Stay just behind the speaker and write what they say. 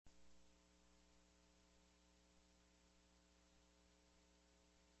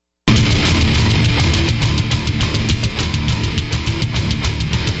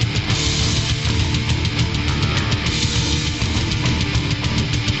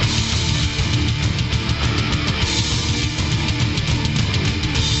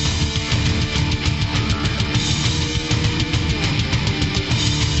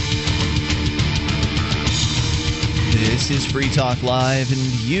Talk Live, and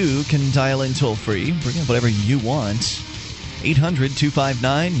you can dial in toll-free. Bring up whatever you want.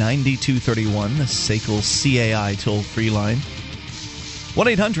 800-259-9231, the SACL CAI toll-free line.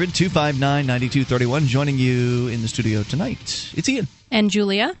 1-800-259-9231. Joining you in the studio tonight, it's Ian. And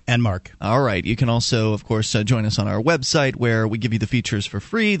Julia. And Mark. All right. You can also, of course, join us on our website where we give you the features for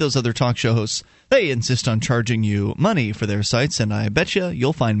free. Those other talk show hosts, they insist on charging you money for their sites, and I bet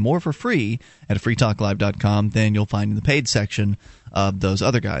you'll find more for free at freetalklive.com than you'll find in the paid section of those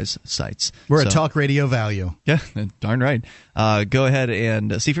other guys' sites. We're at talk radio value. Yeah, darn right. Go ahead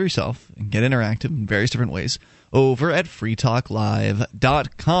and see for yourself and get interactive in various different ways over at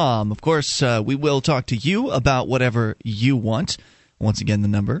freetalklive.com. Of course, we will talk to you about whatever you want. Once again, the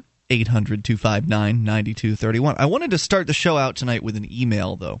number, 800-259-9231. I wanted to start the show out tonight with an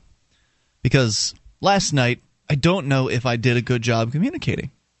email, though, because last night, I don't know if I did a good job communicating.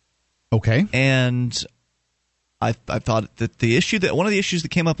 Okay. And I thought that one of the issues that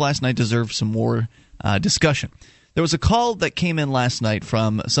came up last night deserved some more discussion. There was a call that came in last night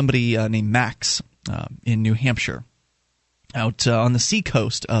from somebody named Max in New Hampshire, out on the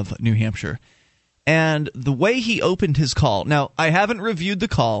seacoast of New Hampshire. And the way he opened his call, now I haven't reviewed the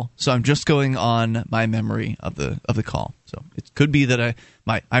call, so I'm just going on my memory of the call. So it could be that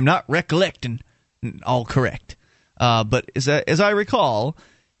I'm not recollecting all correct. But as I recall,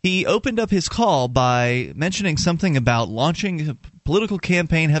 he opened up his call by mentioning something about launching a political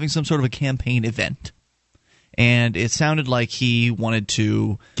campaign, having some sort of a campaign event. And it sounded like he wanted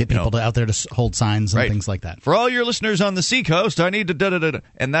to get people out there to hold signs and things like that. For all your listeners on the seacoast, I need to da-da-da-da.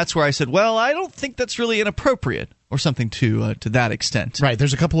 And that's where I said, well, I don't think that's really inappropriate, or something to that extent. Right.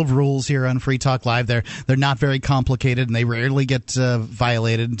 There's a couple of rules here on Free Talk Live. They're not very complicated, and they rarely get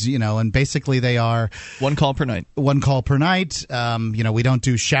violated. And basically they are one call per night. One call per night. We don't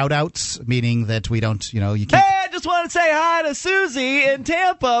do shout-outs, meaning that we don't. You can't. Hey, I just want to say hi to Susie in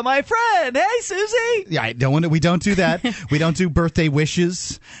Tampa, my friend. Hey, Susie. Yeah, we don't do that. We don't do birthday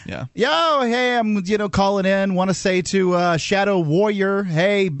wishes. Yeah. Yo, hey, I'm calling in. Want to say to Shadow Warrior,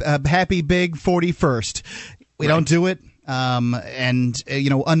 hey, happy big 41st. We don't do it.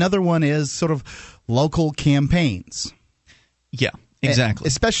 Another one is sort of local campaigns. Yeah, exactly.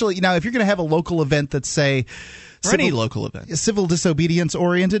 Especially, if you're going to have a local event that's, say, any local event. Civil disobedience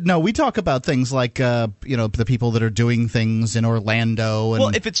oriented. No, we talk about things like, the people that are doing things in Orlando.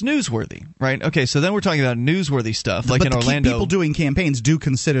 Well, if it's newsworthy, right? Okay, so then we're talking about newsworthy stuff, like in Orlando. People doing campaigns do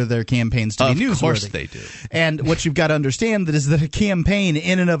consider their campaigns to be newsworthy. Of course they do. And what you've got to understand is that a campaign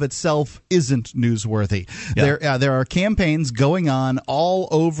in and of itself isn't newsworthy. Yeah. There are campaigns going on all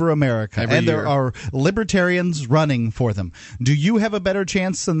over America, Every year. There are libertarians running for them. Do you have a better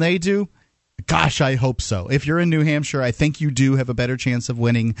chance than they do? Gosh, I hope so. If you're in New Hampshire, I think you do have a better chance of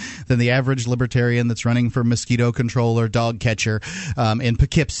winning than the average libertarian that's running for mosquito control or dog catcher in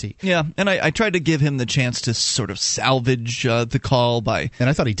Poughkeepsie. Yeah, and I tried to give him the chance to sort of salvage the call by... And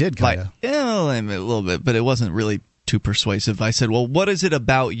I thought he did, kind of. Yeah, a little bit, but it wasn't really too persuasive. I said, well, what is it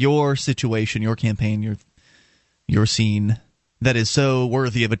about your situation, your campaign, your scene that is so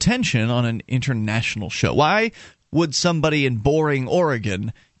worthy of attention on an international show? Why would somebody in boring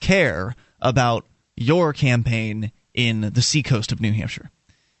Oregon care about your campaign in the seacoast of New Hampshire?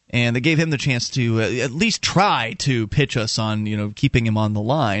 And they gave him the chance to at least try to pitch us on, keeping him on the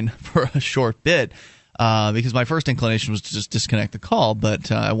line for a short bit, because my first inclination was to just disconnect the call,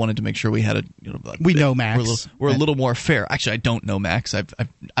 but I wanted to make sure we had a. We know Max. We're a little more fair. Actually, I don't know Max. I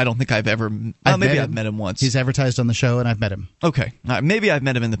don't think I've ever. I've met him once. He's advertised on the show, and I've met him. Okay, maybe I've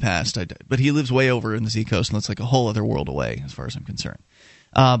met him in the past, but he lives way over in the seacoast, and it's like a whole other world away, as far as I'm concerned.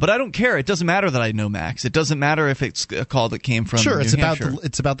 But I don't care. It doesn't matter that I know Max. It doesn't matter if it's a call that came from New Hampshire.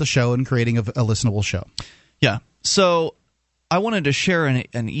 It's about the show and creating a listenable show. Yeah. So I wanted to share an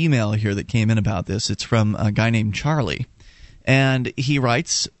email here that came in about this. It's from a guy named Charlie, and he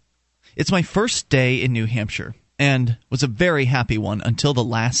writes, "It's my first day in New Hampshire, and was a very happy one until the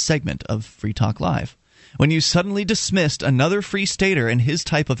last segment of Free Talk Live. When you suddenly dismissed another free stater and his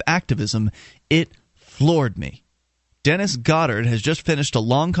type of activism, it floored me. Dennis Goddard has just finished a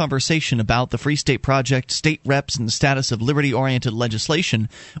long conversation about the Free State Project, state reps, and the status of liberty-oriented legislation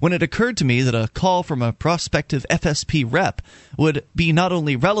when it occurred to me that a call from a prospective FSP rep would be not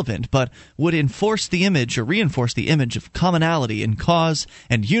only relevant, but would reinforce the image of commonality in cause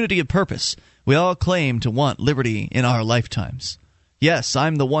and unity of purpose. We all claim to want liberty in our lifetimes. Yes,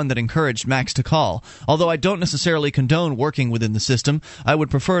 I'm the one that encouraged Max to call. Although I don't necessarily condone working within the system, I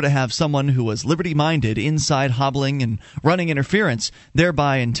would prefer to have someone who was liberty-minded inside hobbling and running interference,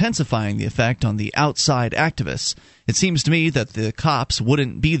 thereby intensifying the effect on the outside activists. It seems to me that the cops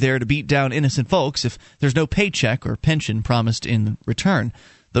wouldn't be there to beat down innocent folks if there's no paycheck or pension promised in return.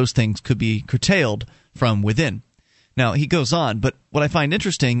 Those things could be curtailed from within. Now, he goes on, but what I find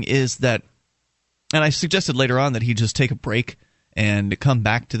interesting is that, and I suggested later on that he just take a break and come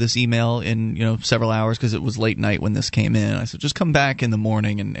back to this email in several hours because it was late night when this came in. I said, just come back in the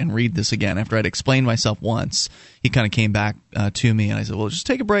morning and read this again. After I'd explained myself once, he kind of came back to me, and I said, well, just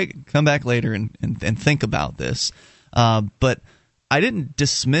take a break, come back later and think about this. But I didn't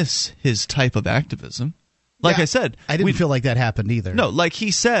dismiss his type of activism. Like I said, I didn't feel like that happened either. No, like he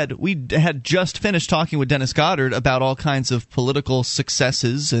said, we had just finished talking with Dennis Goddard about all kinds of political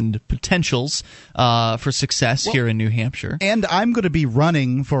successes and potentials for success here in New Hampshire. And I'm going to be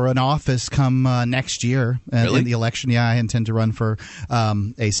running for an office come next year in the election. Yeah, I intend to run for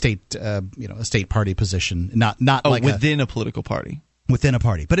a state, a state party position, not like within a political party. Within a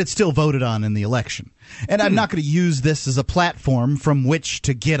party, but it's still voted on in the election. And I'm not going to use this as a platform from which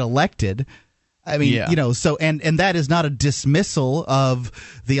to get elected. I mean, so and that is not a dismissal of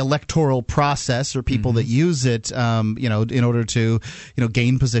the electoral process or people that use it, in order to,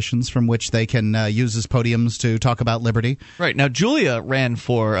 gain positions from which they can use as podiums to talk about liberty. Right. Now, Julia ran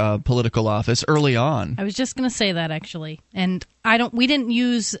for political office early on. I was just going to say that, actually. And we didn't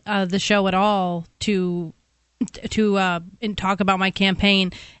use the show at all to talk about my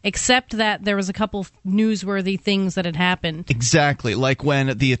campaign, except that there was a couple newsworthy things that had happened. Exactly, like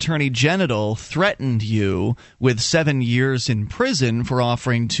when the Attorney General threatened you with 7 years in prison for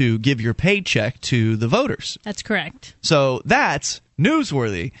offering to give your paycheck to the voters. That's correct. So that's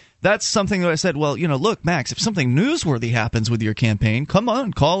newsworthy. That's something that I said, well, look, Max, if something newsworthy happens with your campaign, come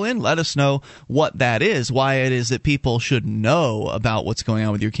on, call in, let us know what that is, why it is that people should know about what's going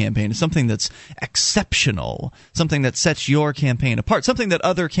on with your campaign. It's something that's exceptional, something that sets your campaign apart, something that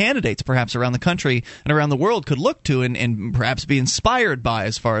other candidates perhaps around the country and around the world could look to and perhaps be inspired by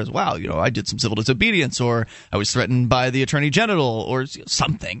as far as, wow, I did some civil disobedience, or I was threatened by the Attorney General, or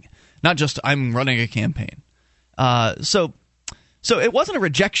something. Not just I'm running a campaign. So it wasn't a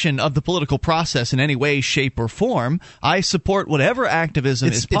rejection of the political process in any way, shape, or form. I support whatever activism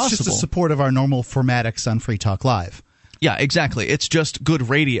is possible. It's just a support of our normal formatics on Free Talk Live. Yeah, exactly. It's just good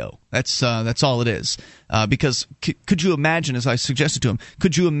radio. That's all it is. Because could you imagine, as I suggested to him,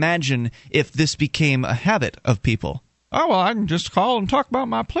 could you imagine if this became a habit of people? Oh, well, I can just call and talk about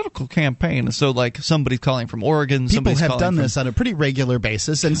my political campaign. And so, like, somebody's calling from Oregon. People have done this on a pretty regular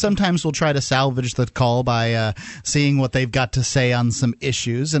basis, and sometimes we'll try to salvage the call by seeing what they've got to say on some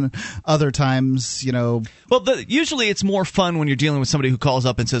issues, and other times, Well, usually it's more fun when you're dealing with somebody who calls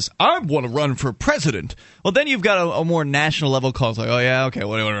up and says, I want to run for president. Well, then you've got a more national level call. It's like, oh, yeah, okay,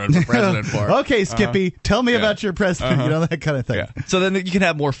 what do you want to run for president for? Okay, Skippy, tell me about your president, that kind of thing. Yeah. So then you can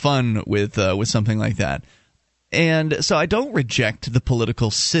have more fun with something like that. And so I don't reject the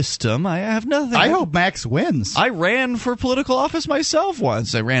political system. I have nothing. I hope Max wins. I ran for political office myself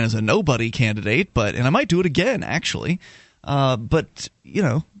once. I ran as a nobody candidate, and I might do it again, actually. But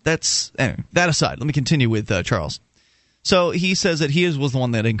that's anyway, that aside. Let me continue with Charles. So he says that he was the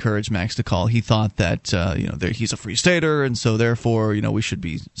one that encouraged Max to call. He thought that he's a free stater, and so therefore we should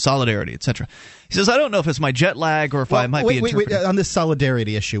be solidarity, etc. He says, I don't know if it's my jet lag or if I might be interpreting. Wait, on this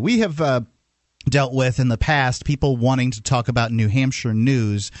solidarity issue, we have dealt with in the past people wanting to talk about New Hampshire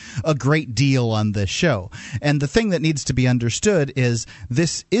news a great deal on this show. And the thing that needs to be understood is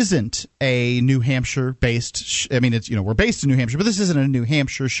this isn't a New Hampshire based we're based in New Hampshire, but this isn't a New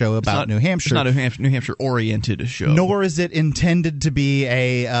Hampshire show about New Hampshire. It's not a New Hampshire oriented show. Nor is it intended to be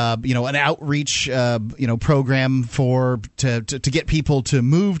a an outreach program to get people to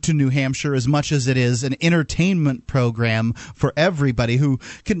move to New Hampshire as much as it is an entertainment program for everybody who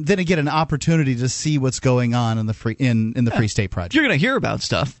can then get an opportunity to see what's going on in the Free State Project. You're going to hear about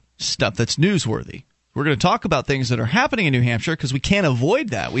stuff that's newsworthy. We're going to talk about things that are happening in New Hampshire because we can't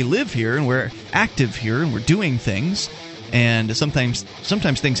avoid that. We live here and we're active here and we're doing things. And sometimes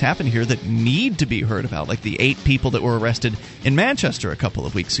things happen here that need to be heard about, like the 8 people that were arrested in Manchester a couple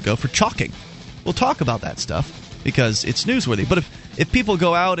of weeks ago for chalking. We'll talk about that stuff because it's newsworthy. But if people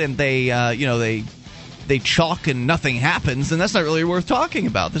go out and they chalk and nothing happens, then that's not really worth talking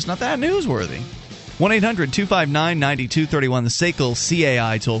about. That's not that newsworthy. 1-800-259-9231, the SACL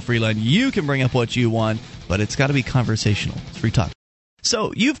CAI toll-free line. You can bring up what you want, but it's got to be conversational. It's free talk.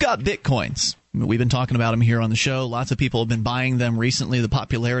 So you've got Bitcoins. We've been talking about them here on the show. Lots of people have been buying them recently. The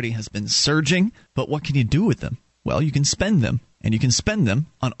popularity has been surging. But what can you do with them? Well, you can spend them. And you can spend them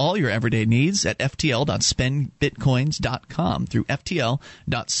on all your everyday needs at ftl.spendbitcoins.com. Through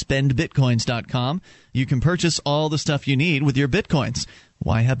ftl.spendbitcoins.com, you can purchase all the stuff you need with your bitcoins.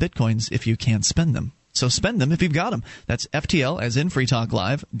 Why have bitcoins if you can't spend them? So spend them if you've got them. That's FTL, as in Free Talk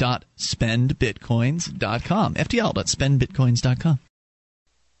Live, .spendbitcoins.com. FTL.spendbitcoins.com.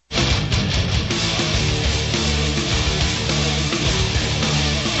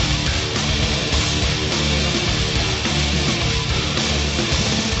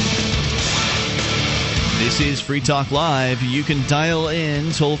 This is Free Talk Live. You can dial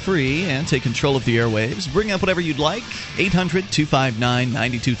in toll-free and take control of the airwaves. Bring up whatever you'd like.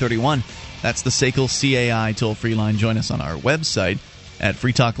 800-259-9231. That's the SACL CAI toll-free line. Join us on our website at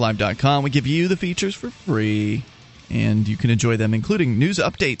freetalklive.com. We give you the features for free, and you can enjoy them, including news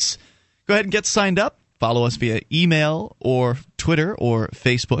updates. Go ahead and get signed up. Follow us via email or Twitter or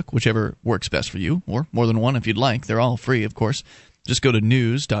Facebook, whichever works best for you, or more than one if you'd like. They're all free, of course. Just go to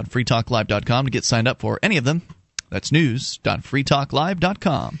news.freetalklive.com to get signed up for any of them. That's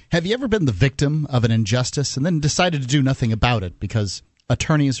news.freetalklive.com. Have you ever been the victim of an injustice and then decided to do nothing about it because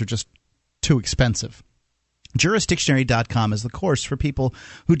attorneys are just too expensive? Jurisdictionary.com is the course for people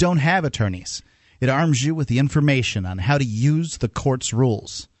who don't have attorneys. It arms you with the information on how to use the court's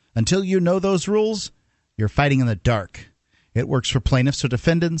rules. Until you know those rules, you're fighting in the dark. It works for plaintiffs or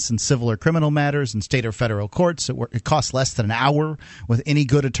defendants in civil or criminal matters in state or federal courts. It costs less than an hour with any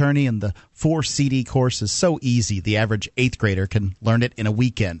good attorney, and the 4-CD course is so easy the average 8th grader can learn it in a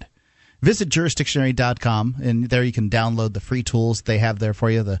weekend. Visit jurisdictionary.com, and there you can download the free tools they have there for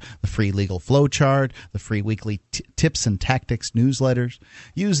you, the free legal flowchart, the free weekly tips and tactics newsletters.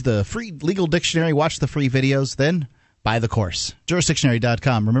 Use the free legal dictionary, watch the free videos, then buy the course.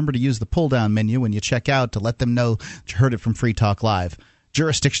 Jurisdictionary.com. Remember to use the pull-down menu when you check out to let them know that you heard it from Free Talk Live.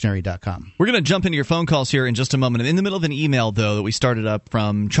 Jurisdictionary.com. We're going to jump into your phone calls here in just a moment. In the middle of an email, though, that we started up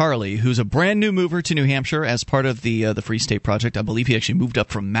from Charlie, who's a brand new mover to New Hampshire as part of the Free State Project. I believe he actually moved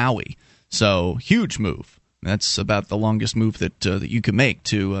up from Maui. So, huge move. That's about the longest move that you could make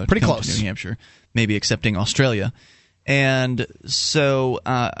to Pretty come close to New Hampshire, maybe excepting Australia. And so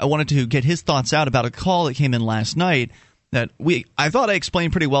I wanted to get his thoughts out about a call that came in last night that I thought I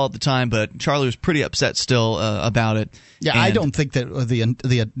explained pretty well at the time, but Charlie was pretty upset still about it. Yeah, I don't think that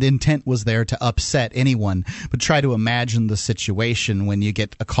the intent was there to upset anyone, but try to imagine the situation when you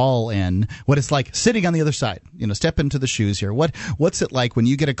get a call in, what it's like sitting on the other side. You know, step into the shoes here. What's it like when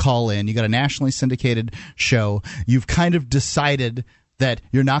you get a call in, you got a nationally syndicated show, you've kind of decided that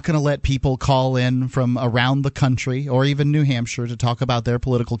you're not going to let people call in from around the country or even New Hampshire to talk about their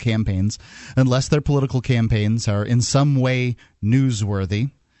political campaigns unless their political campaigns are in some way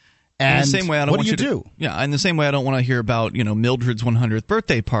newsworthy. And in the same way, I don't what want do you do? Yeah, in the same way, I don't want to hear about Mildred's 100th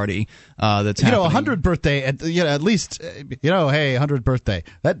birthday party that's happening. 100th birthday, at least, hey, 100th birthday.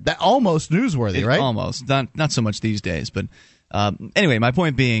 That almost newsworthy, right? Almost, not so much these days, but. Anyway, my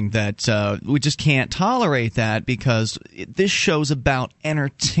point being that we just can't tolerate that because this show's about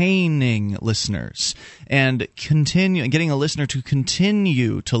entertaining listeners and getting a listener to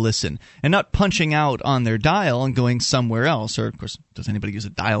continue to listen and not punching out on their dial and going somewhere else. Or, of course, does anybody use a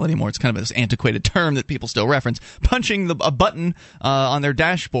dial anymore? It's kind of this antiquated term that people still reference. Punching a button on their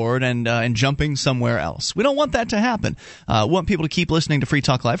dashboard and jumping somewhere else. We don't want that to happen. We want people to keep listening to Free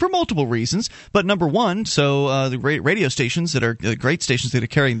Talk Live for multiple reasons. But number one, so the radio stations that are great stations that are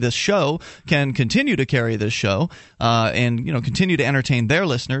carrying this show can continue to carry this show and continue to entertain their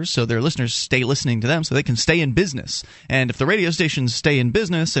listeners so their listeners stay listening to them so they can stay in business. And if the radio stations stay in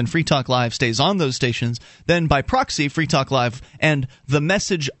business and Free Talk Live stays on those stations, then by proxy, Free Talk Live and the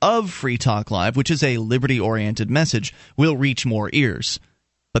message of Free Talk Live, which is a liberty-oriented message, will reach more ears.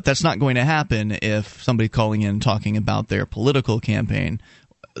 But that's not going to happen if somebody calling in talking about their political campaign,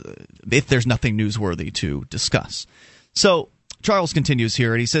 if there's nothing newsworthy to discuss. So Charles continues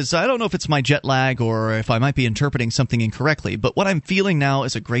here, and he says, I don't know if it's my jet lag or if I might be interpreting something incorrectly, but what I'm feeling now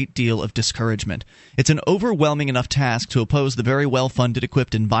is a great deal of discouragement. It's an overwhelming enough task to oppose the very well-funded,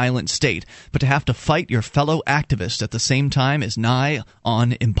 equipped, and violent state, but to have to fight your fellow activist at the same time is nigh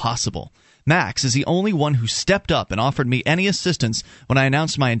on impossible. Max is the only one who stepped up and offered me any assistance when I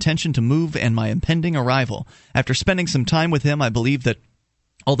announced my intention to move and my impending arrival. After spending some time with him, I believe that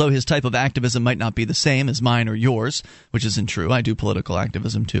although his type of activism might not be the same as mine or yours, which isn't true. I do political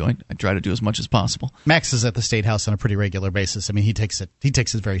activism, too. I try to do as much as possible. Max is at the State House on a pretty regular basis. I mean, he takes it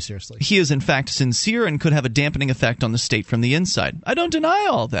very seriously. He is, in fact, sincere and could have a dampening effect on the state from the inside. I don't deny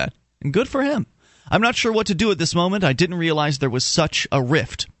all that, and good for him. I'm not sure what to do at this moment. I didn't realize there was such a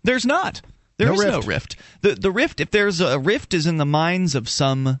rift. There's not. There is no rift. The rift, if there's a rift, is in the minds of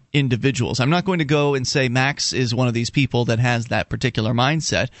some individuals. I'm not going to go and say Max is one of these people that has that particular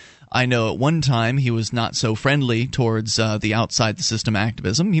mindset. I know at one time he was not so friendly towards the outside the system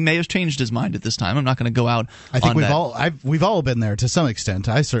activism. He may have changed his mind at this time. I'm not going to go out. I think we've all been there to some extent.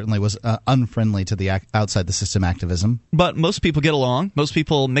 I certainly was unfriendly to the outside the system activism. But most people get along. Most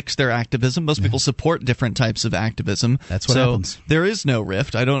people mix their activism. Most people support different types of activism. That's what happens. There is no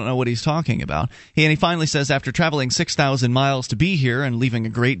rift. I don't know what he's talking about. And he finally says, after traveling 6,000 miles to be here and leaving a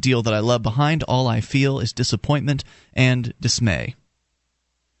great deal that I love behind, all I feel is disappointment and dismay.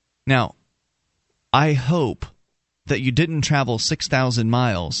 Now, I hope that you didn't travel 6,000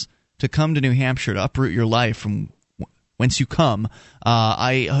 miles to come to New Hampshire to uproot your life from whence you come.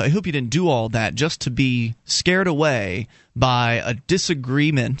 I hope you didn't do all that just to be scared away by a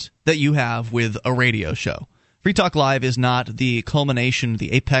disagreement that you have with a radio show. Free Talk Live is not the culmination,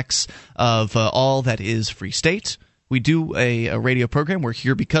 the apex of all that is Free State. We do a radio program. We're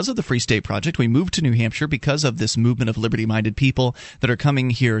here because of the Free State Project. We moved to New Hampshire because of this movement of liberty-minded people that are coming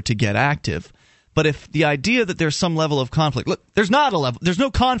here to get active. But if the idea that there's some level of conflict, look, there's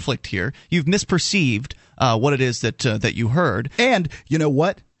no conflict here. You've misperceived what it is that you heard. And you know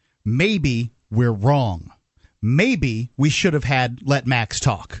what? Maybe we're wrong. Maybe we should have let Max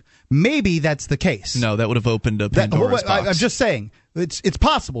talk. Maybe that's the case. No, that would have opened a Pandora's box. I'm just saying. It's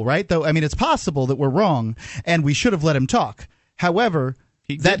possible, right? Though, I mean, it's possible that we're wrong and we should have let him talk. However,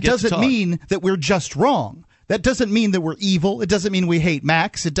 that doesn't mean that we're just wrong. That doesn't mean that we're evil. It doesn't mean we hate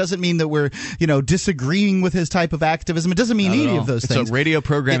Max. It doesn't mean that we're, disagreeing with his type of activism. It doesn't mean any of those things. It's a radio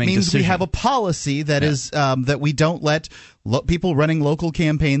programming decision. It means decision. we have a policy that is that we don't let people running local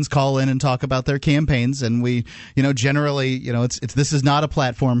campaigns call in and talk about their campaigns, and we, generally, this is not a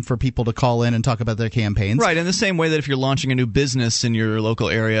platform for people to call in and talk about their campaigns. Right, in the same way that if you're launching a new business in your local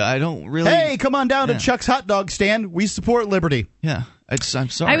area, I don't really. Hey, come on down to Chuck's hot dog stand. We support liberty. Yeah. I'm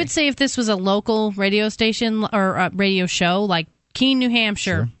sorry. I would say if this was a local radio station or a radio show like Keene, New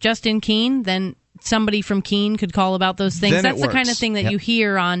Hampshire, just in Keene, then somebody from Keene could call about those things. Then that's the kind of thing that you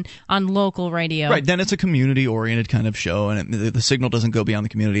hear on local radio. Right, then it's a community-oriented kind of show, and the signal doesn't go beyond the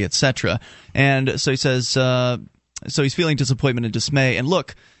community, etc. And so he says, so he's feeling disappointment and dismay. And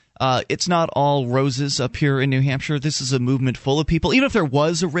look, it's not all roses up here in New Hampshire. This is a movement full of people. Even if there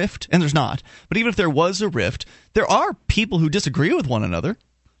was a rift, and there's not, but even if there was a rift, there are people who disagree with one another.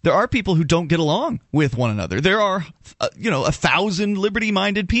 There are people who don't get along with one another. There are, 1,000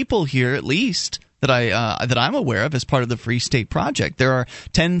 liberty-minded people here, at least, that I'm aware of as part of the Free State Project. There are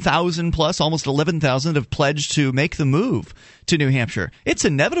 10,000 plus, almost 11,000 have pledged to make the move to New Hampshire. It's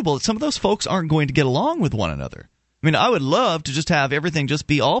inevitable that some of those folks aren't going to get along with one another. I mean, I would love to just have everything just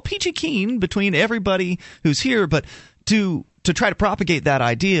be all peachy keen between everybody who's here, but to try to propagate that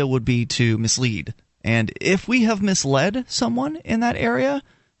idea would be to mislead. And if we have misled someone in that area,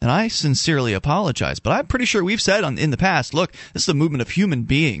 then I sincerely apologize. But I'm pretty sure we've said in the past, look, this is a movement of human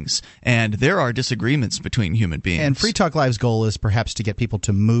beings, and there are disagreements between human beings. And Free Talk Live's goal is perhaps to get people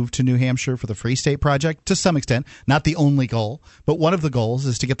to move to New Hampshire for the Free State Project, to some extent. Not the only goal, but one of the goals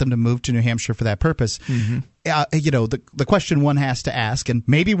is to get them to move to New Hampshire for that purpose. Mm-hmm. The question one has to ask, and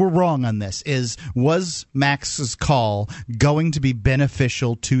maybe we're wrong on this, is was Max's call going to be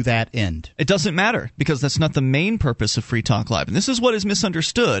beneficial to that end? It doesn't matter, because that's not the main purpose of Free Talk Live. And this is what is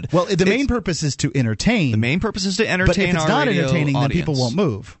misunderstood. Well, the main purpose is to entertain. The main purpose is to entertain our But if it's not entertaining, audience, then people won't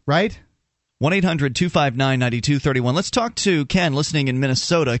move, right? 1-800-259-9231. Let's talk to Ken, listening in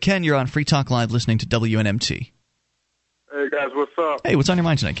Minnesota. Ken, you're on Free Talk Live, listening to WNMT. Hey, guys, what's up? Hey, what's on your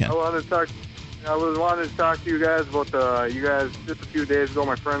mind tonight, Ken? I was wanting to talk to you guys about you guys just a few days ago.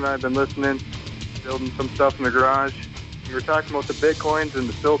 My friend and I have been listening, building some stuff in the garage. You were talking about the Bitcoins and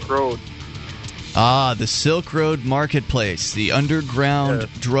the Silk Road. Ah, the Silk Road Marketplace, the underground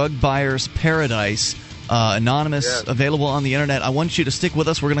drug buyer's paradise. Anonymous, available on the internet. I want you to stick with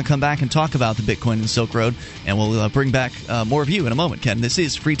us. We're going to come back and talk about the Bitcoin and Silk Road, and we'll bring back more of you in a moment, Ken. This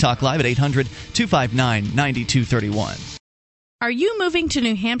is Free Talk Live at 800-259-9231. Are you moving to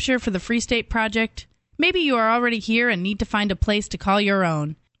New Hampshire for the Free State Project? Maybe you are already here and need to find a place to call your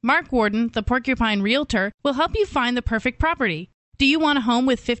own. Mark Warden, the Porcupine Realtor, will help you find the perfect property. Do you want a home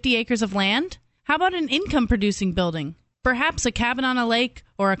with 50 acres of land? How about an income-producing building? Perhaps a cabin on a lake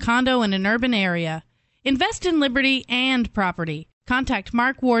or a condo in an urban area. Invest in liberty and property. Contact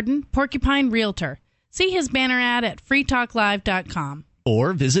Mark Warden, Porcupine Realtor. See his banner ad at freetalklive.com.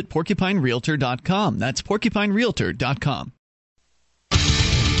 Or visit porcupinerealtor.com. That's porcupinerealtor.com.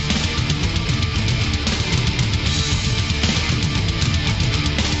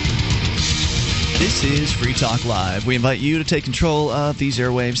 This is Free Talk Live. We invite you to take control of these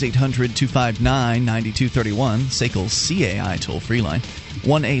airwaves. 800-259-9231, SACL's CAI toll-free line.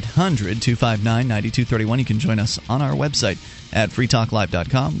 1-800-259-9231. You can join us on our website at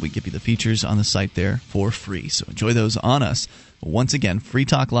freetalklive.com. We give you the features on the site there for free, so enjoy those on us. Once again,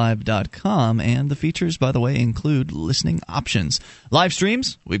 freetalklive.com, and the features, by the way, include listening options. Live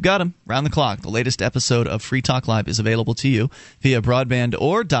streams, we've got them round the clock. The latest episode of Free Talk Live is available to you via broadband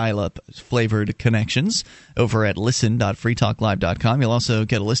or dial-up flavored connections over at listen.freetalklive.com. You'll also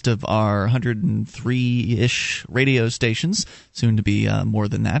get a list of our 103-ish radio stations, soon to be more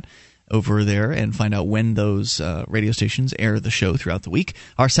than that, over there, and find out when those radio stations air the show throughout the week.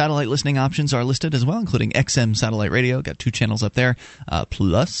 Our satellite listening options are listed as well, including XM Satellite Radio. Got 2 channels up there,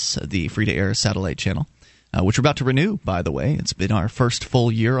 plus the free-to-air satellite channel, which we're about to renew, by the way. It's been our first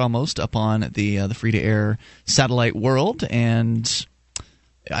full year almost up on the free-to-air satellite world, and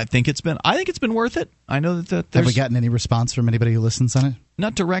I think it's been worth it. I know that have we gotten any response from anybody who listens on it?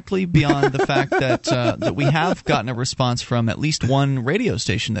 Not directly, beyond the fact that we have gotten a response from at least one radio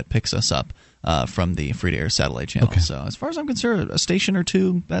station that picks us up from the free-to-air satellite channel. Okay. So as far as I'm concerned, a station or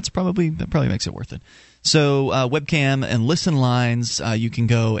two, that probably makes it worth it. So webcam and listen lines, you can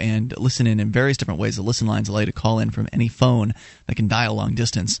go and listen in various different ways. The listen lines allow you to call in from any phone that can dial long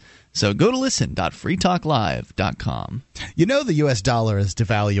distance. So go to listen.freetalklive.com. You know the U.S. dollar is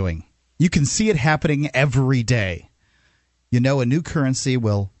devaluing. You can see it happening every day. You know a new currency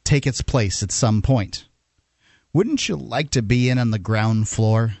will take its place at some point. Wouldn't you like to be in on the ground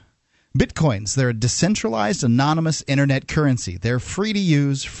floor? Bitcoins, they're a decentralized, anonymous internet currency. They're free to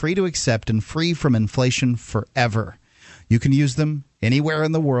use, free to accept, and free from inflation forever. You can use them anywhere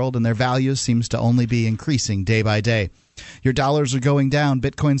in the world, and their value seems to only be increasing day by day. Your dollars are going down,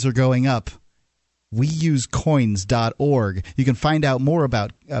 Bitcoins are going up. WeUseCoins.org. You can find out more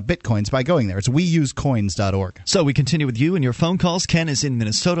about Bitcoins by going there. It's WeUseCoins.org. So we continue with you and your phone calls. Ken is in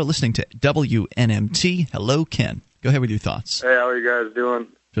Minnesota listening to WNMT. Hello, Ken. Go ahead with your thoughts. Hey, how are you guys doing?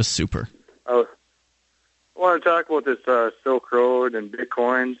 Just super. I want to talk about this Silk Road and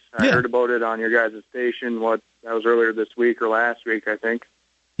Bitcoins. I heard about it on your guys' station. That was earlier this week or last week, I think.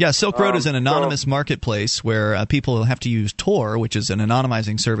 Yeah, Silk Road is an anonymous marketplace where people have to use Tor, which is an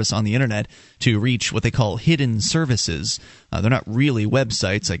anonymizing service on the internet, to reach what they call hidden services. They're not really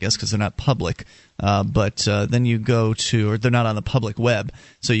websites, I guess, because they're not public. But then you go to, or they're not on the public web.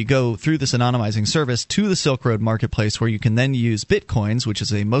 So you go through this anonymizing service to the Silk Road marketplace, where you can then use Bitcoins, which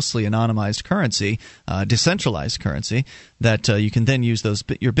is a mostly anonymized currency, decentralized currency, that you can then use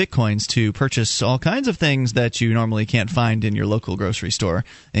your Bitcoins to purchase all kinds of things that you normally can't find in your local grocery store,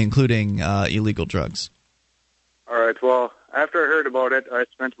 including illegal drugs. All right, well, after I heard about it, I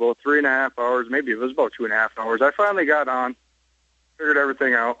spent about 3.5 hours, maybe it was about 2.5 hours. I finally got on, figured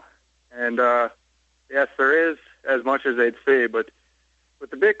everything out, and yes, there is as much as they'd say, but with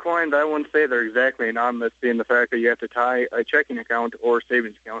the Bitcoins, I wouldn't say they're exactly anonymous, being the fact that you have to tie a checking account or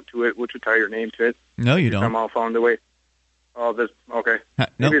savings account to it, which would tie your name to it. No, you don't. Somehow found a way. Oh, okay.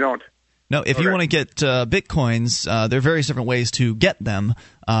 Maybe you don't. No, if you want to get Bitcoins, there are various different ways to get them.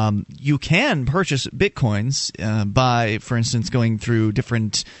 You can purchase Bitcoins by, for instance, going through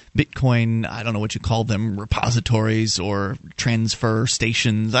different Bitcoin, I don't know what you call them, repositories or transfer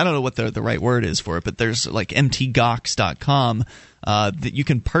stations. I don't know what the right word is for it, but there's like mtgox.com that you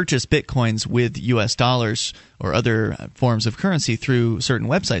can purchase Bitcoins with U.S. dollars or other forms of currency through certain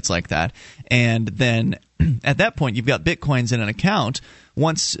websites like that. And then at that point, you've got Bitcoins in an account.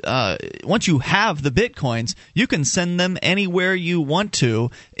 Once you have the Bitcoins, you can send them anywhere you want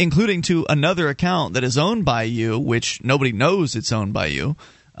to, including to another account that is owned by you, which nobody knows it's owned by you,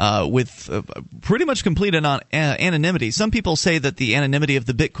 with pretty much complete anonymity. Some people say that the anonymity of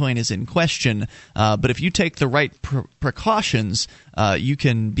the Bitcoin is in question, but if you take the right precautions, you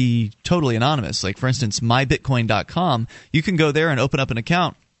can be totally anonymous. Like, for instance, mybitcoin.com, you can go there and open up an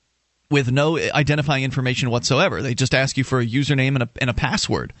account with no identifying information whatsoever. They just ask you for a username and a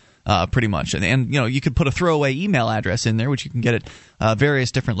password, pretty much. And you could put a throwaway email address in there, which you can get at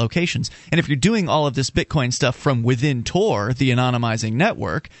various different locations. And if you're doing all of this Bitcoin stuff from within Tor, the anonymizing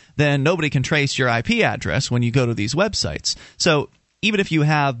network, then nobody can trace your IP address when you go to these websites. So even if you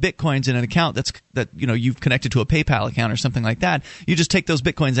have Bitcoins in an account that you've connected to a PayPal account or something like that, you just take those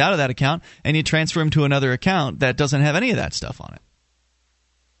Bitcoins out of that account and you transfer them to another account that doesn't have any of that stuff on it.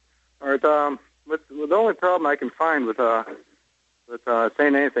 All right. With the only problem I can find with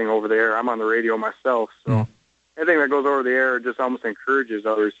saying anything over the air, I'm on the radio myself, so anything that goes over the air just almost encourages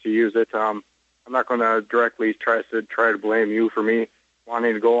others to use it. I'm not going to directly try to blame you for me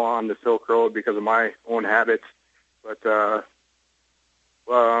wanting to go on the Silk Road because of my own habits, but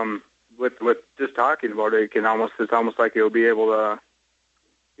with just talking about it, it's almost like you'll be able to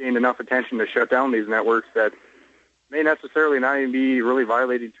gain enough attention to shut down these networks that may necessarily not even be really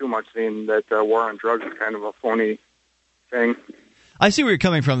violating too much, seeing that war on drugs is kind of a phony thing. I see where you're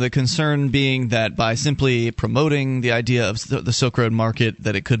coming from. The concern being that by simply promoting the idea of the Silk Road market,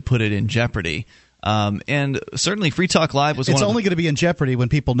 that it could put it in jeopardy. And certainly, Free Talk Live was. It's only going to be in jeopardy when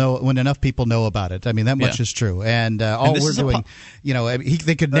enough people know about it. I mean, that much is true. And all we're doing,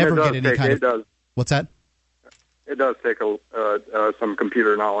 they could never get any kind of. It does. What's that? It does take some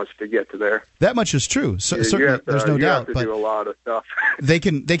computer knowledge to get to there. That much is true. Certainly, there's no doubt. You have to do a lot of stuff. They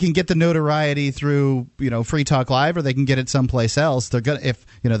can get the notoriety through Free Talk Live, or they can get it someplace else. They're gonna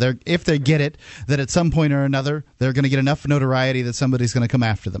if they get it, that at some point or another they're going to get enough notoriety that somebody's going to come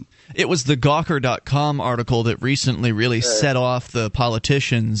after them. It was the Gawker.com article that recently really set off the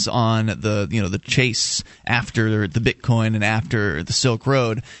politicians on the chase after the Bitcoin and after the Silk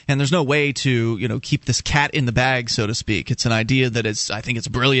Road. And there's no way to keep this cat in the bag, so to speak. It's an idea that I think it's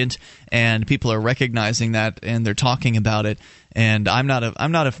brilliant, and people are recognizing that, and they're talking about it. And I'm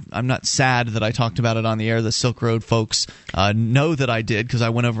not sad that I talked about it on the air. The Silk Road folks know that I did, because I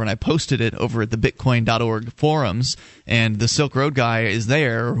went over and I posted it over at the Bitcoin.org forums, and the Silk Road guy is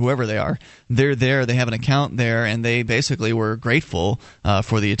there, or whoever they are. They're there. They have an account there, and they basically were grateful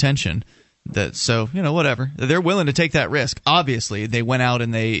for the attention. Whatever. They're willing to take that risk. Obviously, they went out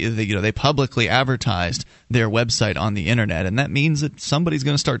and they publicly advertised their website on the internet, and that means that somebody's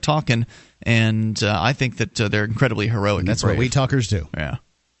going to start talking. And I think that they're incredibly heroic. That's what we talkers do. Yeah.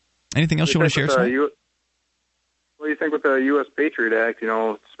 Anything else you want to share, Scott? What do you think with the U.S. Patriot Act?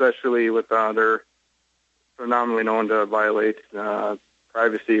 Especially with they're phenomenally known to violate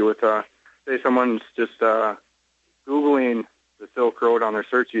privacy. With say someone's just Googling the Silk Road on their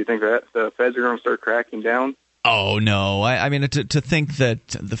search, do you think that the feds are going to start cracking down? Oh, no. I mean, to think that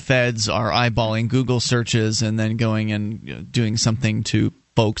the feds are eyeballing Google searches and then going and doing something to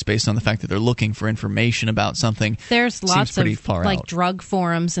folks based on the fact that they're looking for information about something. There's lots of drug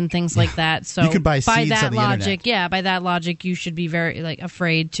forums and things like that. So you could buy seeds on the logic, internet. by that logic, you should be very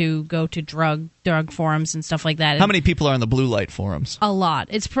afraid to go to drug forums and stuff like that. How many people are on the blue light forums? A lot.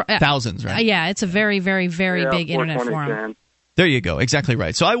 It's thousands, right? Yeah, it's a very, very, very big internet forum. There you go. Exactly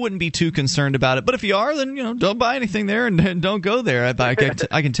right. So I wouldn't be too concerned about it. But if you are, then don't buy anything there and don't go there. I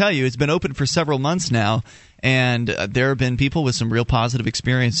can tell you, it's been open for several months now, and there have been people with some real positive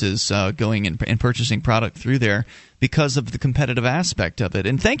experiences going and purchasing product through there because of the competitive aspect of it.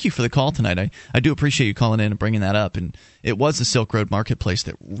 And thank you for the call tonight. I do appreciate you calling in and bringing that up. And it was the Silk Road Marketplace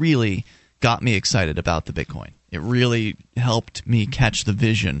that really got me excited about the Bitcoin. It really helped me catch the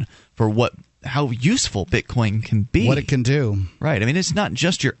vision for how useful Bitcoin can be. What it can do. Right. I mean, it's not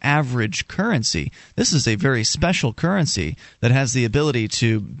just your average currency. This is a very special currency that has the ability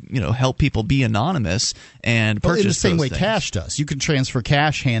to, help people be anonymous and purchase in the same way things. Cash does. You can transfer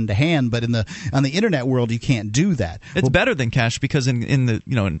cash hand to hand, but on the internet world, you can't do that. It's better than cash because in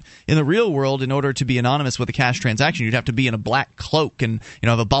the real world, in order to be anonymous with a cash transaction, you'd have to be in a black cloak and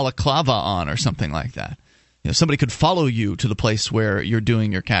have a balaclava on or something like that. Somebody could follow you to the place where you're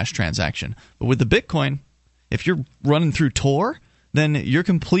doing your cash transaction. But with the Bitcoin, if you're running through Tor, then you're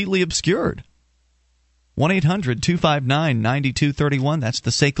completely obscured. 1-800-259-9231. That's the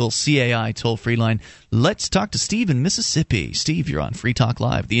SACL CAI toll-free line. Let's talk to Steve in Mississippi. Steve, you're on Free Talk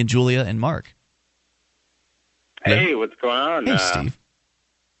Live. The and Julia and Mark. Hey, what's going on? Hey, Steve.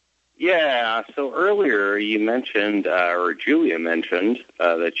 Yeah, so earlier you mentioned, or Julia mentioned,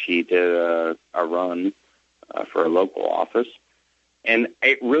 that she did a run for a local office, and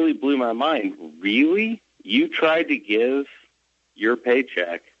it really blew my mind. Really? You tried to give your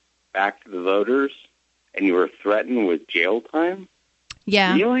paycheck back to the voters, and you were threatened with jail time?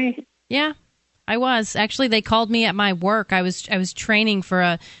 Yeah. Really? Yeah, I was. Actually, they called me at my work. I was training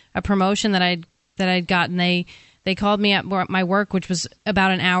for a promotion that I'd gotten. They called me at my work, which was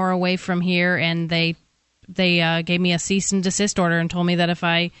about an hour away from here, and they gave me a cease and desist order and told me that if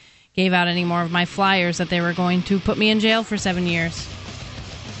I gave out any more of my flyers that they were going to put me in jail for 7 years.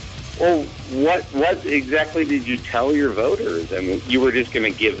 Well, what exactly did you tell your voters? I mean, you were just going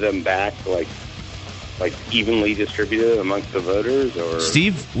to give them back, like evenly distributed amongst the voters, or?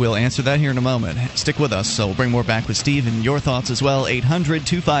 Steve, we'll answer that here in a moment. Stick with us, so we'll bring more back with Steve and your thoughts as well.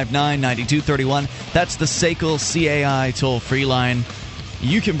 800-259-9231. That's the SACL CAI toll-free line.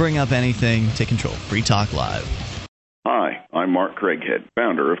 You can bring up anything. Take control. Free Talk Live. Hi, I'm Mark Mark Craighead,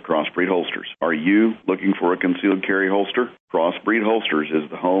 founder of Crossbreed Holsters. Are you looking for a concealed carry holster? Crossbreed Holsters is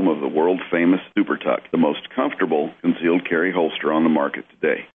the home of the world-famous Super Tuck, the most comfortable concealed carry holster on the market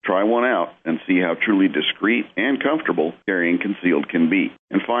today. Try one out and see how truly discreet and comfortable carrying concealed can be,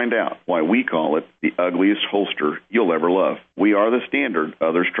 and find out why we call it the ugliest holster you'll ever love. We are the standard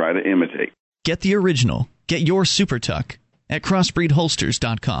others try to imitate. Get the original. Get your Super Tuck at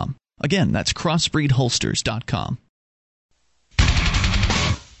crossbreedholsters.com. Again, that's crossbreedholsters.com.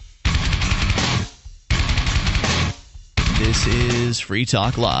 This is Free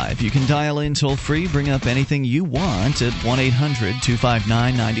Talk Live. You can dial in toll-free, bring up anything you want at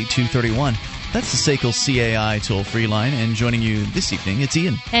 1-800-259-9231. That's the SACL CAI toll-free line. And joining you this evening, it's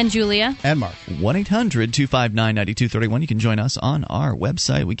Ian. And Julia. And Mark. 1-800-259-9231. You can join us on our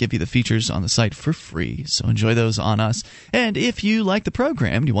website. We give you the features on the site for free, so enjoy those on us. And if you like the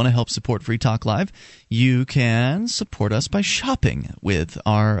program, you want to help support Free Talk Live, you can support us by shopping with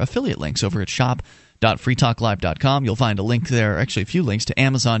our affiliate links over at shop.freetalklive.com. You'll find a link there, actually a few links to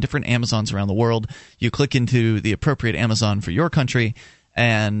Amazon, different Amazons around the world. You click into the appropriate Amazon for your country,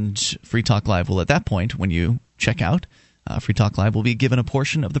 and Free Talk Live will, at that point, when you check out, Free Talk Live will be given a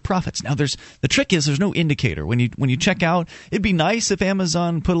portion of the profits. Now, the trick is there's no indicator. When you check out, it'd be nice if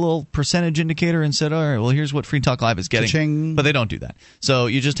Amazon put a little percentage indicator and said, all right, well, here's what Free Talk Live is getting. Cha-ching. But they don't do that. So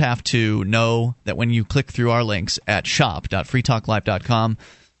you just have to know that when you click through our links at shop.freetalklive.com,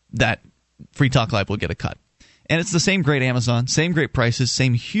 that Free Talk Live will get a cut. And it's the same great Amazon, same great prices,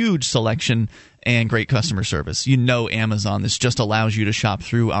 same huge selection, and great customer service. You know Amazon. This just allows you to shop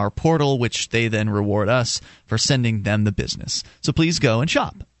through our portal, which they then reward us for sending them the business. So please go and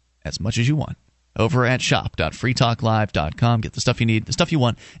shop as much as you want over at shop.freetalklive.com. Get the stuff you need, the stuff you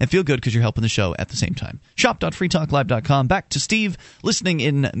want, and feel good because you're helping the show at the same time. Shop.freetalklive.com. Back to Steve listening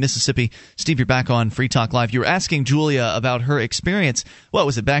in Mississippi. Steve, you're back on Free Talk Live. You were asking Julia about her experience. What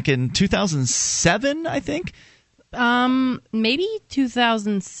was it, back in 2007, I think? Maybe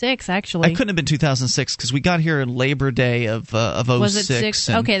 2006, actually. I couldn't have been 2006 because we got here Labor Day of 06. Was it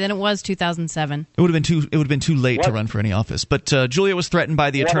 6? Okay, then it was 2007. It would have been too late to run for any office. But Julia was threatened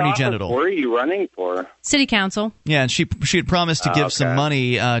by the Attorney General. What were you running for? City Council. Yeah, and she had promised to give some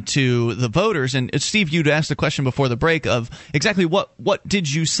money to the voters. And Steve, you'd asked the question before the break of exactly what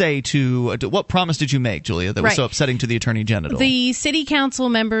did you say to what promise did you make, Julia, that was so upsetting to the Attorney General? The City Council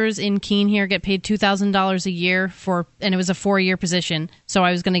members in Keene here get paid $2,000 a year and it was a 4-year position, so I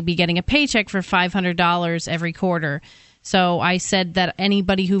was going to be getting a paycheck for $500 every quarter. So I said that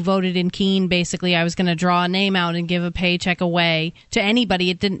anybody who voted in Keene, basically, I was going to draw a name out and give a paycheck away to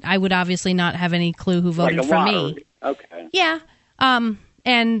anybody. I would obviously not have any clue who voted for me. Okay. Yeah.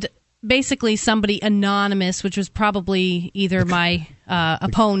 And basically somebody anonymous, which was probably either my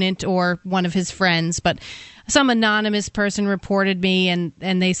opponent or one of his friends, but some anonymous person reported me, and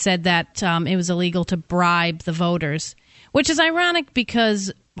they said that it was illegal to bribe the voters, which is ironic because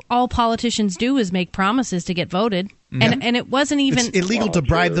all politicians do is make promises to get voted, and it wasn't even... It's illegal to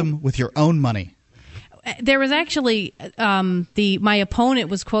bribe them with your own money. There was actually my opponent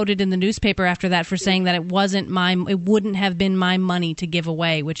was quoted in the newspaper after that for saying that it wouldn't have been my money to give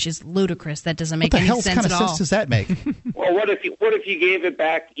away, which is ludicrous. That doesn't make any sense at all. What the hell kind of sense does that make? Well, what if you gave it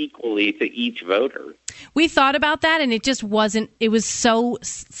back equally to each voter? We thought about that, and it just wasn't. It was so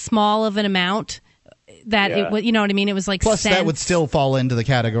small of an amount that it was, you know what I mean? It was like plus cents. That would still fall into the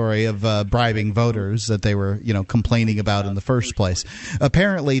category of bribing voters that they were, complaining about in the first place.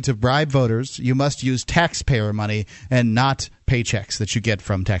 Apparently, to bribe voters, you must use taxpayer money and not paychecks that you get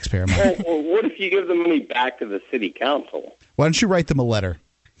from taxpayer money. Well, what if you give the money back to the city council? Why don't you write them a letter?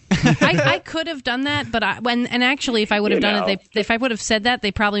 I could have done that, but actually, if I would have done it, if I would have said that,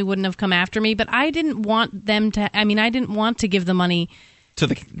 they probably wouldn't have come after me. But I didn't want them to. I mean, I didn't want to give the money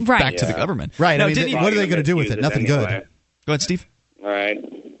back to the government. Right. No, what are they going to do with it? Nothing good. Go ahead, Steve. All right.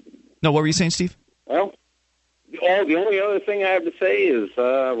 No, what were you saying, Steve? Well, the only other thing I have to say is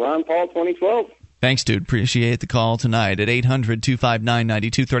Ron Paul 2012. Thanks, dude. Appreciate the call tonight at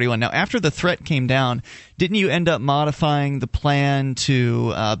 800-259-9231. Now, after the threat came down, didn't you end up modifying the plan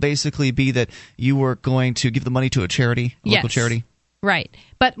to basically be that you were going to give the money to a charity, local charity? Right.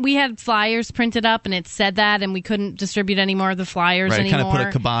 But we had flyers printed up, and it said that, and we couldn't distribute any more of the flyers anymore. Right, kind of put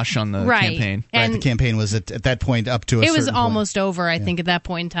a kibosh on the campaign. And the campaign was at that point up to a certain point. It was almost over, I think, at that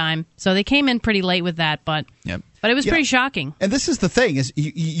point in time. So they came in pretty late with that, but... Yep. But it was pretty shocking. And this is the thing: is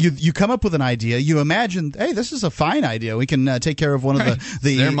you come up with an idea, you imagine, hey, this is a fine idea. We can take care of one of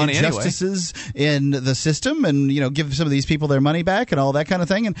the injustices in the system, and give some of these people their money back and all that kind of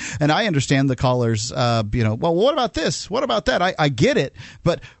thing. And I understand the callers, well, what about this? What about that? I get it,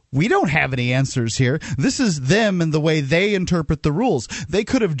 but We don't have any answers here. This is them and the way they interpret the rules. They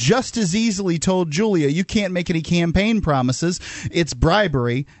could have just as easily told Julia, you can't make any campaign promises. It's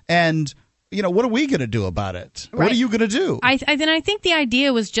bribery. And, what are we going to do about it? Right. What are you going to do? I think the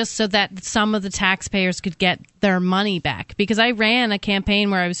idea was just so that some of the taxpayers could get their money back. Because I ran a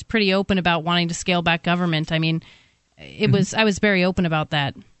campaign where I was pretty open about wanting to scale back government. I mean, I was very open about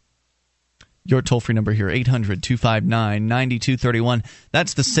that. Your toll-free number here, 800-259-9231.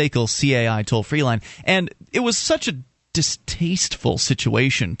 That's the SACL CAI toll-free line. And it was such a distasteful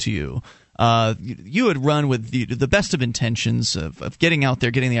situation to you. You had run with the best of intentions of getting out there,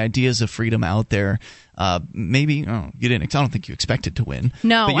 getting the ideas of freedom out there. Maybe you didn't. I don't think you expected to win.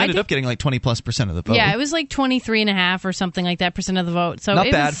 No, but you ended up getting like 20+% of the vote. Yeah, it was like 23.5% or something like that percent of the vote. So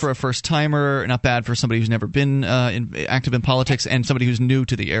not bad for a first timer. Not bad for somebody who's never been active in politics, and somebody who's new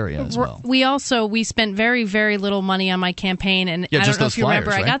to the area as well. We spent very, very little money on my campaign, and I don't know if you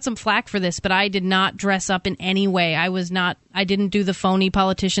remember. Right? I got some flack for this, but I did not dress up in any way. I didn't do the phony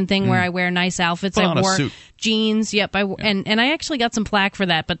politician thing where I wear nice outfits. I wore jeans. Yep, and I actually got some flack for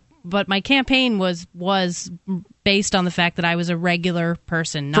that, but my campaign was based on the fact that I was a regular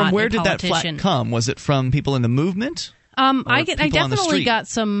person, not a politician. From where did that flack come? Was it from people in the movement? I definitely got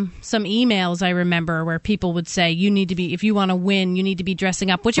some emails, I remember, where people would say, you need to be, if you want to win, you need to be dressing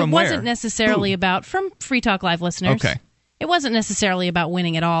up, which it wasn't necessarily about, from Free Talk Live listeners. Okay. It wasn't necessarily about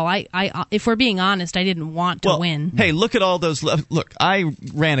winning at all. If we're being honest, I didn't want to win. Hey, look at all those. Look, I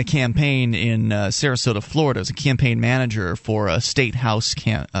ran a campaign in Sarasota, Florida, as a campaign manager for a state house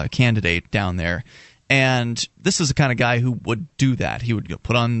candidate down there. And this is the kind of guy who would do that. He would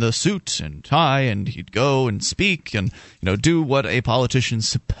put on the suit and tie, and he'd go and speak and do what a politician's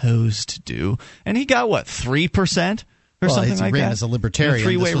supposed to do. And he got, 3% or something like that? He ran as a libertarian.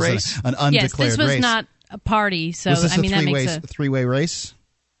 Three-way race. An undeclared race. This was not a party, so was this that makes a three-way race?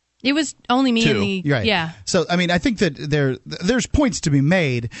 It was only me and the right. Yeah. So I think that there's points to be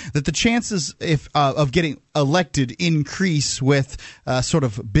made that the chances of getting elected increase with sort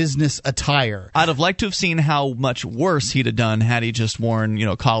of business attire. I'd have liked to have seen how much worse he'd have done had he just worn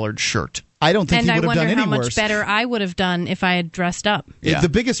a collared shirt. I don't think he would have done any worse. And I wonder how much better I would have done if I had dressed up. Yeah. The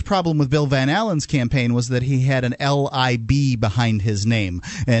biggest problem with Bill Van Allen's campaign was that he had an LIB behind his name,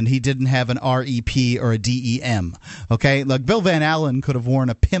 and he didn't have an REP or a DEM. Okay? Like, Bill Van Allen could have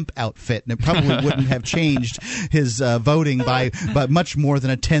worn a pimp outfit, and it probably wouldn't have changed his voting by much more than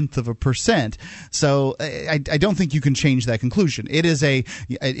 0.1%. So I don't think you can change that conclusion. It's a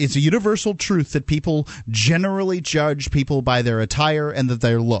universal truth that people generally judge people by their attire and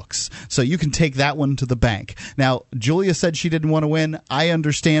their looks. So you can take that one to the bank. Now, Julia said she didn't want to win. I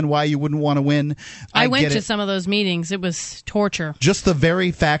understand why you wouldn't want to win. I went to some of those meetings. It was torture. Just the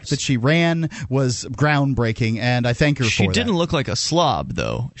very fact that she ran was groundbreaking, and I thank her for that. She didn't look like a slob,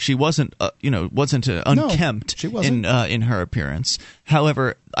 though. She wasn't, unkempt she wasn't. in her appearance.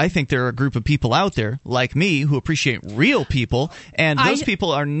 However, I think there are a group of people out there, like me, who appreciate real people, and those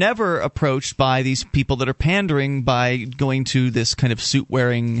people are never approached by these people that are pandering by going to this kind of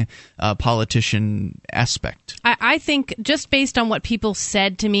suit-wearing politician aspect. I think just based on what people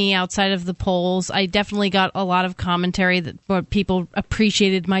said to me outside of the polls, I definitely got a lot of commentary that people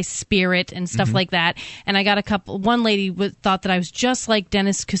appreciated my spirit and stuff like that. And I got one lady thought that I was just like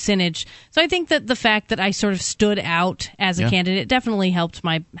Dennis Kucinich. So I think that the fact that I sort of stood out as a candidate definitely helped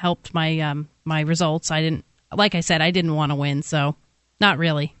my results. I didn't want to win, so not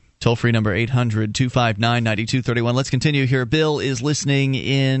really. Toll-free number 800-259-9231. Let's continue here. Bill is listening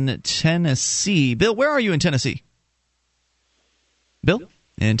in Tennessee. Bill, where are you in Tennessee? Bill,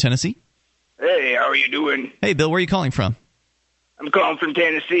 in Tennessee? Hey, how are you doing? Hey, Bill, where are you calling from? I'm calling from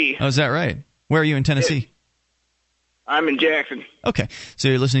Tennessee. Oh, is that right? Where are you in Tennessee? I'm in Jackson. Okay, so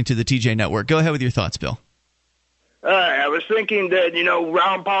you're listening to the TJ Network. Go ahead with your thoughts, Bill. I was thinking that,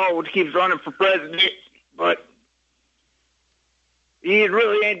 Ron Paul keeps running for president, but he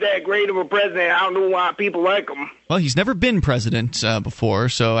really ain't that great of a president. I don't know why people like him. Well, he's never been president before,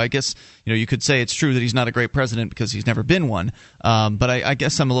 so I guess you could say it's true that he's not a great president because he's never been one. But I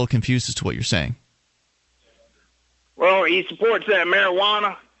guess I'm a little confused as to what you're saying. Well, he supports that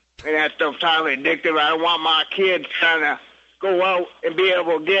marijuana, and that stuff's highly addictive. I don't want my kids trying to go out and be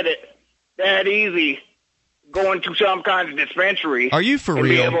able to get it that easy. Going to some kind of dispensary. Are you for and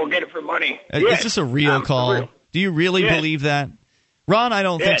real? Be able to get it for money. Is this a real call? Real. Do you really believe that? Ron, I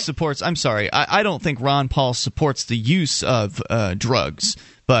don't think supports. I'm sorry. I don't think Ron Paul supports the use of drugs,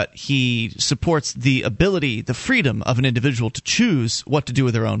 but he supports the ability, the freedom of an individual to choose what to do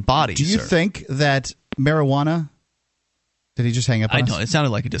with their own body. Do you think that marijuana? Did he just hang up on us? It sounded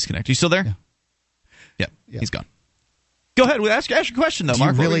like a disconnect. You still there? Yeah. He's gone. Go ahead. Ask your question, though,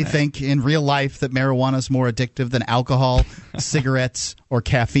 Mark. Do you really think in real life that marijuana is more addictive than alcohol, cigarettes, or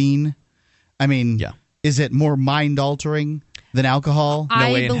caffeine? I mean, is it more mind-altering than alcohol?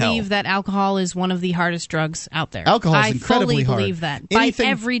 I believe that alcohol is one of the hardest drugs out there. Alcohol is incredibly hard. I fully believe that. By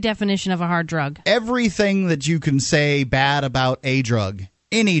every definition of a hard drug. Everything that you can say bad about a drug,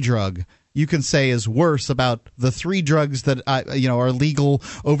 any drug, you can say is worse about the three drugs that are legal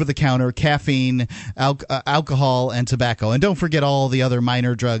over the counter: caffeine, alcohol, and tobacco. And don't forget all the other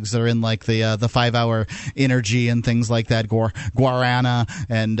minor drugs that are in like the 5-hour energy and things like that, guarana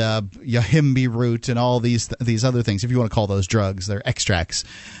and yahimbi root and all these other things. If you want to call those drugs, they're extracts.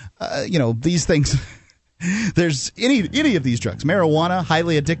 These things. There's any of these drugs. Marijuana,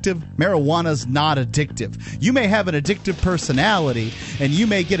 highly addictive. Marijuana's not addictive. You may have an addictive personality, and you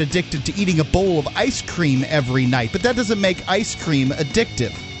may get addicted to eating a bowl of ice cream every night, but that doesn't make ice cream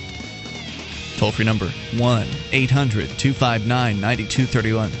addictive. Toll-free number,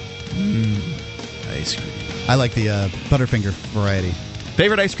 1-800-259-9231. Ice cream. I like the Butterfinger variety.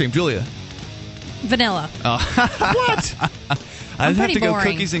 Favorite ice cream, Julia? Vanilla. Oh. What? I'd have to go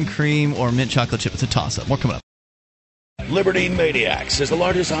boring. cookies and cream or mint chocolate chip. It's a toss-up. More coming up. Liberty Maniacs is the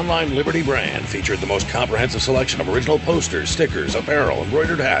largest online Liberty brand, featured the most comprehensive selection of original posters, stickers, apparel,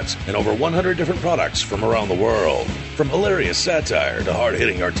 embroidered hats, and over 100 different products from around the world. From hilarious satire to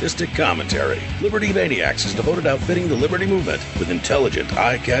hard-hitting artistic commentary, Liberty Maniacs is devoted to outfitting the Liberty movement with intelligent,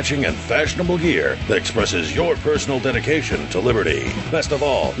 eye-catching, and fashionable gear that expresses your personal dedication to liberty. Best of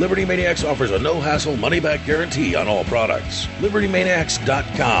all, Liberty Maniacs offers a no-hassle money-back guarantee on all products.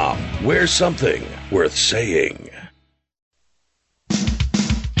 LibertyManiacs.com. Wear something worth saying.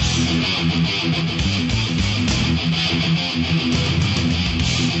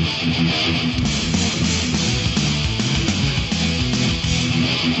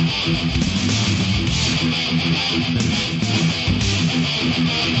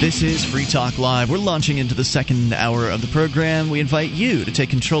 This is Free Talk Live. We're launching into the second hour of the program. We invite you to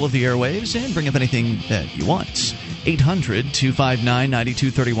take control of the airwaves and bring up anything that you want.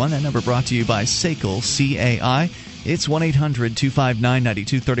 800-259-9231. That number brought to you by SACL CAI. It's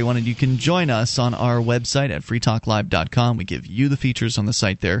 1-800-259-9231, and you can join us on our website at freetalklive.com. We give you the features on the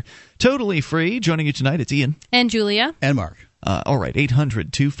site there. Totally free. Joining you tonight, it's Ian. And Julia. And Mark. All right,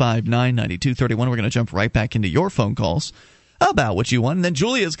 800-259-9231. We're going to jump right back into your phone calls about what you want. And then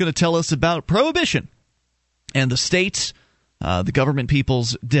Julia is going to tell us about prohibition and the states, the government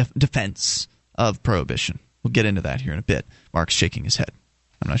people's defense of prohibition. We'll get into that here in a bit. Mark's shaking his head.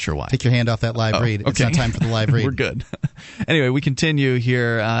 I'm not sure why. Take your hand off that live read. Okay. It's not time for the live read. We're good. Anyway, we continue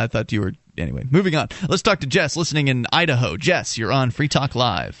here. I thought you were... Anyway, moving on. Let's talk to Jess, listening in Idaho. Jess, you're on Free Talk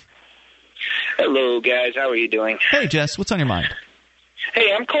Live. Hello, guys. How are you doing? Hey, Jess. What's on your mind?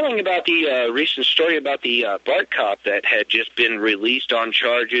 Hey, I'm calling about the recent story about the BART cop that had just been released on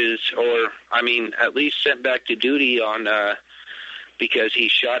charges, or, at least sent back to duty on... because he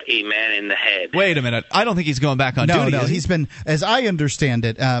shot a man in the head. Wait a minute. I don't think he's going back on duty. No, he's been, as I understand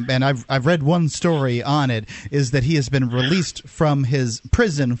it, and I've read one story on it, is that he has been released from his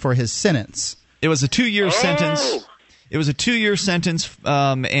prison for his sentence. It was a 2-year sentence. It was a 2-year sentence,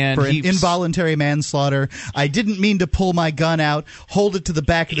 and for involuntary manslaughter. I didn't mean to pull my gun out, hold it to the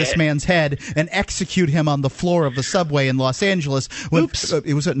back of this man's head, and execute him on the floor of the subway in Los Angeles. Oops.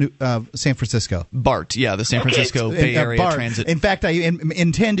 It was at San Francisco. BART, yeah, the San Francisco Bay Area BART. Transit. In fact, I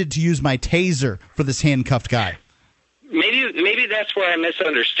intended to use my taser for this handcuffed guy. Maybe that's where I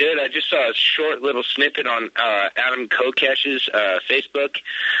misunderstood. I just saw a short little snippet on Adam Kokesh's Facebook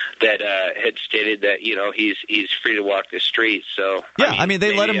that had stated that he's free to walk the streets. So yeah,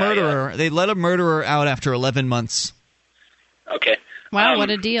 they let a murderer. They let a murderer out after 11 months. Okay. Wow, what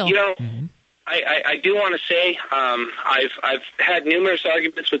a deal. I do want to say I've had numerous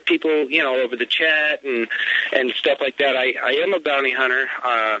arguments with people over the chat and stuff like that. I am a bounty hunter.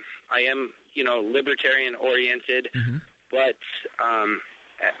 I am libertarian oriented, but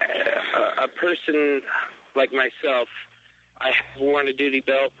a person like myself, I have worn a duty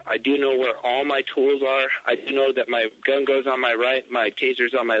belt. I do know where all my tools are. I do know that my gun goes on my right, my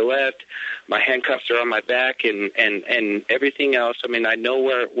taser's on my left, my handcuffs are on my back, and everything else. I know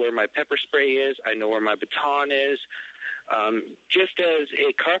where my pepper spray is. I know where my baton is. Just as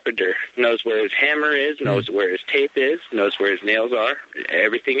a carpenter knows where his hammer is, knows where his tape is, knows where his nails are,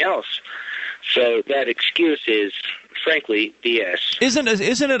 everything else. So that excuse is frankly, BS. Isn't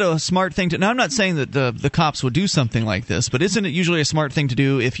it a smart thing to? Now, I'm not saying that the cops would do something like this, but isn't it usually a smart thing to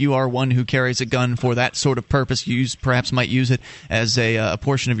do if you are one who carries a gun for that sort of purpose? You perhaps might use it as a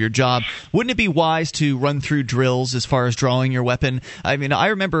portion of your job. Wouldn't it be wise to run through drills as far as drawing your weapon? I mean, I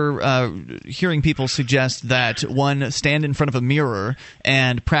remember hearing people suggest that one stand in front of a mirror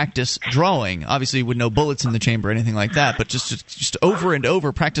and practice drawing. Obviously, with no bullets in the chamber or anything like that, but just over and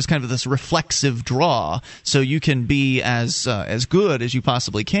over practice kind of this reflexive draw, so you can be as good as you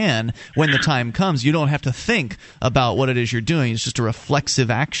possibly can when the time comes. You don't have to think about what it is you're doing. It's just a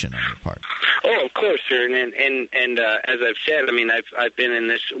reflexive action on your part. Oh, of course, sir. And as I've said, I mean, I've been in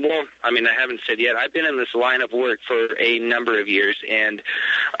this. Well, I mean, I haven't said yet. I've been in this line of work for a number of years, and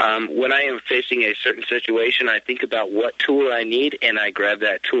when I am facing a certain situation, I think about what tool I need, and I grab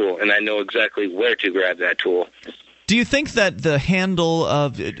that tool, and I know exactly where to grab that tool. Do you think that the handle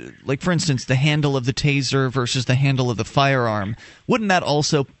of, like for instance, the handle of the taser versus the handle of the firearm, wouldn't that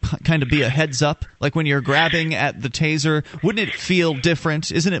also kind of be a heads up? Like when you're grabbing at the taser, wouldn't it feel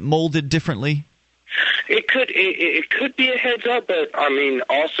different? Isn't it molded differently? It could be a heads up, but I mean,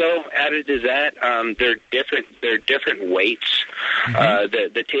 also added to that, they're different weights.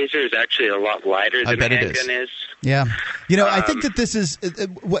 Mm-hmm. The taser is actually a lot lighter than the handgun is. Yeah. You know, I think that this is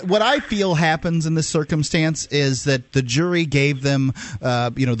what I feel happens in this circumstance is that the jury gave them,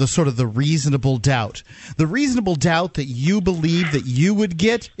 the sort of the reasonable doubt that you believe that you would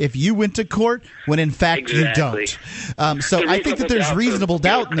get if you went to court when in fact you don't. So I think that there's reasonable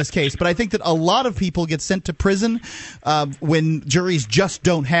doubt in this case, but I think that a lot of people get sent to prison when juries just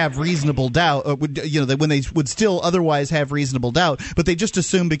don't have reasonable doubt, when they would still otherwise have reasonable doubt, but they just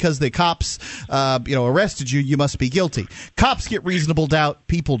assume because the cops, arrested you, you must be guilty. Cops get reasonable doubt,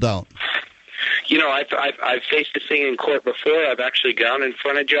 people don't. You know, I've faced this thing in court before. I've actually gone in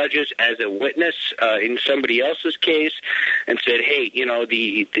front of judges as a witness in somebody else's case and said, hey,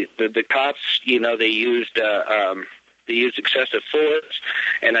 the cops, they used excessive force,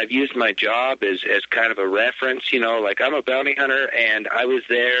 and I've used my job as kind of a reference, like I'm a bounty hunter and I was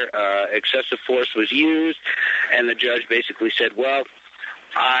there, excessive force was used, and the judge basically said, well,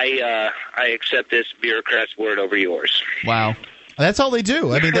 I accept this bureaucrat's word over yours. Wow. That's all they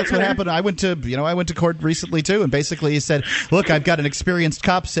do. I mean, that's what happened. I went to court recently too, and basically he said, look, I've got an experienced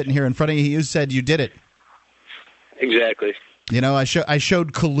cop sitting here in front of you. You said you did it. Exactly. I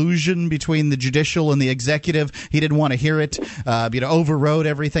showed collusion between the judicial and the executive. He didn't want to hear it. Overrode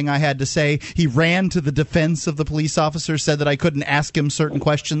everything I had to say. He ran to the defense of the police officer, said that I couldn't ask him certain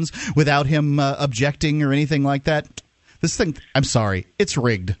questions without him objecting or anything like that. This thing, I'm sorry, it's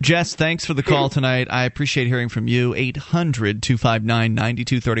rigged. Jess, thanks for the call tonight. I appreciate hearing from you.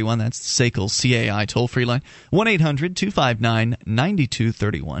 800-259-9231. That's the SACL CAI toll-free line.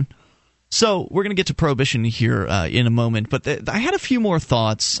 1-800-259-9231. So we're going to get to Prohibition here in a moment, but I had a few more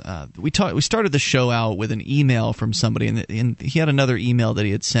thoughts. We started the show out with an email from somebody, and he had another email that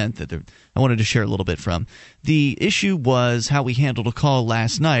he had sent that I wanted to share a little bit from. The issue was how we handled a call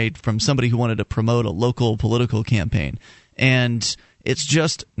last night from somebody who wanted to promote a local political campaign, and it's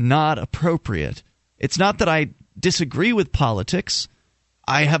just not appropriate. It's not that I disagree with politics.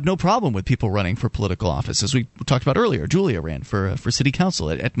 I have no problem with people running for political office. As we talked about earlier, Julia ran for city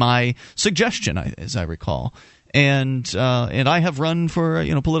council at my suggestion, as I recall. And I have run for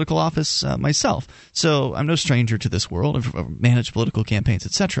political office myself. So I'm no stranger to this world. I've managed political campaigns,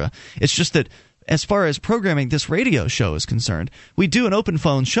 etc. It's just that as far as programming this radio show is concerned, we do an open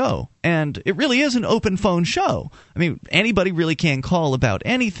phone show, and it really is an open phone show. I mean, anybody really can call about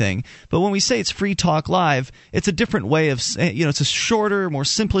anything, but when we say it's Free Talk Live, it's a different way of, it's a shorter, more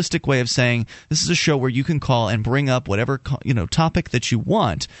simplistic way of saying this is a show where you can call and bring up whatever, topic that you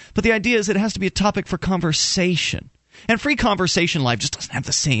want, but the idea is it has to be a topic for conversation. And Free Conversation Live just doesn't have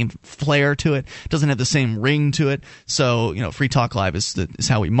the same flair to it, doesn't have the same ring to it. So, Free Talk Live is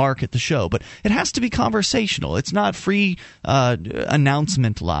how we market the show. But it has to be conversational. It's not Free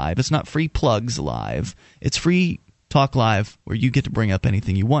Announcement Live. It's not Free Plugs Live. It's Free Talk Live where you get to bring up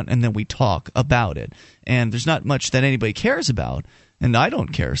anything you want, and then we talk about it. And there's not much that anybody cares about. And I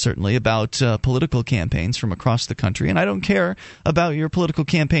don't care, certainly, about political campaigns from across the country. And I don't care about your political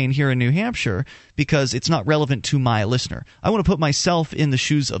campaign here in New Hampshire because it's not relevant to my listener. I want to put myself in the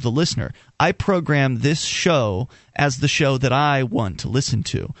shoes of the listener. I program this show as the show that I want to listen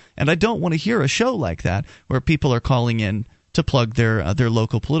to. And I don't want to hear a show like that where people are calling in to plug their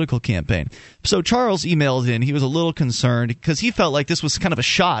local political campaign. So Charles emailed in. He was a little concerned because he felt like this was kind of a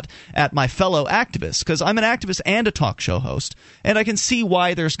shot at my fellow activists, because I'm an activist and a talk show host, and I can see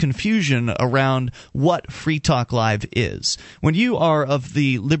why there's confusion around what Free Talk Live is. When you are of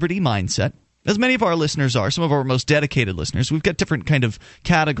the liberty mindset, as many of our listeners are, some of our most dedicated listeners, we've got different kind of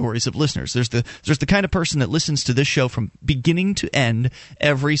categories of listeners. There's the kind of person that listens to this show from beginning to end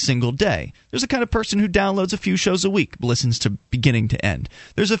every single day. There's the kind of person who downloads a few shows a week, listens to beginning to end.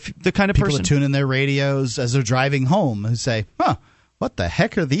 There's the kind of people person that tune in their radios as they're driving home who say, what the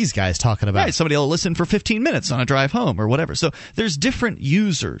heck are these guys talking about? Right, somebody will listen for 15 minutes on a drive home or whatever. So there's different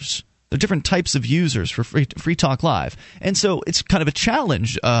users. There are different types of users for Free Talk Live. And so it's kind of a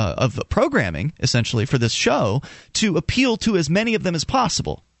challenge of programming, essentially, for this show to appeal to as many of them as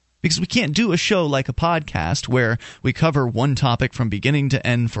possible. Because we can't do a show like a podcast where we cover one topic from beginning to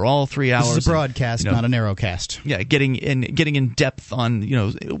end for all 3 hours. This is a broadcast, not a narrowcast. Yeah, getting in depth on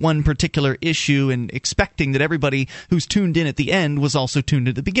one particular issue and expecting that everybody who's tuned in at the end was also tuned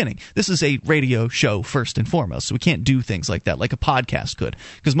in at the beginning. This is a radio show first and foremost, so we can't do things like that like a podcast could,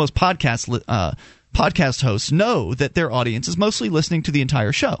 because most podcast hosts know that their audience is mostly listening to the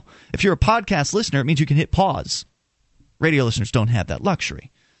entire show. If you're a podcast listener, it means you can hit pause. Radio listeners don't have that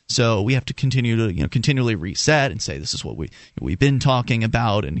luxury. So we have to continue to continually reset and say this is what we've been talking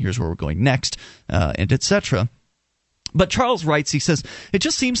about, and here's where we're going next, and etc. But Charles writes, he says, it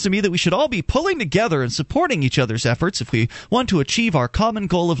just seems to me that we should all be pulling together and supporting each other's efforts if we want to achieve our common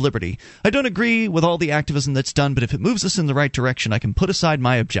goal of liberty. I don't agree with all the activism that's done, but if it moves us in the right direction, I can put aside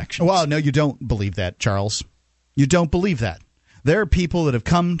my objections. Well, no, you don't believe that, Charles. You don't believe that. There are people that have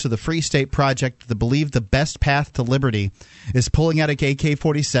come to the Free State Project that believe the best path to liberty is pulling out a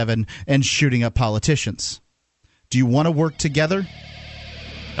AK-47 and shooting up politicians. Do you want to work together?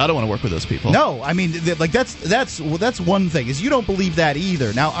 I don't want to work with those people. No, I mean, that's one thing, is you don't believe that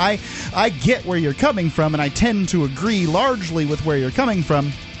either. Now, I get where you're coming from, and I tend to agree largely with where you're coming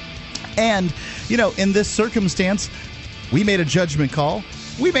from. And, in this circumstance, we made a judgment call.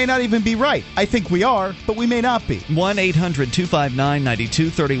 We may not even be right. I think we are, but we may not be.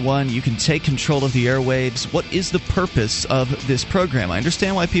 1-800-259-9231. You can take control of the airwaves. What is the purpose of this program? I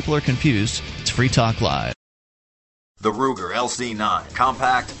understand why people are confused. It's Free Talk Live. The Ruger LC9.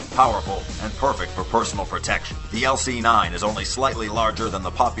 Compact, powerful, and perfect for personal protection. The LC9 is only slightly larger than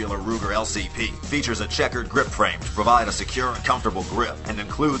the popular Ruger LCP. Features a checkered grip frame to provide a secure and comfortable grip, and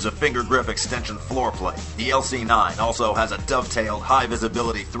includes a finger grip extension floor plate. The LC9 also has a dovetailed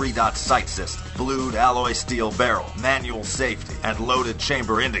high-visibility 3-dot sight system, blued alloy steel barrel, manual safety, and loaded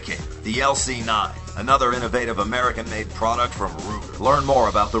chamber indicator. The LC9. Another innovative American-made product from Ruger. Learn more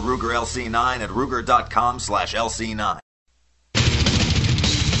about the Ruger LC9 at Ruger.com/LC9.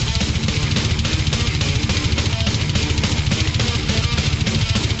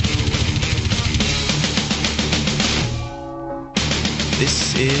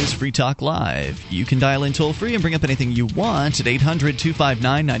 This is Free Talk Live. You can dial in toll-free and bring up anything you want at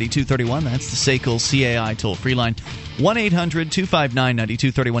 800-259-9231. That's the SACL CAI toll-free line.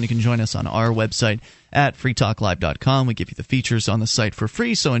 1-800-259-9231. You can join us on our website at freetalklive.com. We give you the features on the site for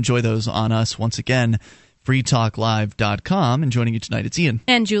free, so enjoy those on us. Once again, freetalklive.com. And joining you tonight, it's Ian.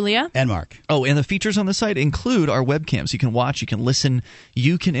 And Julia. And Mark. Oh, and the features on the site include our webcams. You can watch, you can listen,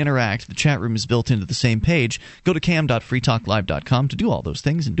 you can interact. The chat room is built into the same page. Go to cam.freetalklive.com to do all those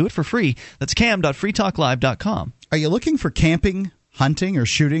things and do it for free. That's cam.freetalklive.com. Are you looking for camping, hunting, or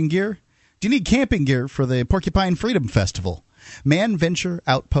shooting gear? Do you need camping gear for the Porcupine Freedom Festival?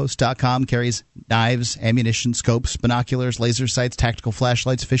 ManVentureOutpost.com carries knives, ammunition, scopes, binoculars, laser sights, tactical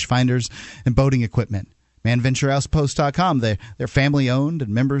flashlights, fish finders, and boating equipment. ManVentureOutpost.com. They're family-owned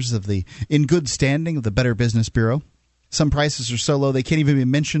and members of the in good standing of the Better Business Bureau. Some prices are so low they can't even be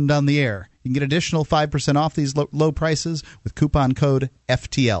mentioned on the air. You can get additional 5% off these low prices with coupon code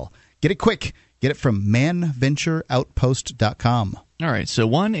FTL. Get it quick. Get it from ManVentureOutpost.com. All right, so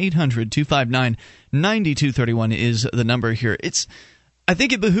 1-800-259-9231 is the number here. I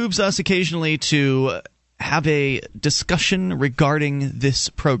think it behooves us occasionally to have a discussion regarding this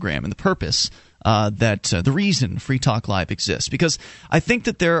program and the purpose the reason Free Talk Live exists, because I think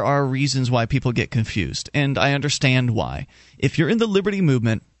that there are reasons why people get confused, and I understand why. If you're in the liberty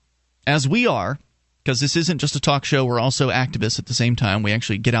movement, as we are, because this isn't just a talk show, we're also activists at the same time. We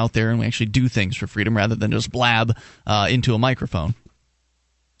actually get out there and we actually do things for freedom rather than just blab into a microphone.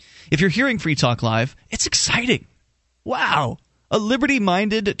 If you're hearing Free Talk Live, it's exciting. Wow. A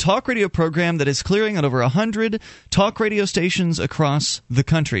liberty-minded talk radio program that is clearing on over 100 talk radio stations across the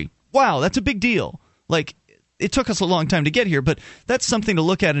country. Wow, that's a big deal. Like, it took us a long time to get here, but that's something to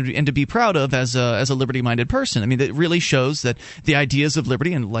look at and to be proud of as a liberty-minded person. I mean, it really shows that the ideas of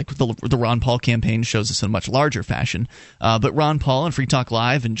liberty, and like the Ron Paul campaign shows us in a much larger fashion, but Ron Paul and Free Talk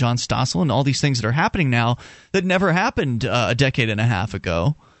Live and John Stossel and all these things that are happening now that never happened a decade and a half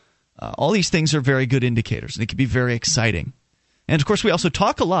ago, all these things are very good indicators, and they can be very exciting. And, of course, we also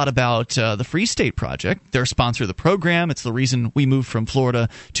talk a lot about the Free State Project. They're a sponsor of the program. It's the reason we moved from Florida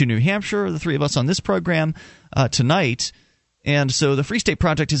to New Hampshire, the three of us on this program tonight. And so the Free State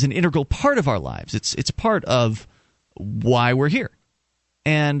Project is an integral part of our lives. It's part of why we're here.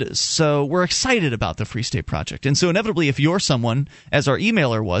 And so we're excited about the Free State Project. And so inevitably, if you're someone, as our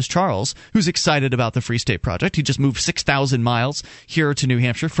emailer was, Charles, who's excited about the Free State Project, he just moved 6,000 miles here to New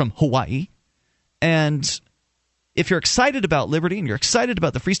Hampshire from Hawaii. And if you're excited about liberty and you're excited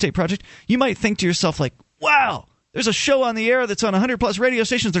about the Free State Project, you might think to yourself, like, wow, there's a show on the air that's on 100-plus radio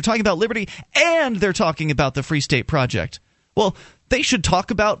stations. They're talking about liberty and they're talking about the Free State Project. Well, they should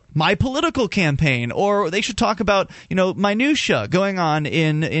talk about my political campaign, or they should talk about, minutia going on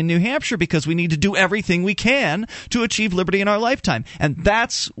in New Hampshire, because we need to do everything we can to achieve liberty in our lifetime. And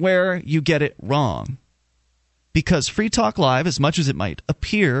that's where you get it wrong. Because Free Talk Live, as much as it might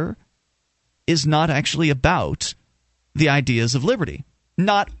appear, is not actually about the ideas of liberty.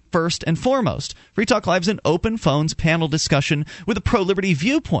 Not first and foremost. Free Talk Live is an open phones panel discussion with a pro-liberty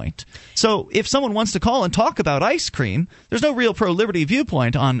viewpoint. So if someone wants to call and talk about ice cream, there's no real pro-liberty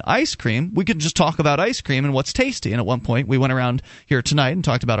viewpoint on ice cream. We could just talk about ice cream and what's tasty. And at one point, we went around here tonight and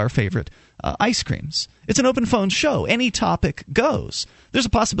talked about our favorite ice creams. It's an open phone show. Any topic goes. There's a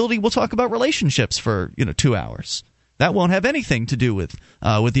possibility we'll talk about relationships for 2 hours. That won't have anything to do with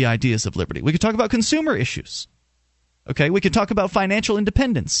the ideas of liberty. We could talk about consumer issues. Okay, we could talk about financial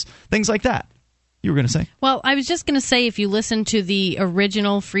independence, things like that. You were going to say? Well, I was just going to say, if you listen to the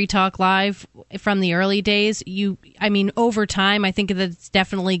original Free Talk Live from the early days, over time, I think that it's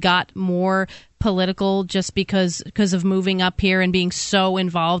definitely got more political just because of moving up here and being so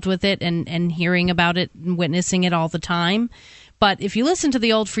involved with it and hearing about it and witnessing it all the time. But if you listen to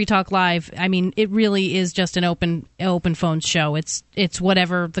the old Free Talk Live, it really is just an open phone show. It's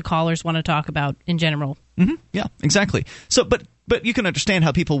whatever the callers want to talk about in general. Mm-hmm. Yeah, exactly. So, but you can understand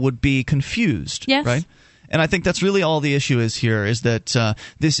how people would be confused, yes. Right? And I think that's really all the issue is here, is that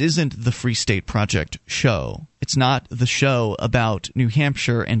this isn't the Free State Project show. It's not the show about New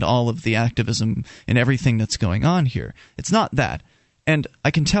Hampshire and all of the activism and everything that's going on here. It's not that. And I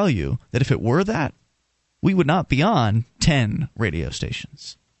can tell you that if it were that, we would not be on 10 radio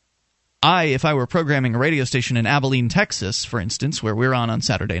stations. If I were programming a radio station in Abilene, Texas, for instance, where we're on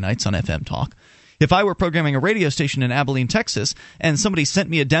Saturday nights on FM Talk, if I were programming a radio station in Abilene, Texas, and somebody sent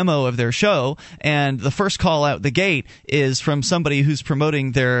me a demo of their show, and the first call out the gate is from somebody who's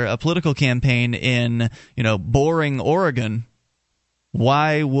promoting their political campaign in, boring Oregon,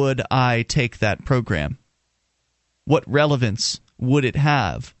 why would I take that program? What relevance would it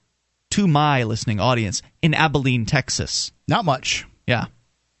have to my listening audience in Abilene, Texas? Not much. Yeah.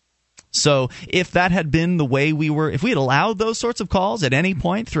 So if that had been the way if we had allowed those sorts of calls at any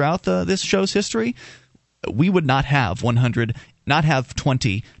point throughout this show's history, we would not have 100, not have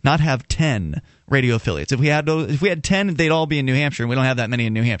 20, not have 10 radio affiliates. If we had 10, they'd all be in New Hampshire, and we don't have that many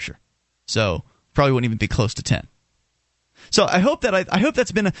in New Hampshire. So probably wouldn't even be close to 10. So I hope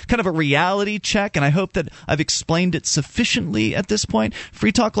that's been a kind of a reality check, and I hope that I've explained it sufficiently at this point.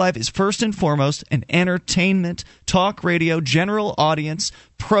 Free Talk Live is first and foremost an entertainment, talk radio, general audience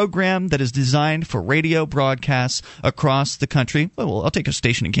program that is designed for radio broadcasts across the country. Well, I'll take a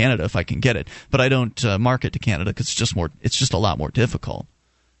station in Canada if I can get it, but I don't market to Canada because it's just a lot more difficult.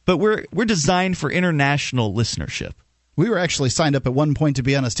 But we're designed for international listenership. We were actually signed up at one point to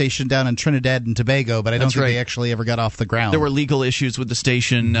be on a station down in Trinidad and Tobago, but I don't think they actually ever got off the ground. There were legal issues with the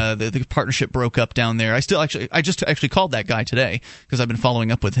station. The partnership broke up down there. I just called that guy today because I've been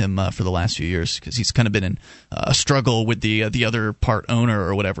following up with him for the last few years because he's kind of been in a struggle with the other part owner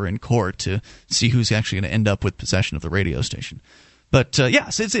or whatever in court to see who's actually going to end up with possession of the radio station. But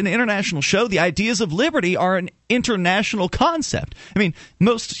yes, it's an international show. The ideas of liberty are an international concept.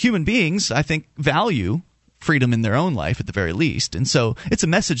 Most human beings, I think, value freedom in their own life at the very least. And so it's a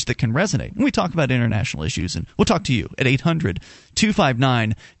message that can resonate. And we talk about international issues, and we'll talk to you at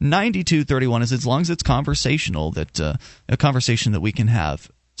 800-259-9231 as long as it's conversational, a conversation that we can have.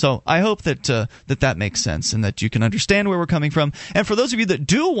 So I hope that that makes sense and that you can understand where we're coming from. And for those of you that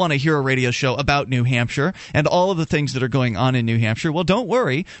do want to hear a radio show about New Hampshire and all of the things that are going on in New Hampshire, well, don't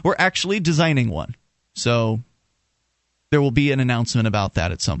worry. We're actually designing one. So there will be an announcement about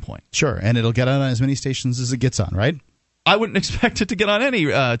that at some point. Sure, and it'll get on as many stations as it gets on, right? I wouldn't expect it to get on any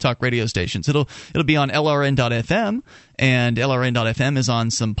talk radio stations. It'll be on LRN.FM, and LRN.FM is on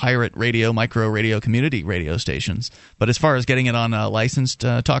some pirate radio, micro radio, community radio stations. But as far as getting it on a licensed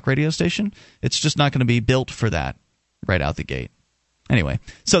talk radio station, it's just not going to be built for that right out the gate. Anyway,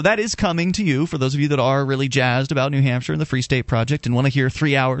 so that is coming to you for those of you that are really jazzed about New Hampshire and the Free State Project and want to hear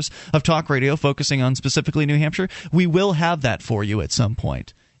 3 hours of talk radio focusing on specifically New Hampshire. We will have that for you at some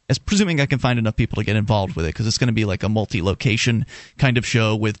point, as presuming I can find enough people to get involved with it, because it's going to be like a multi-location kind of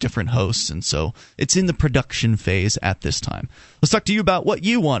show with different hosts, and so it's in the production phase at this time. Let's talk to you about what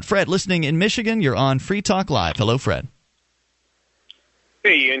you want. Fred, listening in Michigan, you're on Free Talk Live. Hello, Fred.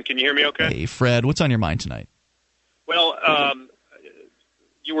 Hey, Ian, can you hear me okay? Hey, Fred, what's on your mind tonight? Well,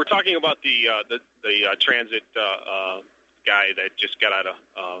 you were talking about the transit guy that just got out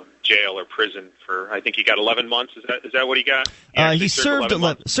of jail or prison for, I think he got 11 months. Is that what he got? He served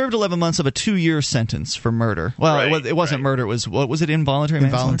 11 months of a 2-year sentence for murder. Well, right, it wasn't murder. It was, what was it,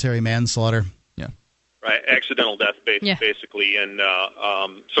 involuntary manslaughter? Yeah. Right, accidental death, basically. And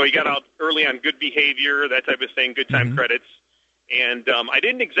so he got out early on good behavior, that type of thing, good time credits. And I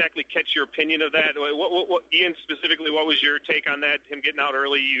didn't exactly catch your opinion of that. What, Ian, specifically, what was your take on that, him getting out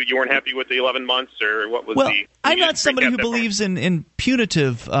early? You weren't happy with the 11 months, or what was the... I'm not somebody who believes in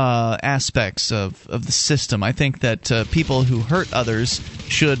punitive aspects of the system. I think that people who hurt others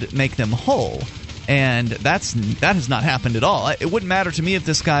should make them whole. And that has not happened at all. It wouldn't matter to me if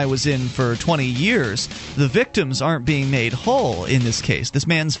this guy was in for 20 years. The victims aren't being made whole in this case. This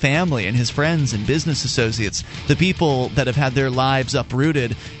man's family and his friends and business associates, the people that have had their lives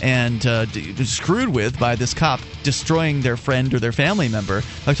uprooted and screwed with by this cop destroying their friend or their family member.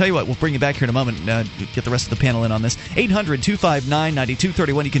 I'll tell you what, we'll bring you back here in a moment and get the rest of the panel in on this.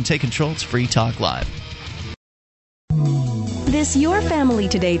 800-259-9231. You can take control. It's Free Talk Live. This Your Family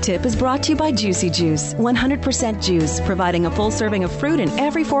Today tip is brought to you by Juicy Juice, 100% juice, providing a full serving of fruit in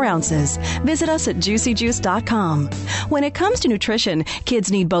every 4 ounces. Visit us at juicyjuice.com. When it comes to nutrition,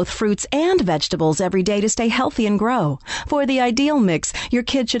 kids need both fruits and vegetables every day to stay healthy and grow. For the ideal mix, your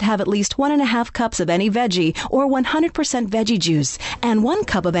kid should have at least 1.5 cups of any veggie or 100% veggie juice and 1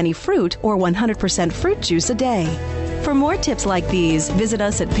 cup of any fruit or 100% fruit juice a day. For more tips like these, visit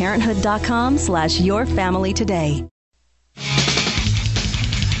us at parenthood.com/yourfamilytoday.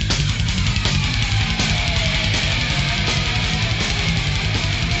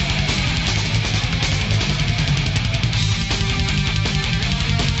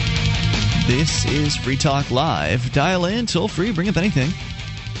 This is Free Talk Live. Dial in, toll free, bring up anything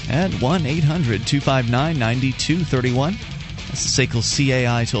at 1-800-259-9231. That's the SACL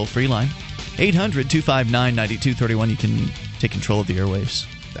CAI toll free line. 800-259-9231. You can take control of the airwaves.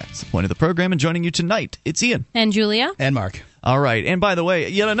 That's the point of the program. And joining you tonight, it's Ian. And Julia. And Mark. All right. And by the way,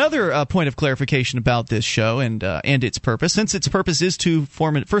 yet another point of clarification about this show and its purpose. Since its purpose is to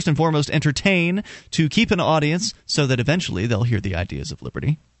first and foremost entertain, to keep an audience so that eventually they'll hear the ideas of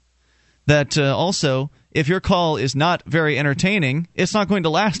liberty. That also, if your call is not very entertaining, it's not going to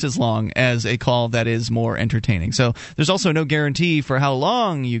last as long as a call that is more entertaining. So there's also no guarantee for how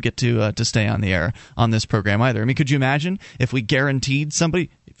long you get to stay on the air on this program either. I mean, could you imagine if we guaranteed somebody,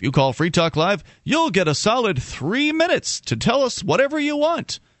 if you call Free Talk Live, you'll get a solid 3 minutes to tell us whatever you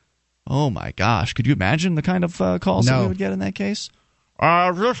want? Oh my gosh, could you imagine the kind of calls that we would get in that case?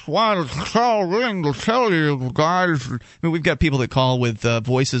 I just wanted to call in to tell you guys. I mean, we've got people that call with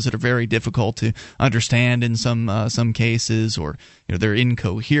voices that are very difficult to understand in some cases, or they're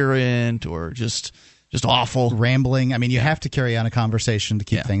incoherent, or just awful, rambling. I mean, you have to carry on a conversation to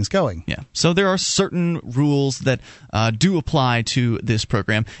keep things going. Yeah. So there are certain rules that do apply to this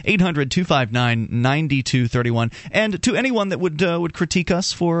program. 800-259-9231. And to anyone that would critique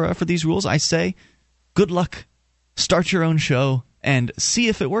us for these rules, I say, good luck. Start your own show. And see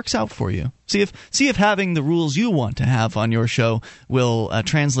if it works out for you. See if having the rules you want to have on your show will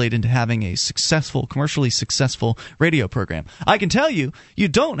translate into having a successful, commercially successful radio program. I can tell you, you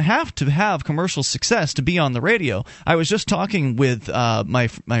don't have to have commercial success to be on the radio. I was just talking with my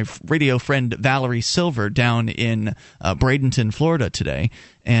radio friend Valerie Silver down in Bradenton, Florida today,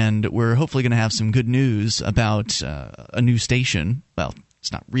 and we're hopefully going to have some good news about a new station. Well,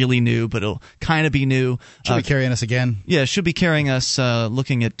 it's not really new, but it'll kind of be new. Should be carrying us again. Yeah, should be carrying us.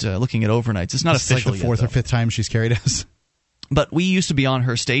 Looking at overnights. It's not official yet. It's like the 4th or 5th time she's carried us. But we used to be on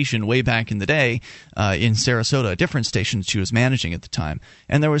her station way back in the day in Sarasota, a different station she was managing at the time.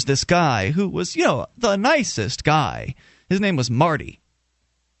 And there was this guy who was, the nicest guy. His name was Marty.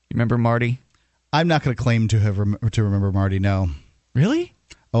 You remember Marty? I'm not going to claim to remember Marty. No. Really?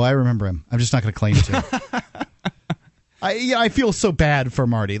 Oh, I remember him. I'm just not going to claim to. I feel so bad for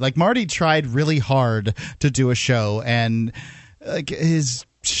Marty. Like, Marty tried really hard to do a show, and his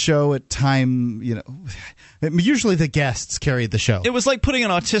show at time, usually the guests carried the show. It was like putting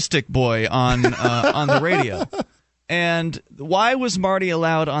an autistic boy on the radio. And why was Marty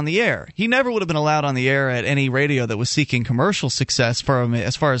allowed on the air? He never would have been allowed on the air at any radio that was seeking commercial success from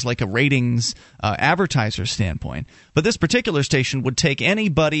as far as like a ratings advertiser standpoint. But this particular station would take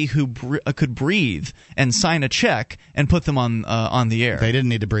anybody who could breathe and sign a check and put them on the air. They didn't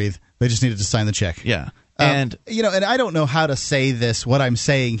need to breathe. They just needed to sign the check. Yeah. And and I don't know how to say this, what I'm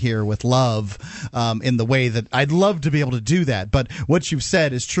saying here with love, in the way that I'd love to be able to do that. But what you've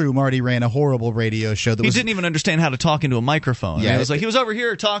said is true. Marty ran a horrible radio show. He didn't even understand how to talk into a microphone. Yeah, it was like he was over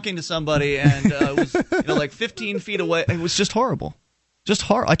here talking to somebody and was like 15 feet away. It was just horrible. Just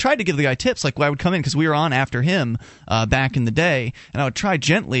horrible. I tried to give the guy tips, like I would come in because we were on after him back in the day, and I would try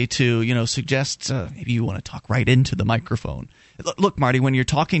gently to suggest maybe you want to talk right into the microphone. Look, Marty, when you're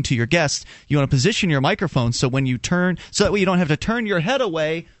talking to your guests, you want to position your microphone so when you turn, so that way you don't have to turn your head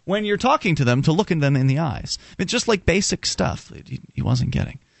away when you're talking to them to look at them in the eyes. It's just like basic stuff he wasn't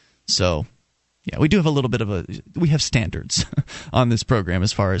getting. So, yeah, we do have a little bit of we have standards on this program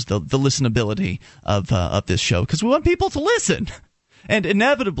as far as the listenability of this show because we want people to listen. And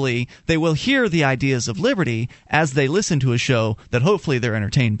inevitably, they will hear the ideas of liberty as they listen to a show that hopefully they're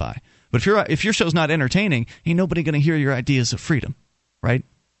entertained by. But if your show's not entertaining, ain't nobody going to hear your ideas of freedom, right?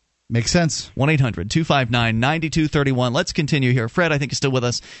 Makes sense. 1-800-259-9231. Let's continue here. Fred, I think, is still with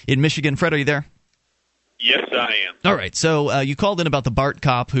us in Michigan. Fred, are you there? Yes, I am. All right. So you called in about the BART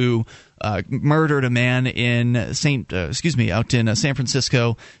cop who murdered a man in out in San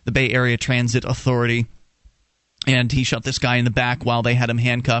Francisco, the Bay Area Transit Authority. And he shot this guy in the back while they had him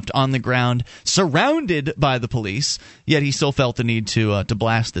handcuffed on the ground, surrounded by the police. Yet he still felt the need to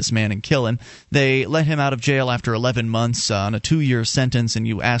blast this man and kill him. They let him out of jail after 11 months on a 2-year sentence, and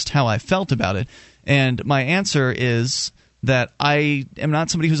you asked how I felt about it. And my answer is that I am not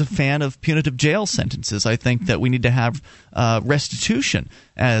somebody who's a fan of punitive jail sentences. I think that we need to have restitution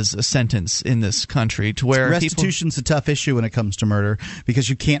as a sentence in this country to where restitution's a tough issue when it comes to murder because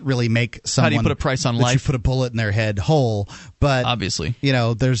you can't really make someone how do you put a price on life? You put a bullet in their head whole, but obviously,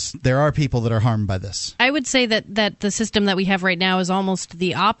 there are people that are harmed by this. I would say that the system that we have right now is almost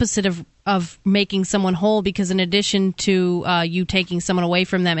the opposite of making someone whole, because in addition to you taking someone away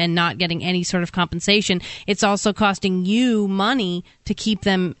from them and not getting any sort of compensation, it's also costing you money to keep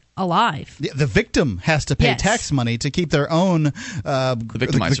them alive. The victim has to pay tax money to keep their own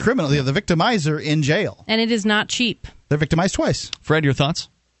the criminal, the victimizer in jail. And it is not cheap. They're victimized twice. Fred, your thoughts?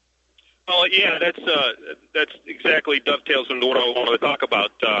 Oh, yeah, that's exactly dovetails into what I want to talk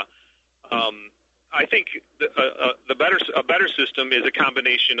about. I think a better system is a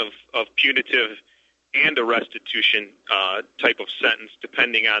combination of punitive and a restitution type of sentence,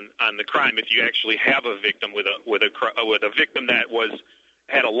 depending on the crime. If you actually have a victim with a victim that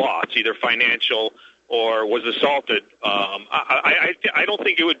had a loss, either financial or was assaulted, I don't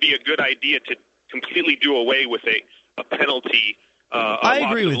think it would be a good idea to completely do away with a penalty, I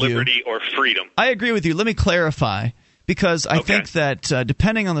agree with liberty or freedom. I agree with you. Let me clarify. Because I think that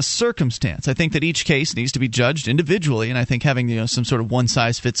depending on the circumstance, I think that each case needs to be judged individually, and I think having some sort of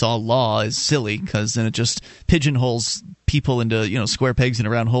one-size-fits-all law is silly because then it just pigeonholes people into square pegs and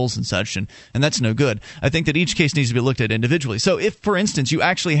round holes and such, and that's no good. I think that each case needs to be looked at individually. So if, for instance, you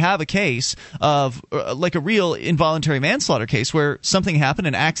actually have a case of like a real involuntary manslaughter case where something happened,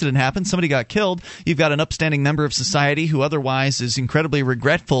 an accident happened, somebody got killed, you've got an upstanding member of society who otherwise is incredibly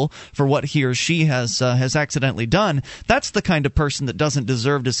regretful for what he or she has accidentally done, that's the kind of person that doesn't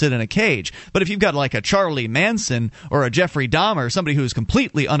deserve to sit in a cage. But if you've got like a Charlie Manson or a Jeffrey Dahmer, somebody who's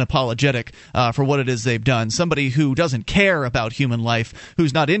completely unapologetic for what it is they've done, somebody who doesn't care about human life,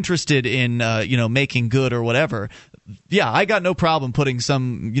 who's not interested in making good or whatever, yeah, I got no problem putting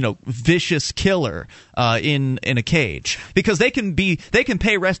some vicious killer in a cage, because they can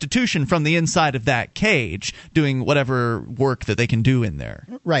pay restitution from the inside of that cage, doing whatever work that they can do in there.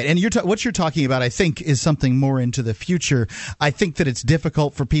 Right, and what you're talking about, I think, is something more into the future. I think that it's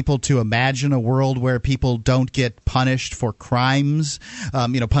difficult for people to imagine a world where people don't get punished for crimes,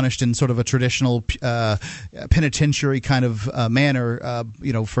 punished in sort of a traditional penitentiary kind of manner,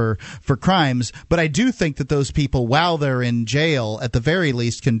 for crimes. But I do think that those people, while they're in jail, at the very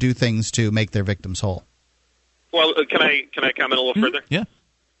least, can do things to make their victims whole. Well, can I comment a little further? Yeah.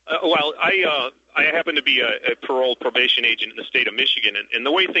 I happen to be a parole probation agent in the state of Michigan, and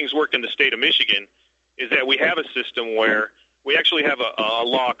the way things work in the state of Michigan is that we have a system where we actually have a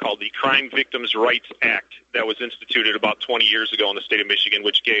law called the Crime Victims' Rights Act that was instituted about 20 years ago in the state of Michigan,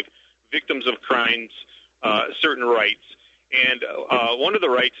 which gave victims of crimes certain rights. And one of the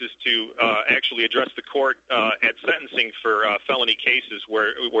rights is to actually address the court at sentencing for felony cases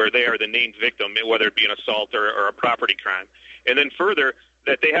where they are the named victim, whether it be an assault or a property crime. And then further,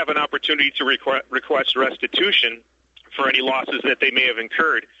 that they have an opportunity to request restitution for any losses that they may have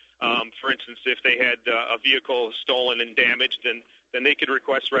incurred. For instance, if they had a vehicle stolen and damaged, then they could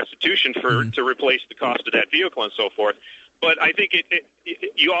request restitution to replace the cost of that vehicle and so forth. But I think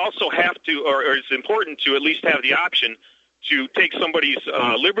you also have to, or it's important to at least have the option to take somebody's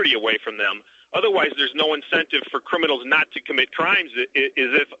liberty away from them. Otherwise, there's no incentive for criminals not to commit crimes. Is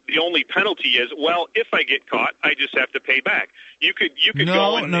if the only penalty is, well, if I get caught, I just have to pay back. You could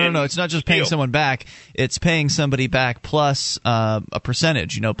go and no. It's not just paying someone back. It's paying somebody back plus a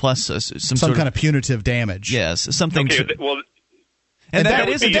percentage. Plus some sort kind of punitive damage. Yes, something. Okay, And that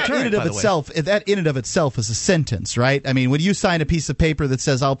is a deterrent, by the way. That in and of itself is a sentence, right? I mean, when you sign a piece of paper that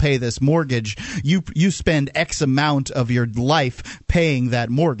says I'll pay this mortgage, you spend X amount of your life paying that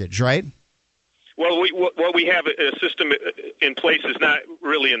mortgage, right? Well, we have a system in place is not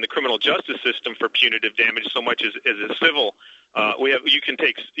really in the criminal justice system for punitive damage so much as a civil. You can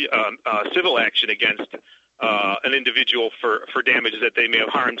take civil action against an individual for damage that they may have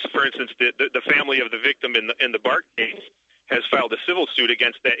harmed. For instance, the family of the victim in the Bart case has filed a civil suit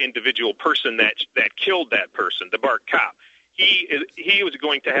against that individual person that killed that person, the Bart cop. He was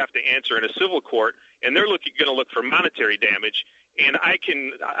going to have to answer in a civil court, and they're going to look for monetary damage. And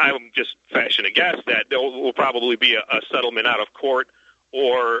I'm just fashion a guess that there will probably be a settlement out of court,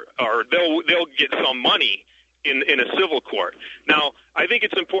 or they'll get some money in a civil court. Now, I think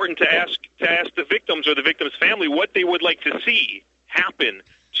it's important to ask the victims or the victim's family what they would like to see happen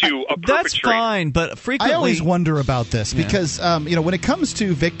to a perpetrator. That's fine, but frequently I always wonder about this because when it comes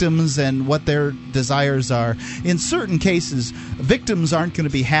to victims and what their desires are, in certain cases, victims aren't going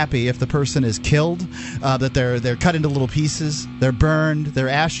to be happy if the person is killed, that they're cut into little pieces, they're burned, their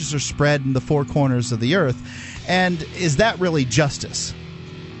ashes are spread in the four corners of the earth. And is that really justice?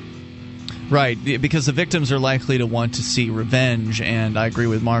 Right, because the victims are likely to want to see revenge, and I agree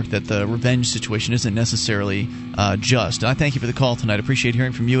with Mark that the revenge situation isn't necessarily just. And I thank you for the call tonight. I appreciate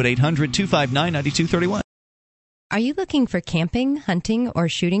hearing from you at 800-259-9231. Are you looking for camping, hunting, or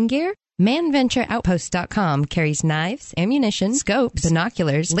shooting gear? ManVentureOutpost.com carries knives, ammunition, scopes,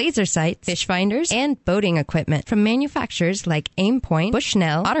 binoculars, laser sights, fish finders, and boating equipment from manufacturers like Aimpoint,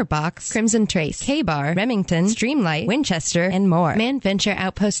 Bushnell, Otterbox, Crimson Trace, K-Bar, Remington, Streamlight, Winchester, and more.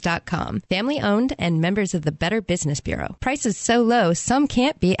 ManVentureOutpost.com. Family-owned and members of the Better Business Bureau. Prices so low, some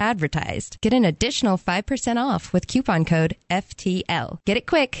can't be advertised. Get an additional 5% off with coupon code FTL. Get it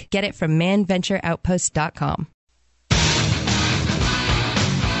quick. Get it from ManVentureOutpost.com.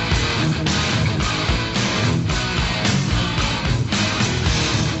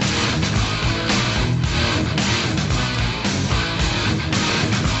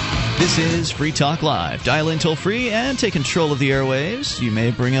 This is Free Talk Live. Dial in toll free and take control of the airwaves. You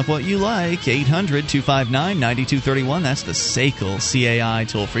may bring up what you like. 800-259-9231. That's the SACL CAI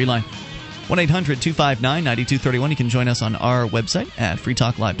toll free line. 1-800-259-9231. You can join us on our website at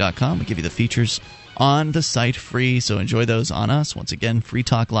freetalklive.com. We give you the features on the site free, so enjoy those on us. Once again,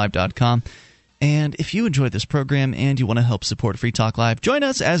 freetalklive.com. And if you enjoyed this program and you want to help support Free Talk Live, join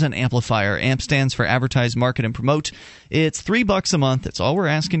us as an amplifier. AMP stands for Advertise, Market, and Promote. It's $3 a month. That's all we're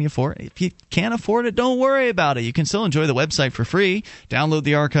asking you for. If you can't afford it, don't worry about it. You can still enjoy the website for free. Download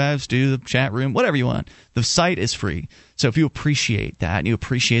the archives, do the chat room, whatever you want. The site is free. So if you appreciate that and you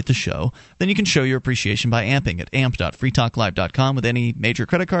appreciate the show, then you can show your appreciation by amping at amp.freetalklive.com with any major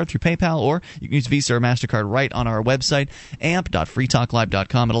credit card through PayPal, or you can use Visa or MasterCard right on our website,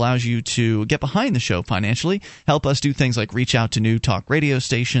 amp.freetalklive.com. It allows you to get behind the show financially, help us do things like reach out to new talk radio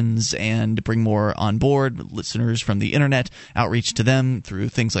stations and bring more on board listeners from the internet, outreach to them through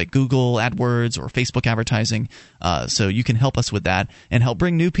things like Google AdWords or Facebook advertising. So you can help us with that and help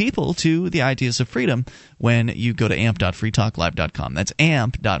bring new people to the ideas of freedom when you go to amp.freetalklive.com. That's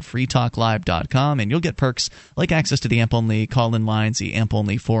amp.freetalklive.com, and you'll get perks like access to the AMP-only call-in lines, the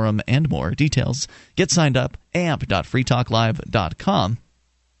AMP-only forum, and more. Details. Get signed up, amp.freetalklive.com.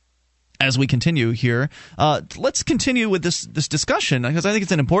 As we continue here, let's continue with this discussion, because I think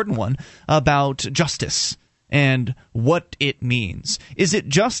it's an important one, about justice and what it means. Is it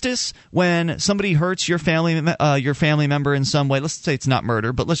justice when somebody hurts your family member in some way? Let's say it's not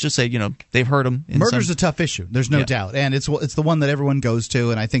murder, but let's just say they've hurt them. Murder's a tough issue. There's no doubt, and it's the one that everyone goes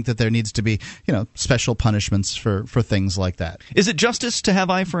to. And I think that there needs to be special punishments for things like that. Is it justice to have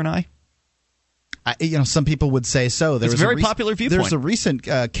eye for an eye? Some people would say so. It's a very popular viewpoint. There's a recent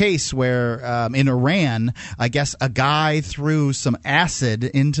case where in Iran, I guess a guy threw some acid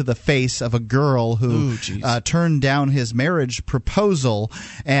into the face of a girl who turned down his marriage proposal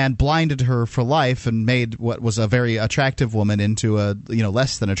and blinded her for life and made what was a very attractive woman into a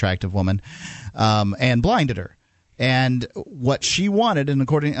less than attractive woman, and blinded her. And what she wanted, and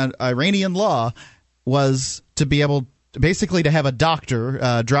according to Iranian law, was to be able basically to have a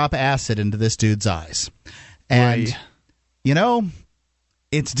doctor drop acid into this dude's eyes. And, Right. you know,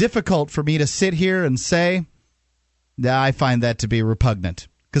 it's difficult for me to sit here and say that I find that to be repugnant.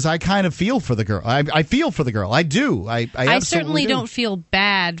 Because I kind of feel for the girl. I feel for the girl. I do. I certainly don't feel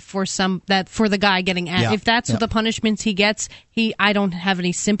bad for for the guy getting if that's what the punishments he gets. I don't have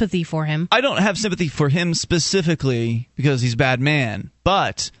any sympathy for him. I don't have sympathy for him specifically because he's a bad man,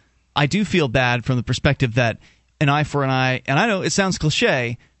 but I do feel bad from the perspective that an eye for an eye, and I know it sounds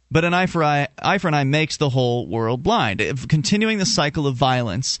cliche, but an eye for an eye makes the whole world blind. If continuing the cycle of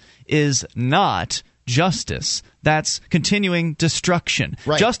violence is not justice, that's continuing destruction.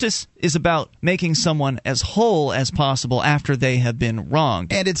 Right. Justice is about making someone as whole as possible after they have been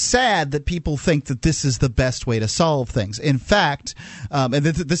wronged. And it's sad that people think that this is the best way to solve things. In fact, and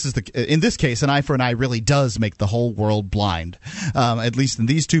this is in this case, an eye for an eye really does make the whole world blind, at least in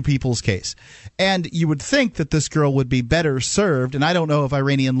these two people's case. And you would think that this girl would be better served, and I don't know if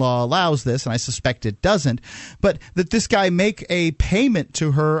Iranian law allows this, and I suspect it doesn't, but that this guy make a payment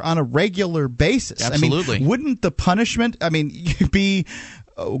to her on a regular basis. Absolutely. I mean, wouldn't the punishment, be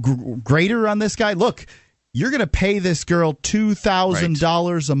greater on this guy? Look, you're going to pay this girl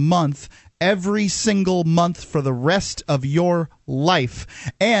 $2,000 a month every single month for the rest of your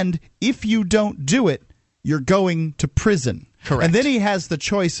life. And if you don't do it, you're going to prison. Correct. And then he has the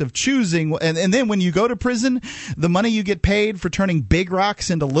choice of choosing, and then when you go to prison, the money you get paid for turning big rocks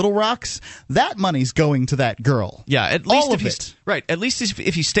into little rocks, that money's going to that girl. Yeah, at least all if of it. Right. At least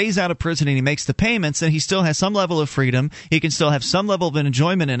if he stays out of prison and he makes the payments, then he still has some level of freedom. He can still have some level of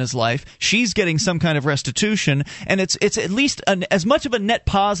enjoyment in his life. She's getting some kind of restitution, and it's at least as much of a net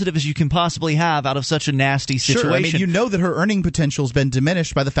positive as you can possibly have out of such a nasty situation. Sure. I mean, you know that her earning potential has been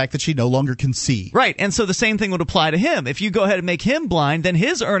diminished by the fact that she no longer can see. Right. And so the same thing would apply to him. If you go ahead and make him blind, then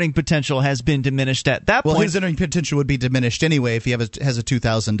his earning potential has been diminished at that point. Well, his earning potential would be diminished anyway if he has a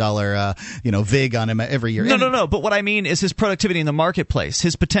 $2,000 VIG on him every year. No. But what I mean is his productivity in the marketplace,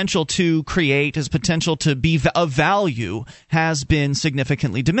 his potential to create, his potential to be of value has been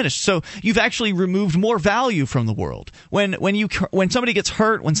significantly diminished. So you've actually removed more value from the world. When somebody gets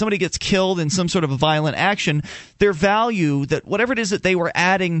hurt, when somebody gets killed in some sort of a violent action, their value, that whatever it is that they were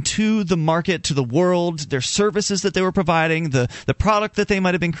adding to the market, to the world, their services that they were providing, the product that they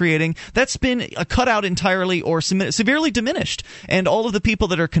might have been creating, that's been cut out entirely or severely diminished. And all of the people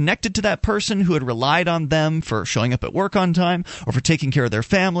that are connected to that person who had relied on them for showing up at work on time, or for taking care of their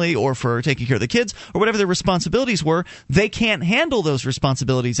family, or for taking care of the kids, or whatever their responsibilities were, they can't handle those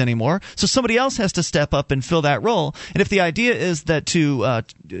responsibilities anymore. So somebody else has to step up and fill that role. And if the idea is that to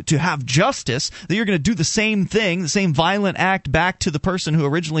have justice, that you're going to do the same thing, the same violent act back to the person who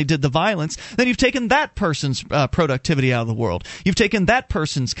originally did the violence, then you've taken that person's productivity out of the world. You've taken that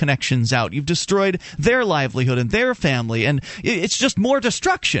person's connections out. You've destroyed their livelihood and their family. And it's just more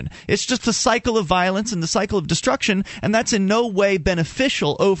destruction. It's just the cycle of violence and the cycle of destruction, and that's in no way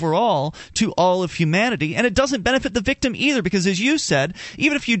beneficial overall to all of humanity. And it doesn't benefit the victim either, because as you said,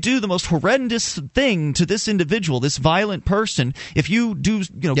 even if you do the most horrendous thing to this individual, this violent person, if you do,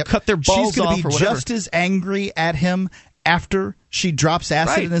 cut their balls off or whatever, she's going to be just as angry at him after she drops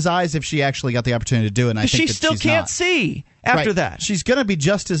acid in his eyes if she actually got the opportunity to do it. And I think she that still can't see after that. She's going to be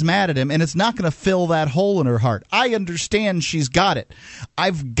just as mad at him, and it's not going to fill that hole in her heart. I understand she's got it.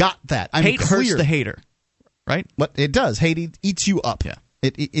 I've got that. I'm Hate clear. hurts the hater, right? What it does. Hate eats you up. Yeah.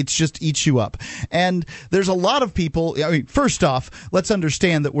 It just eats you up. And there's a lot of people. I mean, first off, let's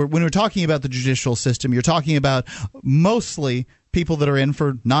understand that when we're talking about the judicial system, you're talking about mostly people that are in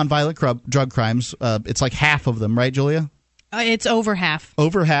for nonviolent drug crimes. It's like half of them, right, Julia? It's over half.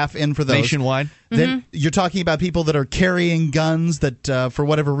 Over half in for those. Nationwide? Then you're talking about people that are carrying guns that for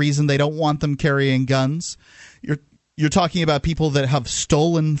whatever reason they don't want them carrying guns. You're talking about people that have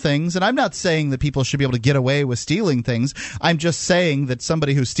stolen things. And I'm not saying that people should be able to get away with stealing things. I'm just saying that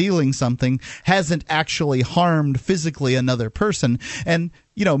somebody who's stealing something hasn't actually harmed physically another person. And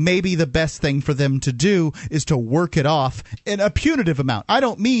maybe the best thing for them to do is to work it off in a punitive amount. I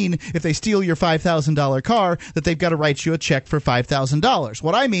don't mean if they steal your $5,000 car that they've got to write you a check for $5,000.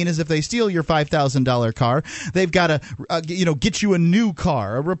 What I mean is if they steal your $5,000 car, they've got to get you a new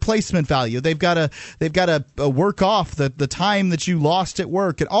car, a replacement value. They've got to work off the time that you lost at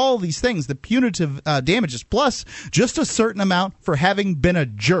work and all these things, the punitive damages, plus just a certain amount for having been a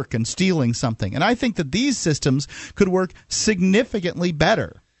jerk and stealing something. And I think that these systems could work significantly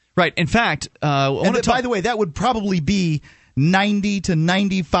better. Right. In fact, by the way, that would probably be 90 to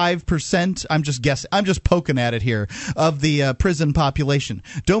 95%, I'm just guessing, I'm just poking at it here, of the prison population.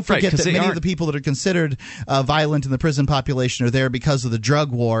 Don't forget that many of the people that are considered violent in the prison population are there because of the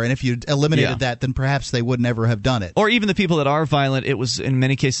drug war, and if you eliminated that, then perhaps they would never have done it. Or even the people that are violent, it was in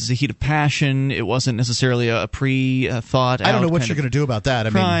many cases a heat of passion. It wasn't necessarily a pre-thought out I don't know what you're going to do about that.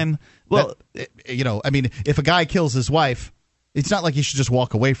 Crime. Well, if a guy kills his wife, it's not like he should just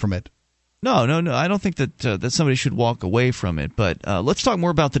walk away from it. No. I don't think that somebody should walk away from it. But let's talk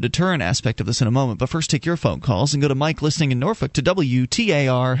more about the deterrent aspect of this in a moment. But first, take your phone calls and go to Mike listening in Norfolk to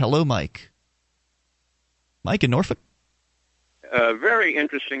WTAR. Hello, Mike. Mike in Norfolk. Very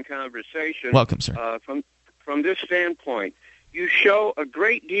interesting conversation. Welcome, sir. From this standpoint, you show a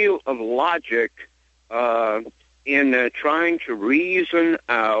great deal of logic in trying to reason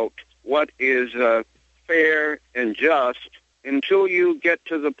out what is fair and just until you get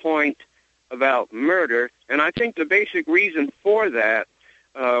to the point about murder. And I think the basic reason for that,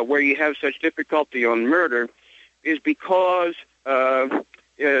 where you have such difficulty on murder, is because the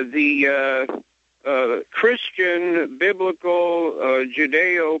Christian, biblical,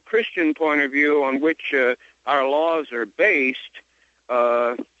 Judeo-Christian point of view on which our laws are based,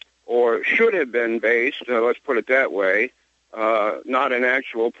 or should have been based, let's put it that way, not in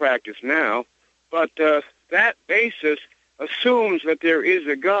actual practice now, but that basis assumes that there is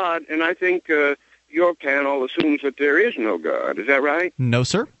a God, and I think your panel assumes that there is no God. Is that right? No,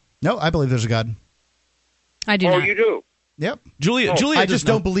 sir. No, I believe there's a God. I do not. Oh, you do? Yep. Julia I just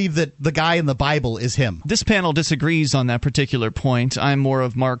don't believe that the guy in the Bible is him. This panel disagrees on that particular point. I'm more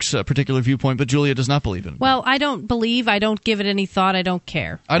of Mark's particular viewpoint, but Julia does not believe in it. Well, I don't believe. I don't give it any thought. I don't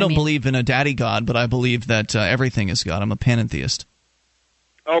care. I don't believe in a daddy God, but I believe that everything is God. I'm a panentheist.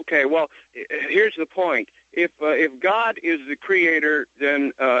 Okay, well, here's the point. If God is the creator,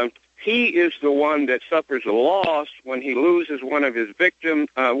 then he is the one that suffers a loss when he loses one of his victims,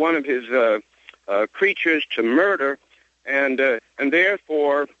 one of his creatures to murder, and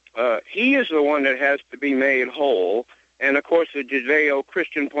therefore he is the one that has to be made whole. And of course, the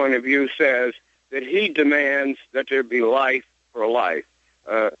Judeo-Christian point of view says that he demands that there be life for life.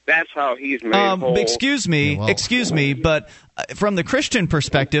 That's how he's made whole. Excuse me, but from the Christian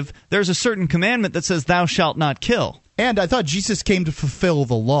perspective, there's a certain commandment that says, "Thou shalt not kill." And I thought Jesus came to fulfill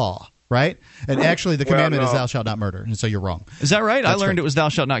the law, right? And actually, the commandment is "Thou shalt not murder," and so you're wrong. Is that right? That's I learned it was "Thou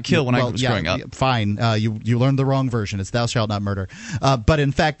shalt not kill" when I was growing up. Fine, you learned the wrong version. It's "Thou shalt not murder," but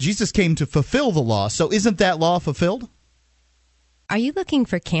in fact, Jesus came to fulfill the law. So isn't that law fulfilled? Are you looking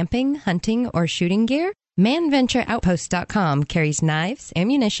for camping, hunting, or shooting gear? ManVentureOutpost.com carries knives,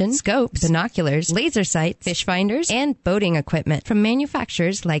 ammunition, scopes, binoculars, laser sights, fish finders, and boating equipment from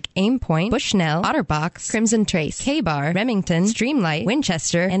manufacturers like Aimpoint, Bushnell, Otterbox, Crimson Trace, K-Bar, Remington, Streamlight,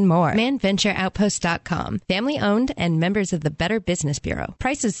 Winchester, and more. ManVentureOutpost.com. Family-owned and members of the Better Business Bureau.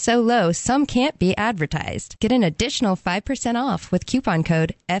 Prices so low, some can't be advertised. Get an additional 5% off with coupon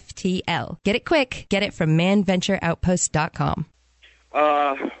code FTL. Get it quick. Get it from ManVentureOutpost.com.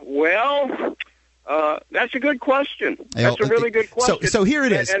 That's a good question. That's a really good question. So here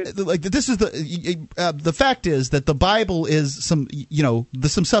it is. This is the fact is that the Bible is some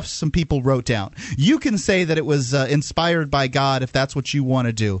stuff some people wrote down. You can say that it was inspired by God if that's what you want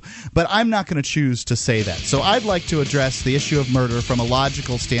to do, but I'm not going to choose to say that. So I'd like to address the issue of murder from a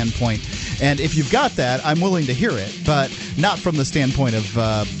logical standpoint, and if you've got that, I'm willing to hear it, but not from the standpoint of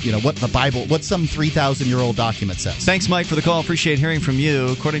what the Bible, what some 3,000-year-old document says. Thanks, Mike, for the call. Appreciate hearing from you.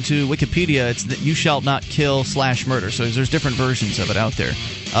 According to Wikipedia, it's that you shall not kill / murder. So there's different versions of it out there.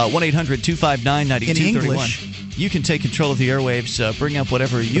 1-800-259-9231. You can take control of the airwaves, bring up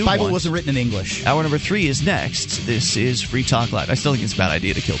whatever you want. The Bible wasn't written in English. Hour number 3 is next. This is Free Talk Live. I still think it's a bad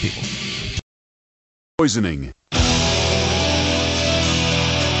idea to kill people. Poisoning.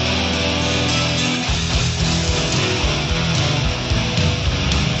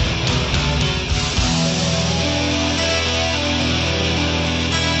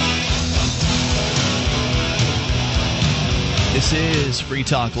 This is Free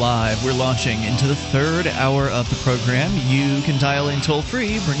Talk Live. We're launching into the third hour of the program. You can dial in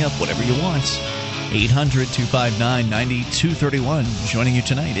toll-free, bring up whatever you want. 800-259-9231. Joining you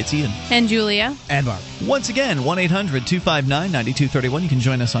tonight, it's Ian. And Julia. And Mark. Once again, 1-800-259-9231. You can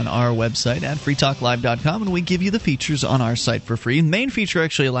join us on our website at freetalklive.com, and we give you the features on our site for free. The main feature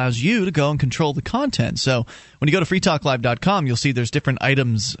actually allows you to go and control the content. So when you go to freetalklive.com, you'll see there's different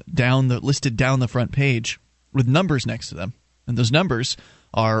items listed down the front page with numbers next to them. And those numbers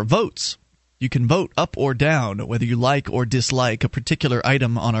are votes. You can vote up or down whether you like or dislike a particular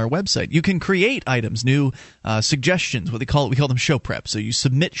item on our website. You can create items, new suggestions, we call them show prep. So you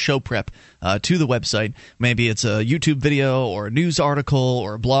submit show prep to the website. Maybe it's a YouTube video or a news article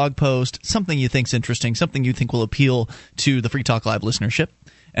or a blog post, something you think's interesting, something you think will appeal to the Free Talk Live listenership.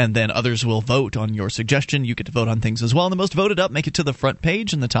 And then others will vote on your suggestion. You get to vote on things as well. And the most voted up make it to the front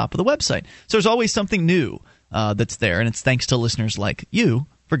page and the top of the website. So there's always something new that's there, and it's thanks to listeners like you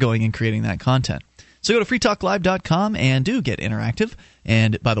for going and creating that content. So go to freetalklive.com and do get interactive.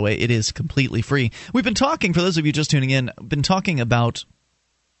 And by the way, it is completely free. We've been talking, for those of you just tuning in, about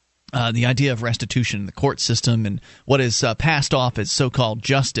the idea of restitution in the court system and what is passed off as so-called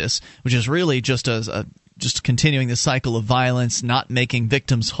justice, which is really just just continuing the cycle of violence, not making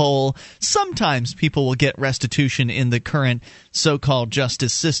victims whole. Sometimes people will get restitution in the current so-called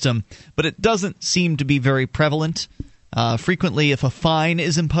justice system, but it doesn't seem to be very prevalent. Frequently, if a fine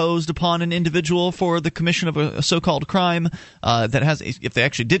is imposed upon an individual for the commission of a so-called crime, if they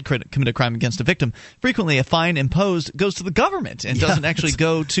actually did commit a crime against a victim, frequently a fine imposed goes to the government and doesn't actually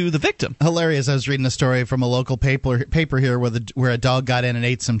go to the victim. Hilarious. I was reading a story from a local paper here where a dog got in and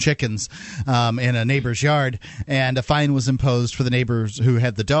ate some chickens in a neighbor's yard, and a fine was imposed for the neighbors who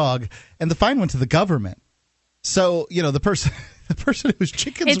had the dog, and the fine went to the government. So, the person whose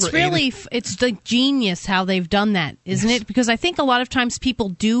chickens were eating. It's like genius how they've done that, isn't it? Because I think a lot of times people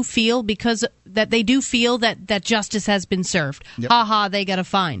do feel that justice has been served. Yep. Ha ha, they got a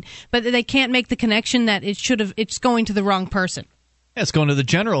fine. But they can't make the connection that it's going to the wrong person. Yeah, it's going to the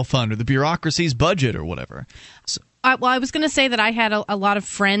general fund or the bureaucracy's budget or whatever. So, I was going to say that I had a lot of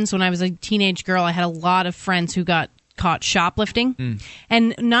friends when I was a teenage girl. I had a lot of friends who got caught shoplifting,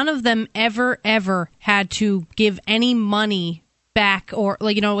 and none of them ever had to give any money back, or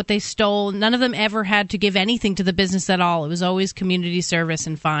what they stole. None of them ever had to give anything to the business at all. It was always community service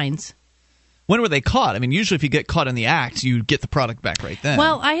and fines. When were they caught? I mean, usually if you get caught in the act, you get the product back right then.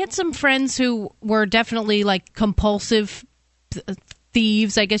 Well, I had some friends who were definitely like compulsive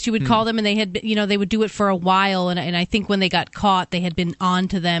thieves, I guess you would call them, and they had, they would do it for a while, and I think when they got caught, they had been on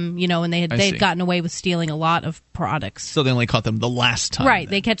to them, and they had gotten away with stealing a lot of products. So they only caught them the last time. Right,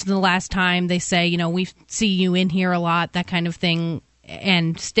 they catch them the last time. They say, we see you in here a lot, that kind of thing,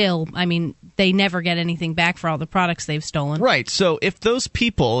 and still, I mean, they never get anything back for all the products they've stolen. Right, so if those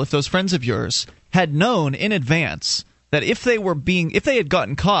friends of yours had known in advance that if they had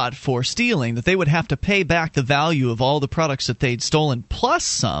gotten caught for stealing, that they would have to pay back the value of all the products that they'd stolen, plus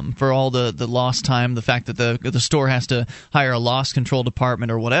some for all the lost time, the fact that the store has to hire a loss control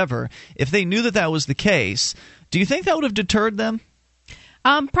department or whatever. If they knew that was the case, do you think that would have deterred them?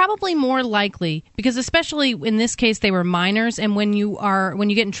 Probably more likely, because especially in this case, they were minors, and when you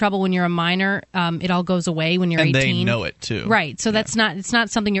get in trouble when you're a minor, it all goes away when you're 18. And they know it too. Right. So it's not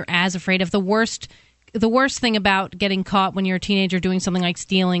something you're as afraid of. The worst thing about getting caught when you're a teenager doing something like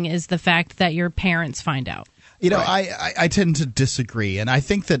stealing is the fact that your parents find out. I tend to disagree, and I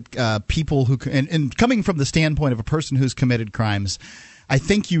think that people who and coming from the standpoint of a person who's committed crimes, I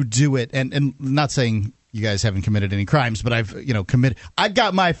think you do it, and not saying you guys haven't committed any crimes, but I've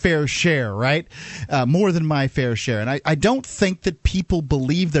got my fair share, right? More than my fair share, and I don't think that people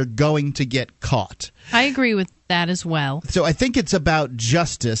believe they're going to get caught. I agree with that as well. So I think it's about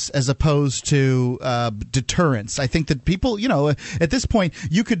justice as opposed to deterrence. I think that people, at this point,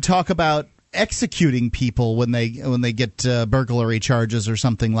 you could talk about executing people when they get burglary charges or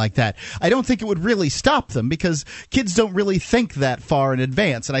something like that. I don't think it would really stop them because kids don't really think that far in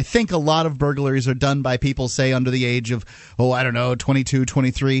advance. And I think a lot of burglaries are done by people, say, under the age of, 22,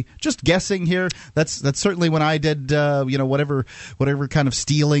 23. Just guessing here. That's certainly when I did, whatever kind of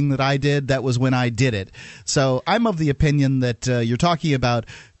stealing that I did, that was when I did it. So I'm of the opinion that you're talking about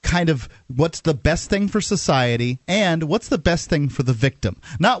kind of what's the best thing for society and what's the best thing for the victim,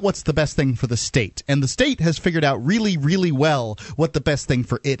 not what's the best thing for the state. And the state has figured out really, really well what the best thing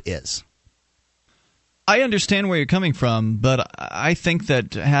for it is. I understand where you're coming from, but I think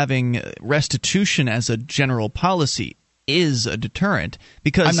that having restitution as a general policy is a deterrent,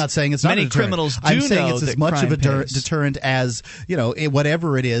 because I'm not saying it's not many a deterrent. Criminals do I'm saying know it's that as much of a crime pays. deterrent as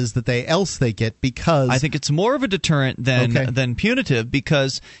whatever it is that they get, because I think it's more of a deterrent than punitive,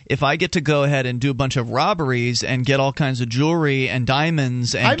 because if I get to go ahead and do a bunch of robberies and get all kinds of jewelry and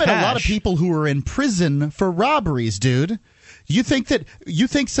diamonds and I met cash, a lot of people who were in prison for robberies, dude. You think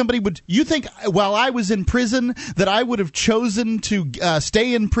while I was in prison that I would have chosen to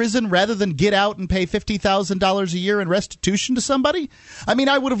stay in prison rather than get out and pay $50,000 a year in restitution to somebody? I mean,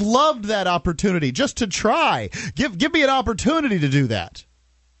 I would have loved that opportunity just to try. Give me an opportunity to do that.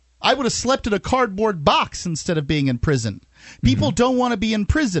 I would have slept in a cardboard box instead of being in prison. People don't want to be in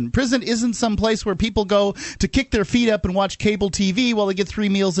prison. Prison isn't some place where people go to kick their feet up and watch cable TV while they get 3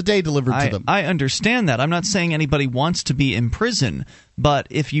 meals a day delivered to them. I understand that. I'm not saying anybody wants to be in prison, but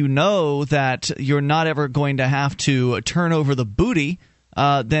if you know that you're not ever going to have to turn over the booty,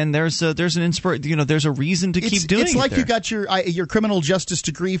 then there's an there's a reason to keep doing it. It's like you got your criminal justice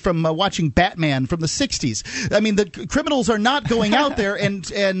degree from watching Batman from the 60s. I mean, the criminals are not going out there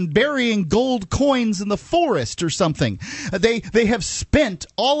and burying gold coins in the forest or something. They have spent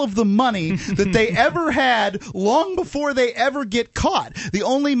all of the money that they ever had long before they ever get caught. The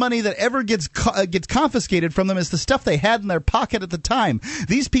only money that ever gets confiscated from them is the stuff they had in their pocket at the time.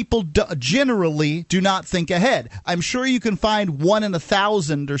 These people generally do not think ahead. I'm sure you can find 1 in 1,000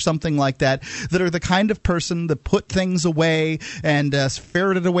 or something like that are the kind of person that put things away and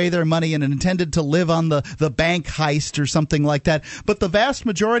ferreted away their money and intended to live on the bank heist or something like that. But the vast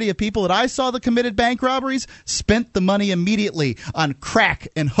majority of people that I saw that committed bank robberies spent the money immediately on crack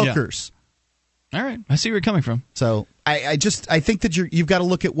and hookers. Yeah. All right. I see where you're coming from. So I think that you've got to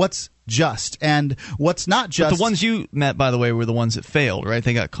look at what's just and what's not just. But the ones you met, by the way, were the ones that failed, right?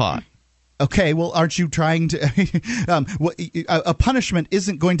 They got caught. Okay, well, aren't you trying to a punishment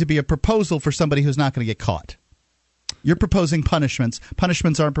isn't going to be a proposal for somebody who's not going to get caught. You're proposing punishments.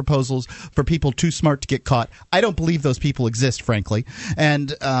 Punishments aren't proposals for people too smart to get caught. I don't believe those people exist, frankly, and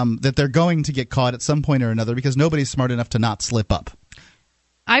that they're going to get caught at some point or another because nobody's smart enough to not slip up.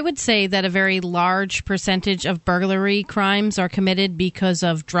 I would say that a very large percentage of burglary crimes are committed because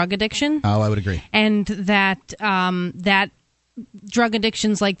of drug addiction. Oh, I would agree. And that drug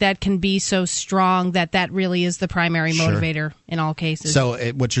addictions like that can be so strong that really is the primary motivator in all cases. So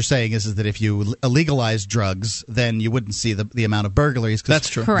what you're saying is that if you legalize drugs, then you wouldn't see the amount of burglaries. That's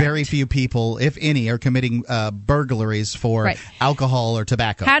true. Correct. Very few people, if any, are committing burglaries for alcohol or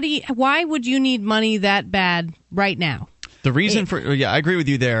tobacco. Why would you need money that bad right now? The reason I agree with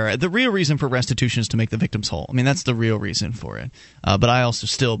you there. The real reason for restitution is to make the victims whole. I mean, that's the real reason for it. But I also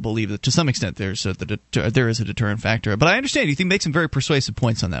still believe that to some extent there is a deterrent factor. But I understand you make some very persuasive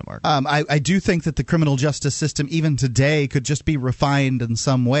points on that, Mark. I do think that the criminal justice system, even today, could just be refined in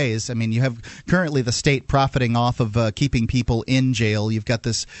some ways. I mean, you have currently the state profiting off of keeping people in jail. You've got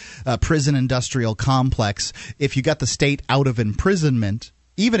this prison industrial complex. If you got the state out of imprisonment,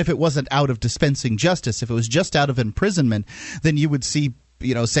 even if it wasn't out of dispensing justice, if it was just out of imprisonment, then you would see,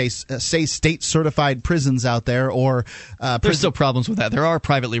 say state-certified prisons out there, or there's still problems with that. There are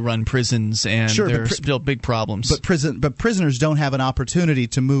privately run prisons, and there are still big problems. But prisoners don't have an opportunity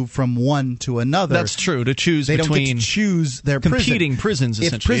to move from one to another. That's true. To choose they between don't get to choose their competing prisons.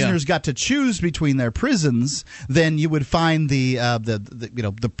 If prisoners got to choose between their prisons, then you would find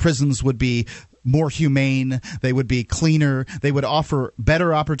the prisons would be more humane, they would be cleaner, they would offer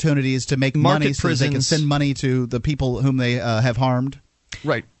better opportunities to make money so they can send money to the people whom they have harmed.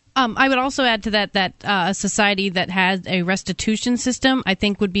 Right. I would also add to that a society that has a restitution system, I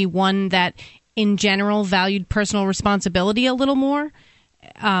think, would be one that in general valued personal responsibility a little more.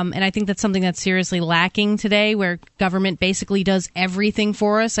 And I think that's something that's seriously lacking today, where government basically does everything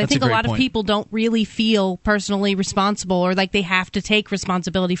for us. I think a lot of people don't really feel personally responsible, or like they have to take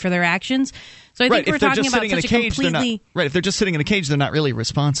responsibility for their actions. So I think we're talking about such a completely... If they're just sitting in a cage, they're not really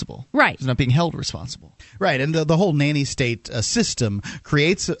responsible. Right. They're not being held responsible. Right, and the whole nanny state system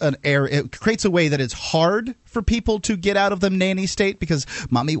creates a way that it's hard for people to get out of the nanny state because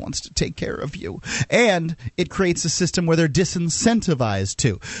mommy wants to take care of you, and it creates a system where they're disincentivized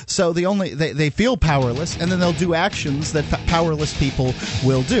to. So they feel powerless, and then they'll do actions that powerless people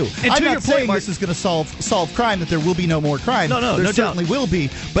will do. And I'm not saying this is going to solve crime, that there will be no more crime. No, there certainly will be,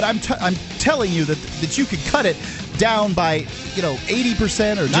 but I'm telling you that you could cut it down by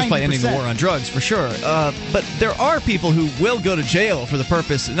 80% or 90%. Just by ending the war on drugs, for sure. But there are people who will go to jail for the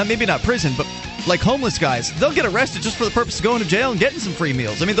purpose, maybe not prison, but like homeless guys. They'll get arrested just for the purpose of going to jail and getting some free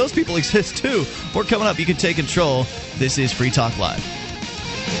meals. I mean, those people exist too. We're coming up. You can take control. This is Free Talk Live.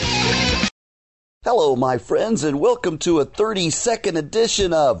 Hello, my friends, and welcome to a 30-second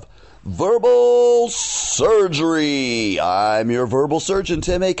edition of Verbal Surgery. I'm your verbal surgeon,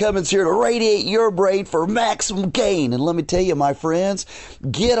 Tim A. Cummins, here to radiate your brain for maximum gain. And let me tell you, my friends,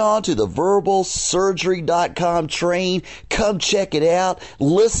 get on to the verbalsurgery.com train. Come check it out.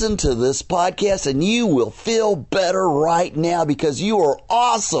 Listen to this podcast, and you will feel better right now because you are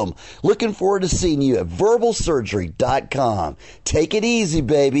awesome. Looking forward to seeing you at verbalsurgery.com. Take it easy,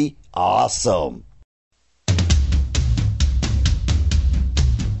 baby. Awesome.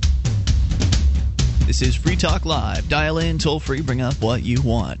 This is Free Talk Live. Dial in, toll free, bring up what you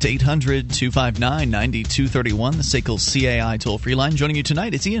want. 800-259-9231, the SACL CAI toll free line. Joining you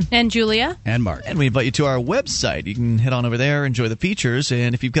tonight, it's Ian. And Julia. And Mark. And we invite you to our website. You can head on over there, enjoy the features,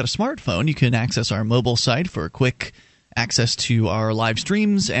 and if you've got a smartphone, you can access our mobile site for quick access to our live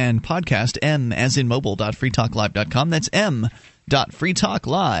streams and podcast, m as in mobile.freetalklive.com. That's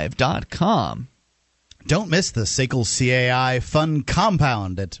m.freetalklive.com. Don't miss the SACL CAI Fun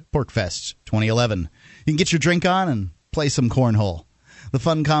Compound at PorcFest 2011. You can get your drink on and play some cornhole. The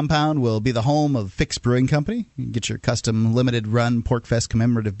Fun Compound will be the home of Fix Brewing Company. You can get your custom limited run PorcFest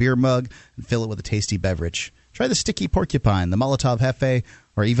commemorative beer mug and fill it with a tasty beverage. Try the Sticky Porcupine, the Molotov Hefe,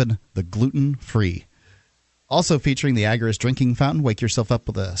 or even the gluten-free. Also featuring the Agorist drinking fountain. Wake yourself up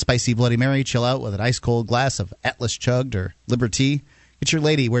with a spicy Bloody Mary. Chill out with an ice-cold glass of Atlas Chugged or Liberty. Get your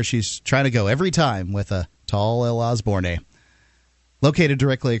lady where she's trying to go every time with a tall El Osborne. Located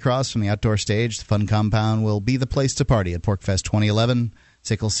directly across from the outdoor stage, the Fun Compound will be the place to party at PorcFest 2011.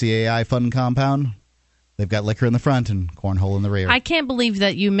 SACL CAI Fun Compound. They've got liquor in the front and cornhole in the rear. I can't believe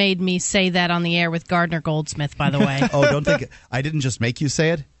that you made me say that on the air with Gardner Goldsmith, by the way. Oh, don't think I didn't just make you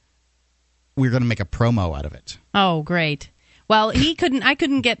say it. We're going to make a promo out of it. Oh, great. Well, I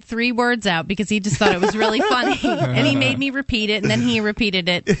couldn't get 3 words out because he just thought it was really funny. And he made me repeat it, and then he repeated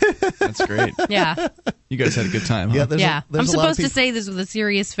it. That's great. Yeah. You guys had a good time, huh? Yeah, I'm supposed to say this with a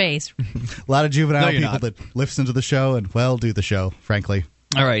serious face. A lot of juvenile people not. that listen to the show and, well, do the show, frankly.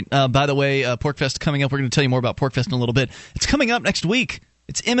 All right. By the way, PorcFest coming up. We're going to tell you more about PorcFest in a little bit. It's coming up next week.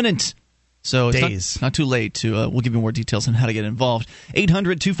 It's imminent. So it's not too late to. We'll give you more details on how to get involved.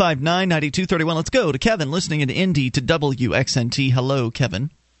 800-259-9231. Let's go to Kevin, listening in Indy to WXNT. Hello, Kevin.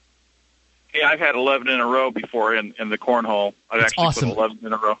 Yeah, I've had 11 in a row before in the cornhole. I've That's actually awesome. put 11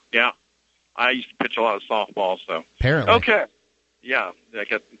 in a row. Yeah, I used to pitch a lot of softball. So apparently, okay. Yeah, I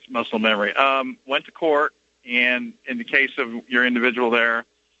got it's muscle memory. Went to court, and in the case of your individual there,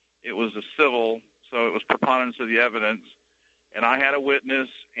 it was a civil, so it was preponderance of the evidence. And I had a witness,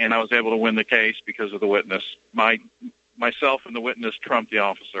 and I was able to win the case because of the witness. Myself and the witness trumped the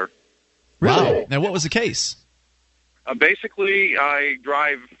officer. Really? Wow. Now, what was the case? Basically, I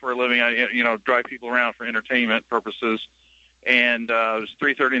drive for a living. I drive people around for entertainment purposes. And it was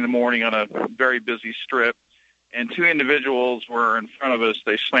 3:30 in the morning on a very busy strip. And 2 individuals were in front of us.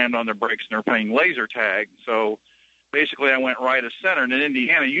 They slammed on their brakes, and they were playing laser tag. So basically, I went right of center. And in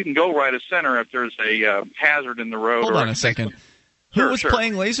Indiana, you can go right of center if there's a hazard in the road. Hold on a second. Who was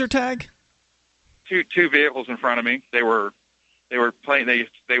playing laser tag? Two vehicles in front of me. They were playing.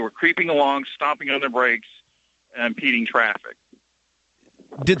 They were creeping along, stomping on their brakes, and impeding traffic.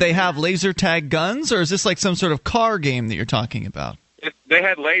 Did they have laser tag guns, or is this like some sort of car game that you're talking about? They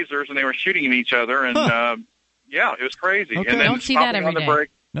had lasers, and they were shooting at each other. And yeah, it was crazy. Okay. And then don't see that every day.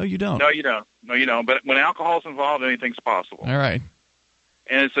 brake. No, you don't. No, you don't. But when alcohol's involved, anything's possible. All right.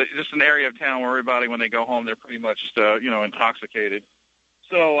 And it's just an area of town where everybody, when they go home, they're pretty much, intoxicated.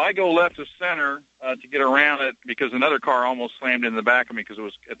 So I go left of center to get around it because another car almost slammed in the back of me because it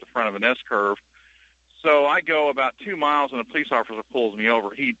was at the front of an S-curve. So I go about 2 miles, and a police officer pulls me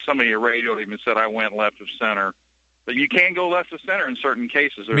over. Somebody radioed him and said I went left of center. But you can go left of center in certain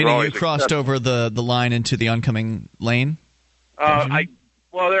cases. There's Meaning you crossed over the line into the oncoming lane?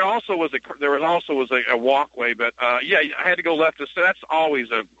 Well, there also was a walkway, but I had to go left of center. That's always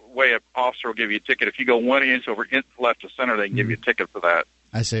a way an officer will give you a ticket. If you go 1 inch over left of center, they can give you a ticket for that.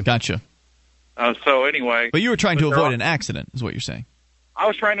 I see. Gotcha. So anyway, but you were trying to avoid an accident, is what you're saying. I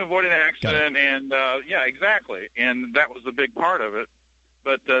was trying to avoid an accident, and exactly, and that was a big part of it.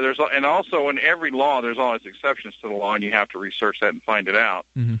 But also in every law, there's always exceptions to the law, and you have to research that and find it out.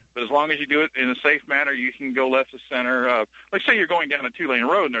 Mm-hmm. But as long as you do it in a safe manner, you can go left of center. Like say you're going down a 2-lane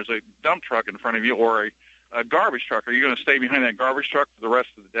road, and there's a dump truck in front of you, or a garbage truck. Are you going to stay behind that garbage truck for the rest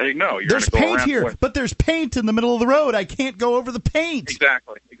of the day? No, you're going to go around. There's paint here, but there's paint in the middle of the road. I can't go over the paint.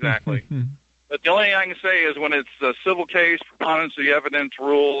 Exactly. But the only thing I can say is when it's a civil case, preponderance of the evidence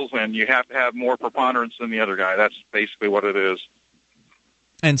rules, and you have to have more preponderance than the other guy. That's basically what it is.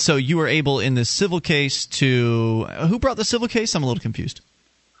 And so you were able in this civil case to who brought the civil case? I'm a little confused.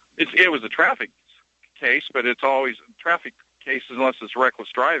 It was a traffic case, but it's always traffic cases unless it's reckless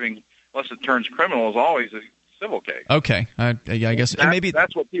driving, unless it turns criminal, is always a civil case. Okay, I guess maybe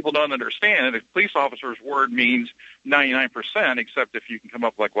that's what people don't understand. A police officer's word means 99%, except if you can come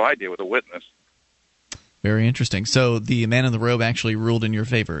up like what I did with a witness. Very interesting. So the man in the robe actually ruled in your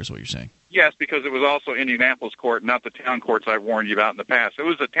favor, is what you're saying? Yes, because it was also Indianapolis court, not the town courts I've warned you about in the past. If it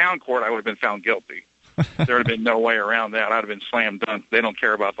was a town court, I would have been found guilty. There would have been no way around that. I'd have been slammed dunk. They don't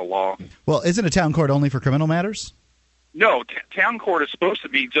care about the law. Well, isn't a town court only for criminal matters? No, town court is supposed to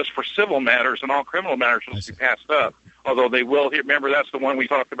be just for civil matters, and all criminal matters will be passed up. Although they will, remember that's the one we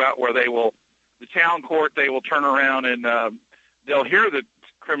talked about where the town court, they will turn around and they'll hear the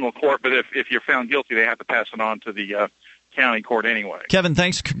criminal court, but if you're found guilty, they have to pass it on to the county court anyway. Kevin,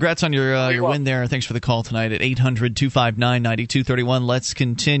 thanks. Congrats on your win there. Thanks for the call tonight at 800-259-9231. Let's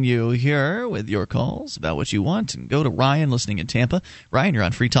continue here with your calls about what you want. And go to Ryan, listening in Tampa. Ryan, you're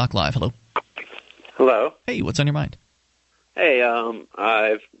on Free Talk Live. Hello. Hello. Hey, what's on your mind? Hey,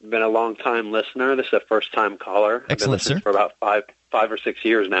 I've been a long-time listener. This is a first-time caller. Excellent, I've been listening for about five or 6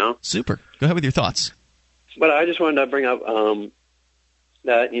 years now. Super. Go ahead with your thoughts. But I just wanted to bring up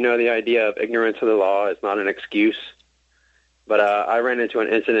that, the idea of ignorance of the law is not an excuse. But I ran into an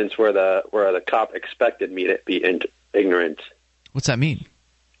incident where the cop expected me to be ignorant. What's that mean?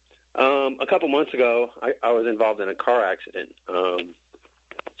 A couple months ago, I was involved in a car accident. I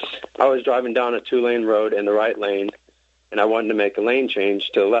was driving down a 2-lane road in the right lane, and I wanted to make a lane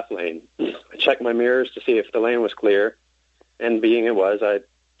change to the left lane. I checked my mirrors to see if the lane was clear, and being it was, I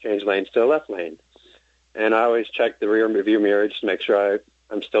changed lanes to the left lane. And I always check the rear view mirror just to make sure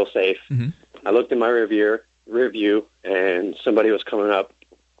I'm still safe. Mm-hmm. I looked in my rear view, and somebody was coming up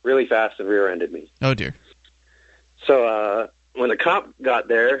really fast and rear-ended me. Oh, dear. So when the cop got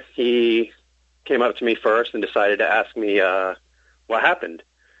there, he came up to me first and decided to ask me what happened.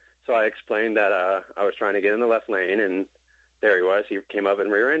 So I explained that I was trying to get in the left lane, and there he was. He came up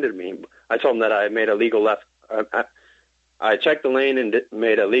and rear-ended me. I told him that I made a legal left I checked the lane and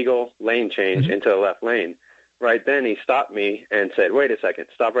made a legal lane change into the left lane. Right then he stopped me and said, "Wait a second,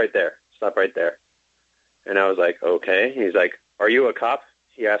 stop right there. Stop right there." And I was like, "Okay." He's like, "Are you a cop?"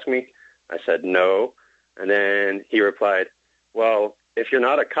 He asked me. I said, "No." And then he replied, "Well, if you're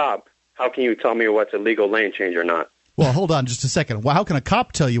not a cop, how can you tell me what's a legal lane change or not?" Well, hold on just a second. Well, how can a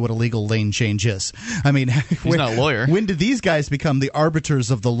cop tell you what a legal lane change is? I mean, he's not a lawyer. When did these guys become the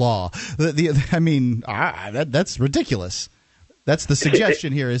arbiters of the law? That's ridiculous. That's the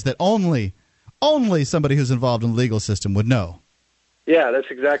suggestion here, is that only somebody who's involved in the legal system would know. Yeah,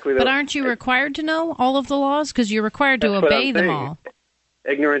 that's exactly. But aren't you required to know all of the laws? Because you're required to obey them all.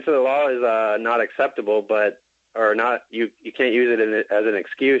 Ignorance of the law is not acceptable, you can't use it as an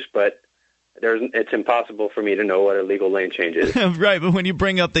excuse, but it's impossible for me to know what a legal lane change is. Right, but when you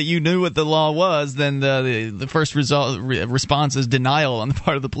bring up that you knew what the law was, then the first response is denial on the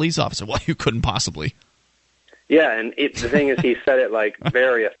part of the police officer. Well, you couldn't possibly. Yeah, and the thing is, he said it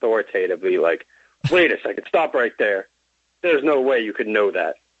very authoritatively, "Wait a second, stop right there. There's no way you could know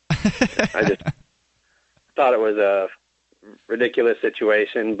that." I just thought it was a ridiculous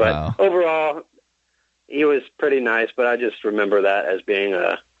situation, but overall, he was pretty nice, but I just remember that as being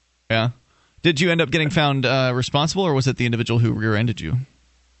a... Yeah. Did you end up getting found responsible, or was it the individual who rear-ended you?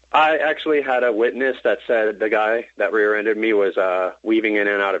 I actually had a witness that said the guy that rear-ended me was weaving in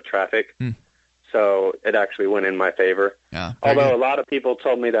and out of traffic. So it actually went in my favor. Yeah, although a lot of people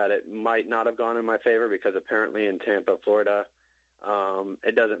told me that it might not have gone in my favor because apparently in Tampa, Florida,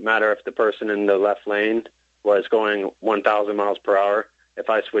 it doesn't matter if the person in the left lane was going 1,000 miles per hour. If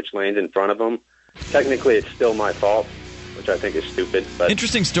I switch lanes in front of them, technically it's still my fault, which I think is stupid. But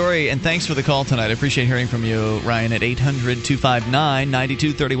interesting story, and thanks for the call tonight. I appreciate hearing from you, Ryan, at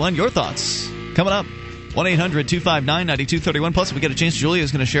 800-259-9231. Your thoughts coming up. 1-800-259-9231. Plus, we get a chance.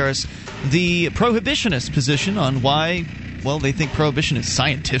 Julia's going to share us the prohibitionist position on why, they think prohibition is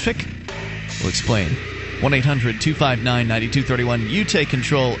scientific. We'll explain. 1-800-259-9231. You take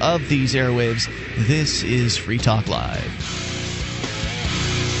control of these airwaves. This is Free Talk Live.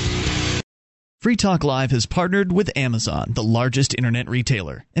 Free Talk Live has partnered with Amazon, the largest internet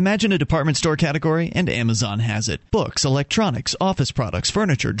retailer. Imagine a department store category, and Amazon has it. Books, electronics, office products,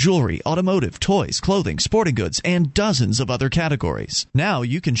 furniture, jewelry, automotive, toys, clothing, sporting goods, and dozens of other categories. Now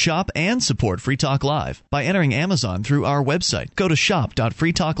you can shop and support Free Talk Live by entering Amazon through our website. Go to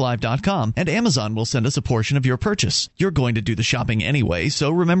shop.freetalklive.com, and Amazon will send us a portion of your purchase. You're going to do the shopping anyway,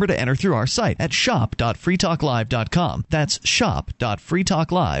 so remember to enter through our site at shop.freetalklive.com. That's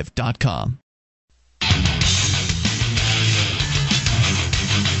shop.freetalklive.com.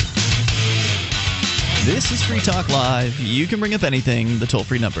 This is Free Talk Live. You can bring up anything. The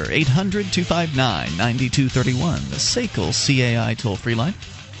toll-free number, 800-259-9231, the SACL CAI toll-free line.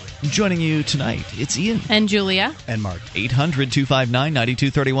 Joining you tonight, it's Ian. And Julia. And Mark.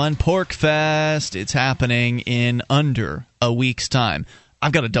 800-259-9231, Pork Fest. It's happening in under a week's time.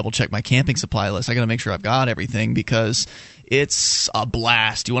 I've got to double-check my camping supply list. I got to make sure I've got everything because it's a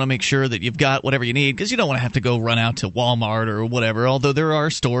blast. You want to make sure that you've got whatever you need because you don't want to have to go run out to Walmart or whatever, although there are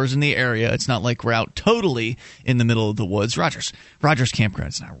stores in the area. It's not like we're out totally in the middle of the woods. Rogers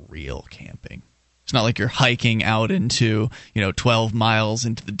Campground is not real camping. It's not like you're hiking out into 12 miles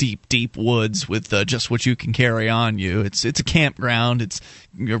into the deep woods with just what you can carry on you. It's a campground. It's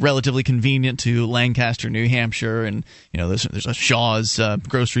relatively convenient to Lancaster, New Hampshire, and there's a Shaw's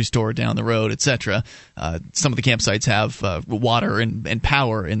grocery store down the road, etc. Some of the campsites have water and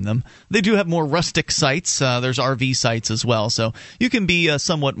power in them. They do have more rustic sites. There's RV sites as well, so you can be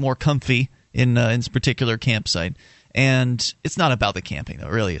somewhat more comfy in this particular campsite. And it's not about the camping, though.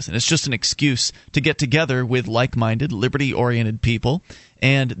 It really isn't. It's just an excuse to get together with like-minded, liberty-oriented people,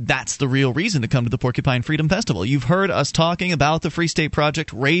 and that's the real reason to come to the Porcupine Freedom Festival. You've heard us talking about the Free State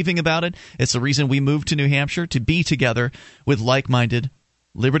Project, raving about it. It's the reason we moved to New Hampshire, to be together with like-minded,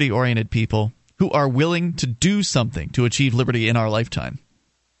 liberty-oriented people who are willing to do something to achieve liberty in our lifetime.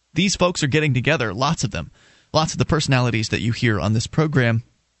 These folks are getting together, lots of them. Lots of the personalities that you hear on this program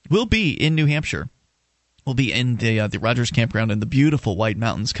will be in New Hampshire. We'll be in the Rogers Campground in the beautiful White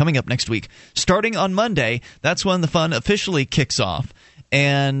Mountains coming up next week. Starting on Monday, that's when the fun officially kicks off.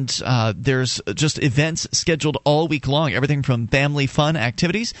 And there's just events scheduled all week long, everything from family fun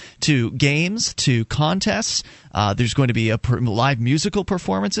activities to games to contests. There's going to be live musical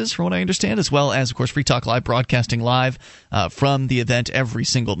performances, from what I understand, as well as, of course, Free Talk Live broadcasting live from the event every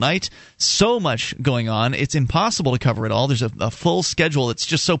single night. So much going on. It's impossible to cover it all. There's a full schedule. It's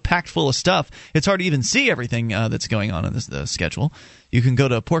just so packed full of stuff. It's hard to even see everything that's going on in the schedule. You can go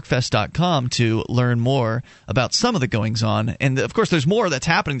to porkfest.com to learn more about some of the goings-on. And, of course, there's more that's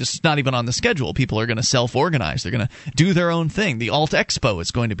happening that's not even on the schedule. People are going to self-organize. They're going to do their own thing. The Alt Expo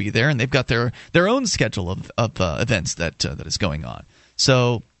is going to be there, and they've got their own schedule of events that is going on.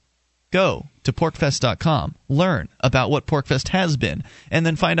 So go to porkfest.com, learn about what PorkFest has been, and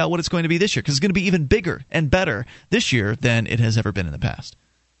then find out what it's going to be this year, because it's going to be even bigger and better this year than it has ever been in the past.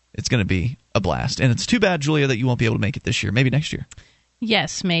 It's going to be a blast. And it's too bad, Julia, that you won't be able to make it this year. Maybe next year.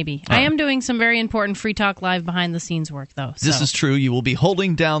 Yes, maybe. I am doing some very important Free Talk Live behind-the-scenes work, though. This is true. You will be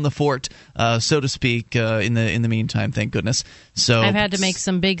holding down the fort, so to speak, in the meantime, thank goodness. So I've had to make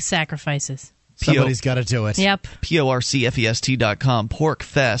some big sacrifices. Somebody's got to do it. Yep. PORCFEST.com,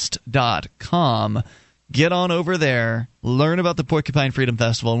 porkfest.com. Get on over there, learn about the Porcupine Freedom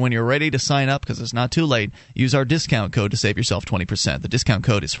Festival, and when you're ready to sign up, because it's not too late, use our discount code to save yourself 20%. The discount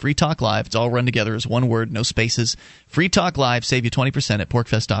code is Free Talk Live. It's all run together as one word, no spaces. Free Talk Live, save you 20% at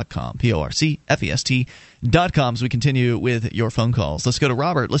porkfest.com, PORCFEST.com, as we continue with your phone calls. Let's go to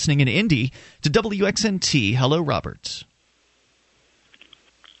Robert, listening in Indy to WXNT. Hello, Robert.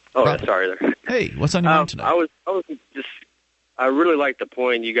 Oh, Robert. Sorry there. Hey, what's on your mind tonight? I really like the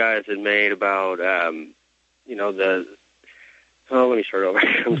point you guys had made about, let me start over.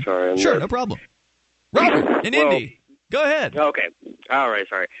 I'm sorry. Sure, no problem. Robert, in Indy. Go ahead. Okay. All right,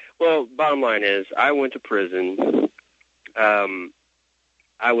 sorry. Well, bottom line is, I went to prison. I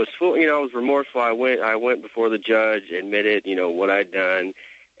was I was remorseful. I went before the judge, admitted, what I'd done,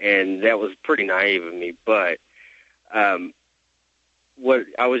 and that was pretty naive of me, but, what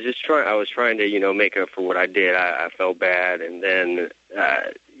I was trying to, make up for what I did. I felt bad, and then,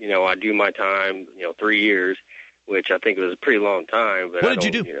 I do my time, 3 years, which I think was a pretty long time. But what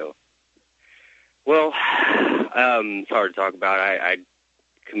did you do? Well, it's hard to talk about. I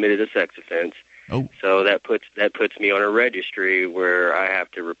committed a sex offense. Oh. So that puts me on a registry where I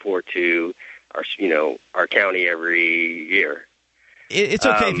have to report to our county every year. It's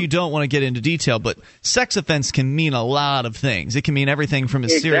okay if you don't want to get into detail, but sex offense can mean a lot of things. It can mean everything from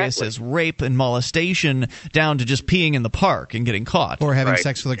as serious as rape and molestation down to just peeing in the park and getting caught. Or having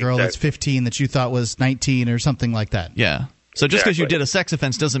sex with a girl that's 15 that you thought was 19 or something like that. Yeah. So just because you did a sex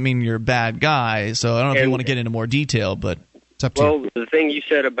offense doesn't mean you're a bad guy. So I don't know if you want to get into more detail, but it's up to you. Well, the thing you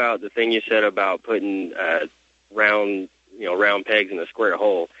said about putting round pegs in a square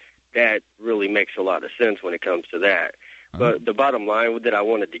hole, that really makes a lot of sense when it comes to that. But the bottom line that I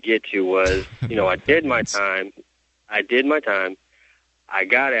wanted to get to was, I did my time. I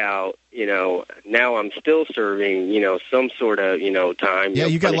got out. Now I'm still serving. Some sort of time. Yeah,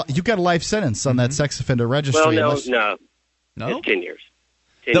 you got a life sentence on that sex offender registry. Well, No? It's 10 years.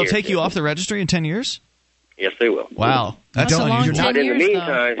 They'll take you off the registry in 10 years? Yes, they will. Wow, that's a long 10 years. In the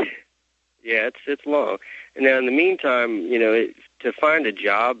meantime, yeah, it's long. And now in the meantime, to find a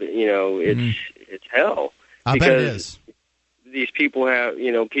job, it's hell. I bet it is. These people have,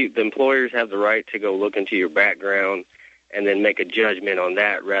 the employers have the right to go look into your background and then make a judgment on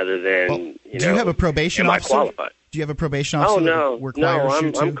that rather than, do you have a probation officer? Qualified? Do you have a probation officer? Oh, no.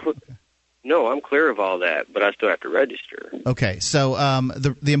 No, I'm clear of all that, but I still have to register. Okay, so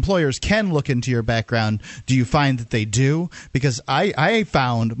the employers can look into your background. Do you find that they do? Because I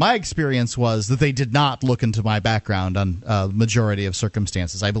found, my experience was that they did not look into my background on majority of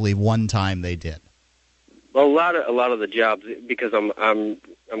circumstances. I believe one time they did. Well, a lot of the jobs, because I'm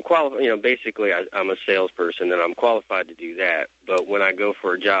qualified. Basically, I'm a salesperson and I'm qualified to do that. But when I go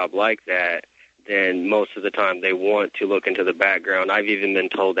for a job like that, then most of the time they want to look into the background. I've even been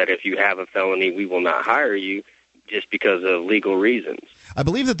told that if you have a felony, we will not hire you just because of legal reasons. I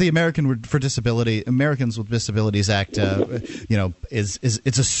believe that the Americans with Disabilities Act,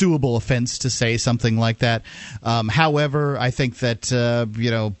 it's a suable offense to say something like that. However, I think that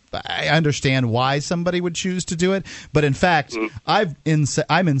I understand why somebody would choose to do it, but in fact, I'm in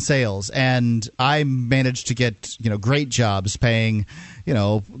sales, and I managed to get great jobs paying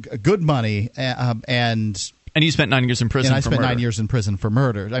good money, and you spent 9 years in prison. And I spent 9 years in prison for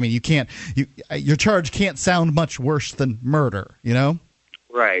murder. I mean, your charge can't sound much worse than murder,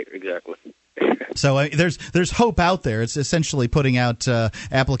 Right, exactly. So there's hope out there. It's essentially putting out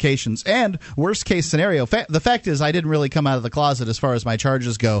applications. And worst case scenario, the fact is I didn't really come out of the closet as far as my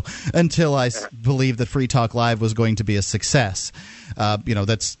charges go until I believed that Free Talk Live was going to be a success.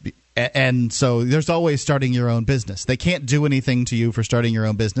 And so there's always starting your own business. They can't do anything to you for starting your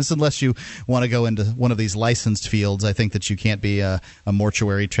own business unless you want to go into one of these licensed fields. I think that you can't be a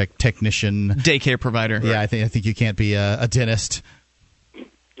mortuary technician, daycare provider. Yeah, I think you can't be a dentist.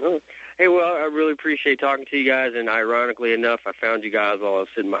 Oh. Hey, well, I really appreciate talking to you guys, and ironically enough, I found you guys while I was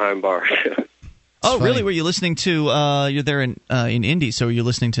sitting behind bars. Oh, really? Were you listening to? You're there in Indy, so were you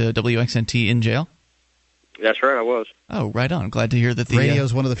listening to WXNT in jail? That's right, I was. Oh, right on. Glad to hear that. Radio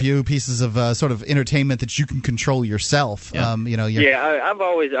is one of the few pieces of sort of entertainment that you can control yourself. Yeah. I've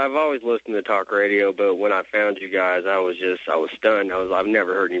always listened to talk radio, but when I found you guys, I was stunned. I've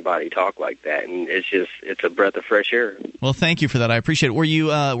never heard anybody talk like that, and it's a breath of fresh air. Well, thank you for that. I appreciate it. Were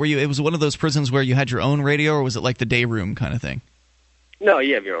you? It was one of those prisons where you had your own radio, or was it like the day room kind of thing? No,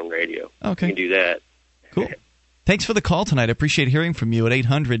 you have your own radio. Okay, you can do that. Cool. Thanks for the call tonight. I appreciate hearing from you at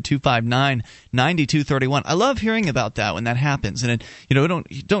 800-259-9231. I love hearing about that when that happens. And we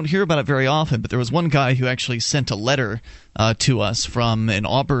don't hear about it very often, but there was one guy who actually sent a letter to us from an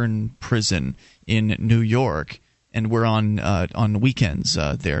Auburn prison in New York. And we're on weekends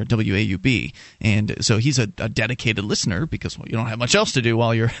there, WAUB, and so he's a dedicated listener because you don't have much else to do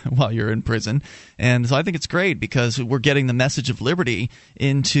while you're in prison, and so I think it's great because we're getting the message of liberty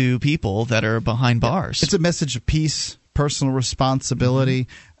into people that are behind bars. It's a message of peace, personal responsibility.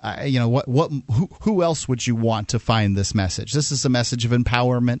 Who else would you want to find this message? This is a message of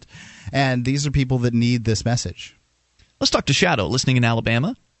empowerment, and these are people that need this message. Let's talk to Shadow, listening in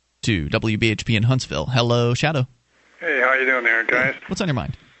Alabama to WBHP in Huntsville. Hello, Shadow. Hey, how you doing there, guys? What's on your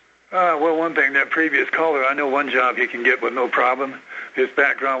mind? Well, one thing, that previous caller, I know one job he can get with no problem. His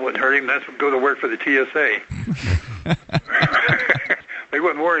background wouldn't hurt him. That's go to work for the TSA. They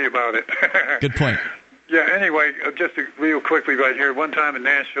wouldn't worry about it. Good point. Yeah, anyway, just real quickly right here. One time in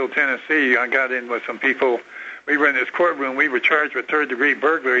Nashville, Tennessee, I got in with some people. We were in this courtroom. We were charged with third-degree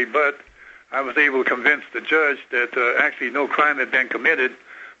burglary, but I was able to convince the judge that actually no crime had been committed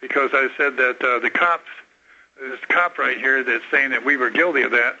because I said that this cop right here that's saying that we were guilty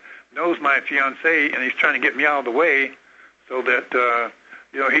of that knows my fiancée, and he's trying to get me out of the way so that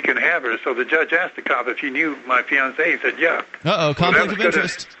he can have her. So the judge asked the cop if he knew my fiancée. He said, yeah. Conflict of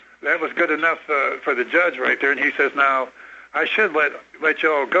interest. That was good enough for the judge right there. And he says, now, I should let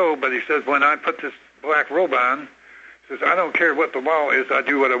you all go, but he says, when I put this black robe on, he says, I don't care what the law is, I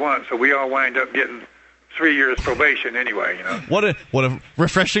do what I want. So we all wind up getting 3 years probation anyway, What a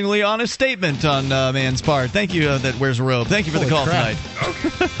refreshingly honest statement on man's part. Thank you that wears a robe. Thank you for the call tonight.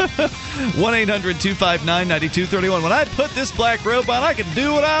 1-800-259-9231. When I put this black robe on, I can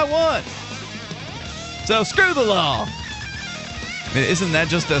do what I want. So screw the law. Isn't that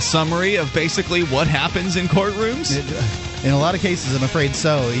just a summary of basically what happens in courtrooms? In a lot of cases, I'm afraid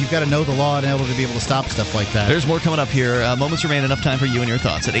so. You've got to know the law in order to be able to stop stuff like that. There's more coming up here. Moments remain. Enough time for you and your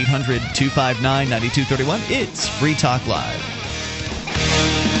thoughts at 800-259-9231. It's Free Talk Live.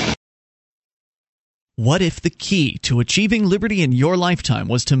 What if the key to achieving liberty in your lifetime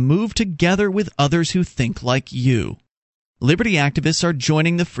was to move together with others who think like you? Liberty activists are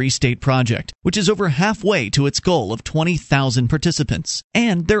joining the Free State Project, which is over halfway to its goal of 20,000 participants.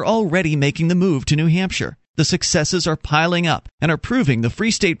 And they're already making the move to New Hampshire. The successes are piling up and are proving the Free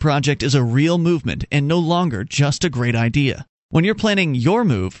State Project is a real movement and no longer just a great idea. When you're planning your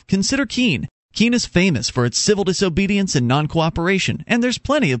move, consider Keene. Keene is famous for its civil disobedience and non-cooperation, and there's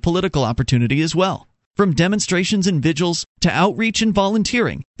plenty of political opportunity as well. From demonstrations and vigils to outreach and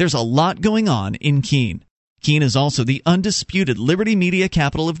volunteering, there's a lot going on in Keene. Keene is also the undisputed liberty media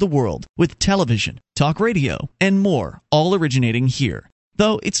capital of the world, with television, talk radio, and more, all originating here.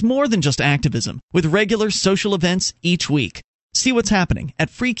 Though it's more than just activism, with regular social events each week. See what's happening at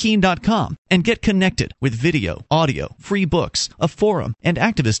freekeen.com and get connected with video, audio, free books, a forum, and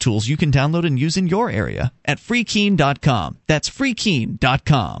activist tools you can download and use in your area at freekeen.com. That's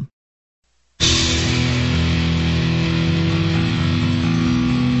freekeen.com.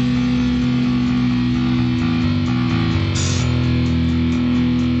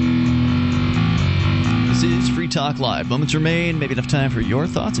 This is Free Talk Live. Moments remain, maybe enough time for your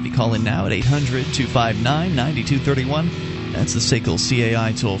thoughts. If you call in now at 800-259-9231. That's the SACL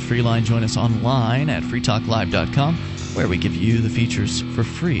CAI toll-free line. Join us online at freetalklive.com, where we give you the features for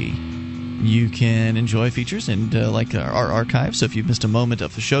free. You can enjoy features and like our archive. So if you've missed a moment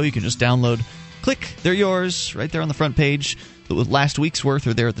of the show, you can just download, click, they're yours, right there on the front page. With last week's worth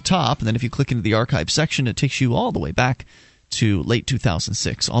are there at the top. And then if you click into the archive section, it takes you all the way back to late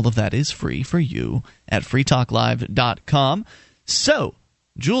 2006. All of that is free for you at freetalklive.com. So,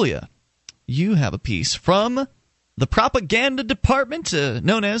 Julia, you have a piece from the propaganda department,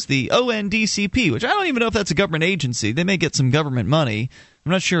 known as the ONDCP, which I don't even know if that's a government agency. They may get some government money.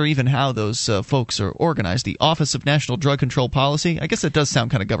 I'm not sure even how those folks are organized. The Office of National Drug Control Policy. I guess that does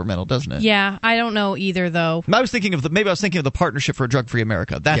sound kind of governmental, doesn't it? Yeah, I don't know either, though. I was thinking of the Partnership for a Drug-Free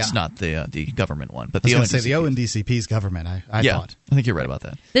America. That's not the government one, but I the was going to say the ONDCP's government. I thought. I think you're right about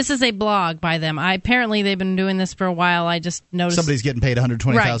that. This is a blog by them. Apparently, they've been doing this for a while. I just noticed somebody's getting paid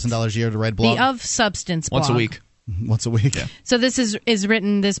 $120,000 a year to write a blog. The Of Substance blog. Once a week. Once a week. Yeah. So this is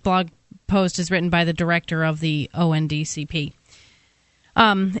written. This blog post is written by the director of the ONDCP.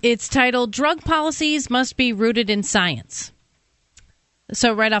 It's titled "Drug Policies Must Be Rooted in Science."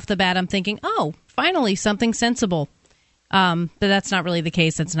 So right off the bat, I'm thinking, oh, finally something sensible. But that's not really the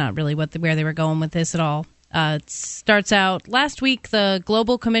case. That's not really where they were going with this at all. It starts out, last week, the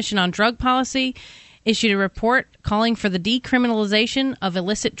Global Commission on Drug Policy issued a report calling for the decriminalization of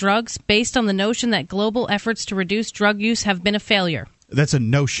illicit drugs based on the notion that global efforts to reduce drug use have been a failure. That's a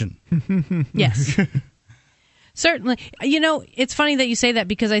notion. Yes. Certainly. You know, it's funny that you say that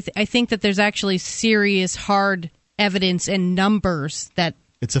because I think that there's actually serious, hard evidence and numbers that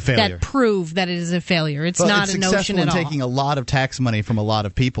it's a failure. That prove that it is a failure. It's not a notion at all. It's successful in taking a lot of tax money from a lot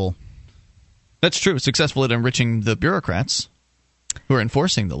of people. That's true. It's successful at enriching the bureaucrats who are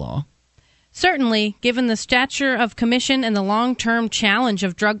enforcing the law. Certainly, given the stature of Commission and the long-term challenge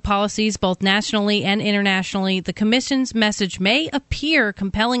of drug policies both nationally and internationally, the Commission's message may appear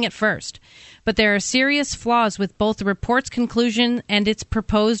compelling at first, but there are serious flaws with both the report's conclusion and its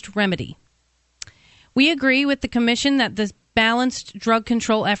proposed remedy. We agree with the Commission that the balanced drug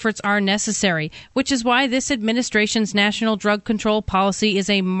control efforts are necessary, which is why this administration's national drug control policy is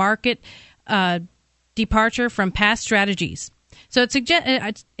a market departure from past strategies. So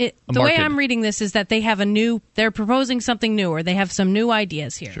the way I'm reading this is that they're proposing something new, or they have some new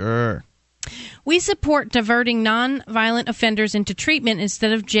ideas here. Sure. We support diverting non-violent offenders into treatment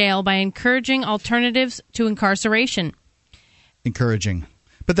instead of jail by encouraging alternatives to incarceration. Encouraging.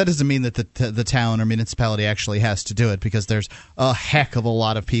 But that doesn't mean that the town or municipality actually has to do it, because there's a heck of a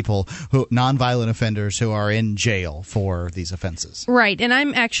lot of people, nonviolent offenders, who are in jail for these offenses. Right, and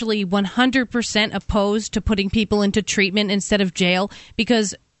I'm actually 100% opposed to putting people into treatment instead of jail,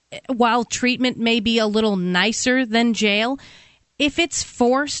 because while treatment may be a little nicer than jail, if it's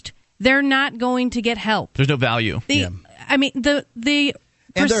forced, they're not going to get help. There's no value. I mean,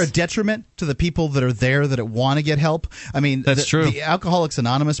 and they're a detriment to the people that are there that want to get help. I mean, that's true. The Alcoholics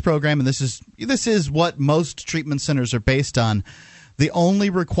Anonymous program, and this is what most treatment centers are based on. The only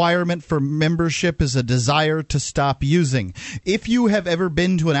requirement for membership is a desire to stop using. If you have ever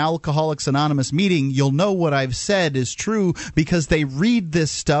been to an Alcoholics Anonymous meeting, you'll know what I've said is true, because they read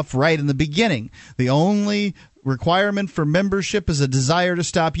this stuff right in the beginning. The only requirement for membership is a desire to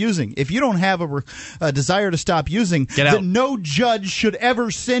stop using. If you don't have a desire to stop using, then no judge should ever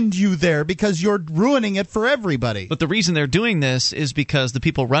send you there, because you're ruining it for everybody. But the reason they're doing this is because the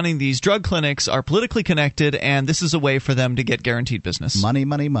people running these drug clinics are politically connected, and this is a way for them to get guaranteed business. Money,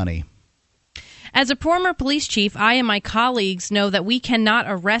 money, money. As a former police chief, I and my colleagues know that we cannot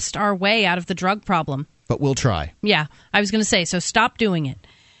arrest our way out of the drug problem. But we'll try. Yeah, I was going to say, so stop doing it.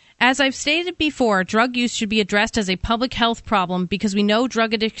 As I've stated before, drug use should be addressed as a public health problem, because we know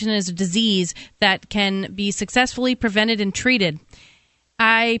drug addiction is a disease that can be successfully prevented and treated.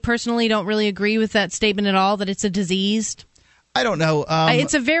 I personally don't really agree with that statement at all, that it's a disease. I don't know.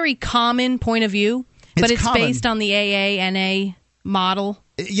 It's a very common point of view, but it's based on the AA-NA model.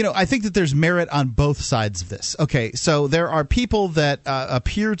 You know, I think that there's merit on both sides of this. Okay, so there are people that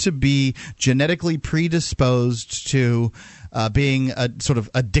appear to be genetically predisposed to being sort of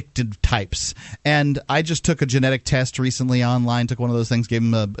addicted types. And I just took a genetic test recently online, took one of those things, gave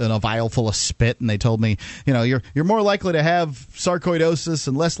them a vial full of spit, and they told me, you're more likely to have sarcoidosis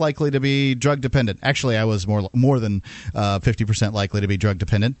and less likely to be drug dependent. Actually, I was more than 50% likely to be drug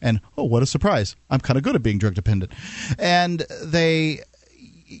dependent, and oh, what a surprise. I'm kind of good at being drug dependent. And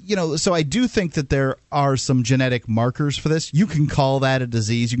so I do think that there are some genetic markers for this. You can call that a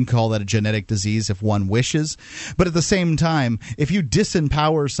disease. You can call that a genetic disease if one wishes. But at the same time, if you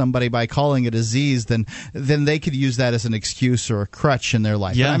disempower somebody by calling it a disease, then they could use that as an excuse or a crutch in their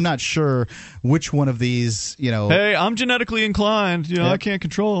life. Yeah. And I'm not sure which one of these, Hey, I'm genetically inclined. I can't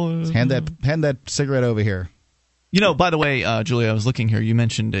control it. Hand that cigarette over here. By the way, Julia, I was looking here. You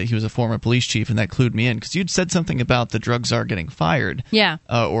mentioned he was a former police chief, and that clued me in because you'd said something about the drug czar getting fired. Yeah.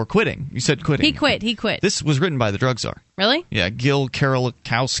 Or quitting. You said quitting. He quit. This was written by the drug czar. Really? Yeah, Gil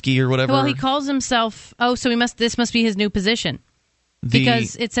Karolikowski or whatever. Well, he calls himself. Oh, so this must be his new position.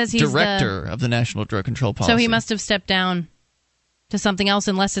 Because it says he's director of the National Drug Control Policy. So he must have stepped down to something else,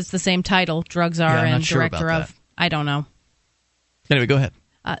 unless it's the same title, drug czar and director of. I don't know. Anyway, go ahead.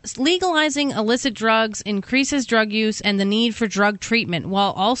 Legalizing illicit drugs increases drug use and the need for drug treatment,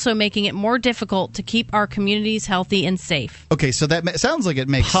 while also making it more difficult to keep our communities healthy and safe. Okay, so that sounds like it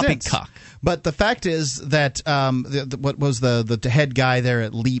makes sense. Poppycock. But the fact is that what was the head guy there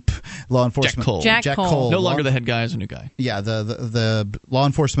at LEAP Law Enforcement? Jack Cole. No longer the head guy, is a new guy. Yeah, the Law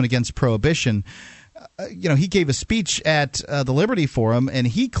Enforcement Against Prohibition. He gave a speech at the Liberty Forum, and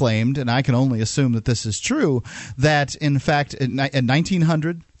he claimed, and I can only assume that this is true, that in fact in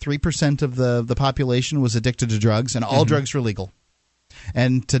 1900, 3% of the population was addicted to drugs, and all drugs were legal.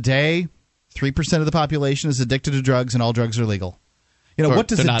 And today, 3% of the population is addicted to drugs, and all drugs are legal. What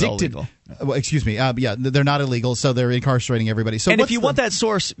does addicted? Well, excuse me. Yeah, they're not illegal, so they're incarcerating everybody. So, and if you want that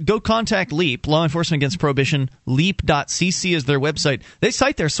source, go contact LEAP, Law Enforcement Against Prohibition. LEAP.cc is their website. They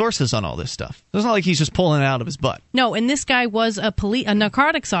cite their sources on all this stuff. It's not like he's just pulling it out of his butt. No, and this guy was a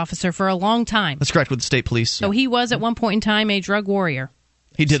narcotics officer for a long time. That's correct, with the state police. So he was at one point in time a drug warrior.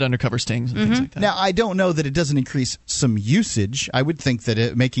 He did undercover stings and things like that. Now, I don't know that it doesn't increase some usage. I would think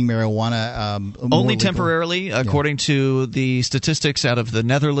that making marijuana only temporarily, according to the statistics out of the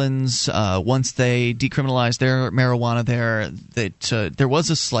Netherlands. Once they decriminalized their marijuana there was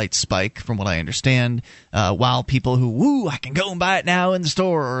a slight spike, from what I understand, while people who, I can go and buy it now in the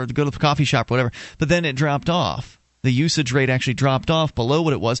store or go to the coffee shop or whatever, but then it dropped off. The usage rate actually dropped off below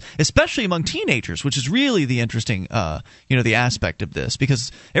what it was, especially among teenagers, which is really the interesting, the aspect of this,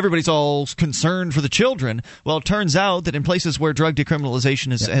 because everybody's all concerned for the children. Well, it turns out that in places where drug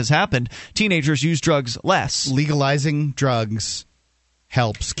decriminalization has happened, teenagers use drugs less. Legalizing drugs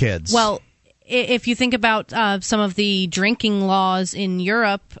helps kids. Well, if you think about some of the drinking laws in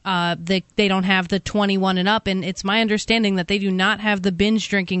Europe, they don't have the 21 and up, and it's my understanding that they do not have the binge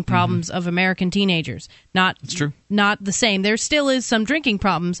drinking problems of American teenagers. That's true. Not the same. There still is some drinking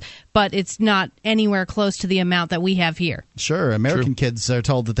problems, but it's not anywhere close to the amount that we have here. Sure. American kids are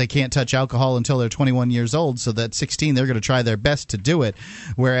told that they can't touch alcohol until they're 21 years old, so that 16 they're going to try their best to do it,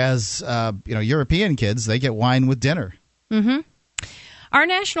 whereas European kids, they get wine with dinner. Mm-hmm. Our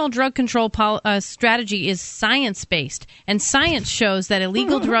national drug control strategy is science-based, and science shows that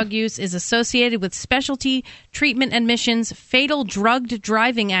illegal drug use is associated with specialty treatment admissions, fatal drugged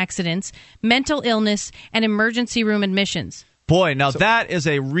driving accidents, mental illness, and emergency room admissions. Boy, now that is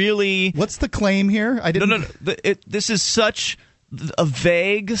a really... What's the claim here? No. This is such a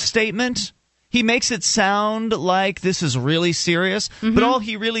vague statement. He makes it sound like this is really serious, but all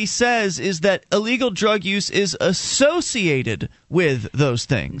he really says is that illegal drug use is associated with those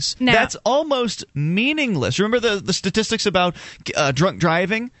things. Now, that's almost meaningless. Remember the statistics about drunk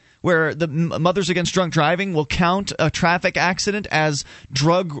driving, where the Mothers Against Drunk Driving will count a traffic accident as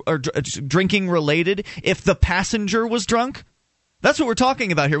drug or drinking related if the passenger was drunk? That's what we're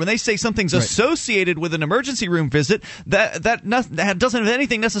talking about here. When they say something's associated with an emergency room visit, that doesn't have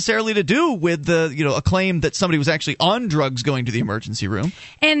anything necessarily to do with a claim that somebody was actually on drugs going to the emergency room.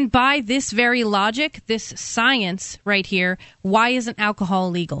 And by this very logic, this science right here, why isn't alcohol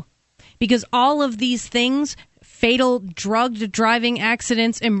illegal? Because all of these things, fatal drugged driving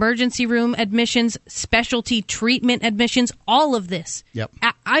accidents, emergency room admissions, specialty treatment admissions, all of this. Yep.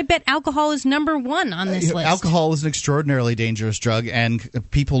 I bet alcohol is number one on this list. Alcohol is an extraordinarily dangerous drug, and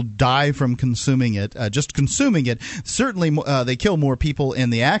people die from consuming it. Just consuming it, certainly they kill more people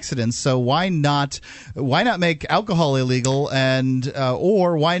in the accidents. So why not make alcohol illegal,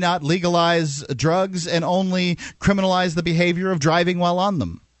 or why not legalize drugs and only criminalize the behavior of driving while on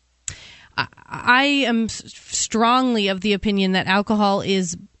them? I am strongly of the opinion that alcohol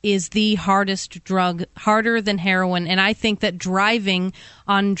is is the hardest drug, harder than heroin. And I think that driving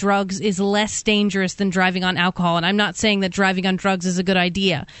on drugs is less dangerous than driving on alcohol. And I'm not saying that driving on drugs is a good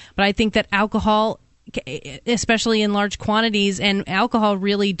idea, but I think that alcohol, especially in large quantities, and alcohol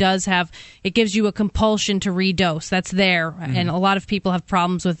really does have, it gives you a compulsion to redose. That's there. And a lot of people have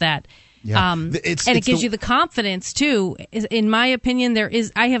problems with that. Yeah. It gives you the confidence too. In my opinion,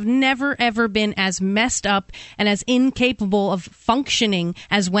 I have never ever been as messed up and as incapable of functioning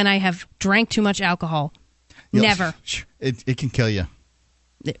as when I have drank too much alcohol. Never. It can kill you.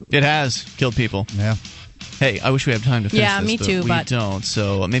 It has killed people. Yeah. Hey, I wish we had time to finish this. Me too, but we don't.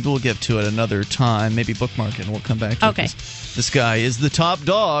 So maybe we'll get to it another time. Maybe bookmark it and we'll come back to it. Okay. This guy is the top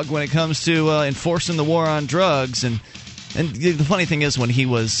dog when it comes to enforcing the war on drugs. And the funny thing is, when he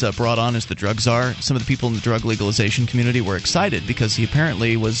was brought on as the drug czar, some of the people in the drug legalization community were excited because he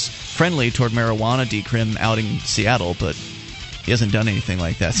apparently was friendly toward marijuana decrim out in Seattle, but he hasn't done anything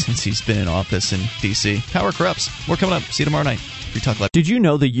like that since he's been in office in D.C. Power corrupts. More coming up. See you tomorrow night. Free Talk Live. Did you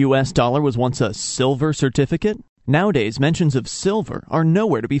know the U.S. dollar was once a silver certificate? Nowadays, mentions of silver are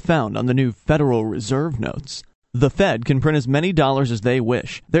nowhere to be found on the new Federal Reserve notes. The Fed can print as many dollars as they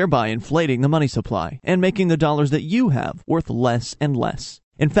wish, thereby inflating the money supply and making the dollars that you have worth less and less.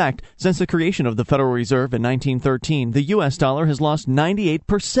 In fact, since the creation of the Federal Reserve in 1913, the U.S. dollar has lost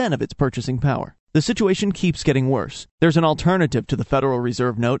 98% of its purchasing power. The situation keeps getting worse. There's an alternative to the Federal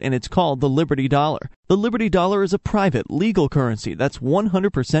Reserve note, and it's called the Liberty Dollar. The Liberty Dollar is a private, legal currency that's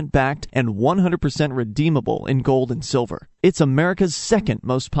 100% backed and 100% redeemable in gold and silver. It's America's second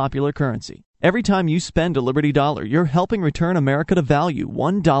most popular currency. Every time you spend a Liberty Dollar, you're helping return America to value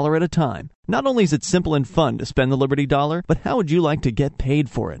 $1 at a time. Not only is it simple and fun to spend the Liberty Dollar, but how would you like to get paid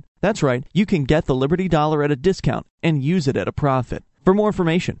for it? That's right, you can get the Liberty Dollar at a discount and use it at a profit. For more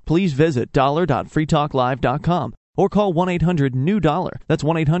information, please visit dollar.freetalklive.com or call 1-800-NEW-DOLLAR. That's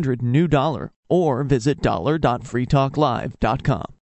 1-800-NEW-DOLLAR. Or visit dollar.freetalklive.com.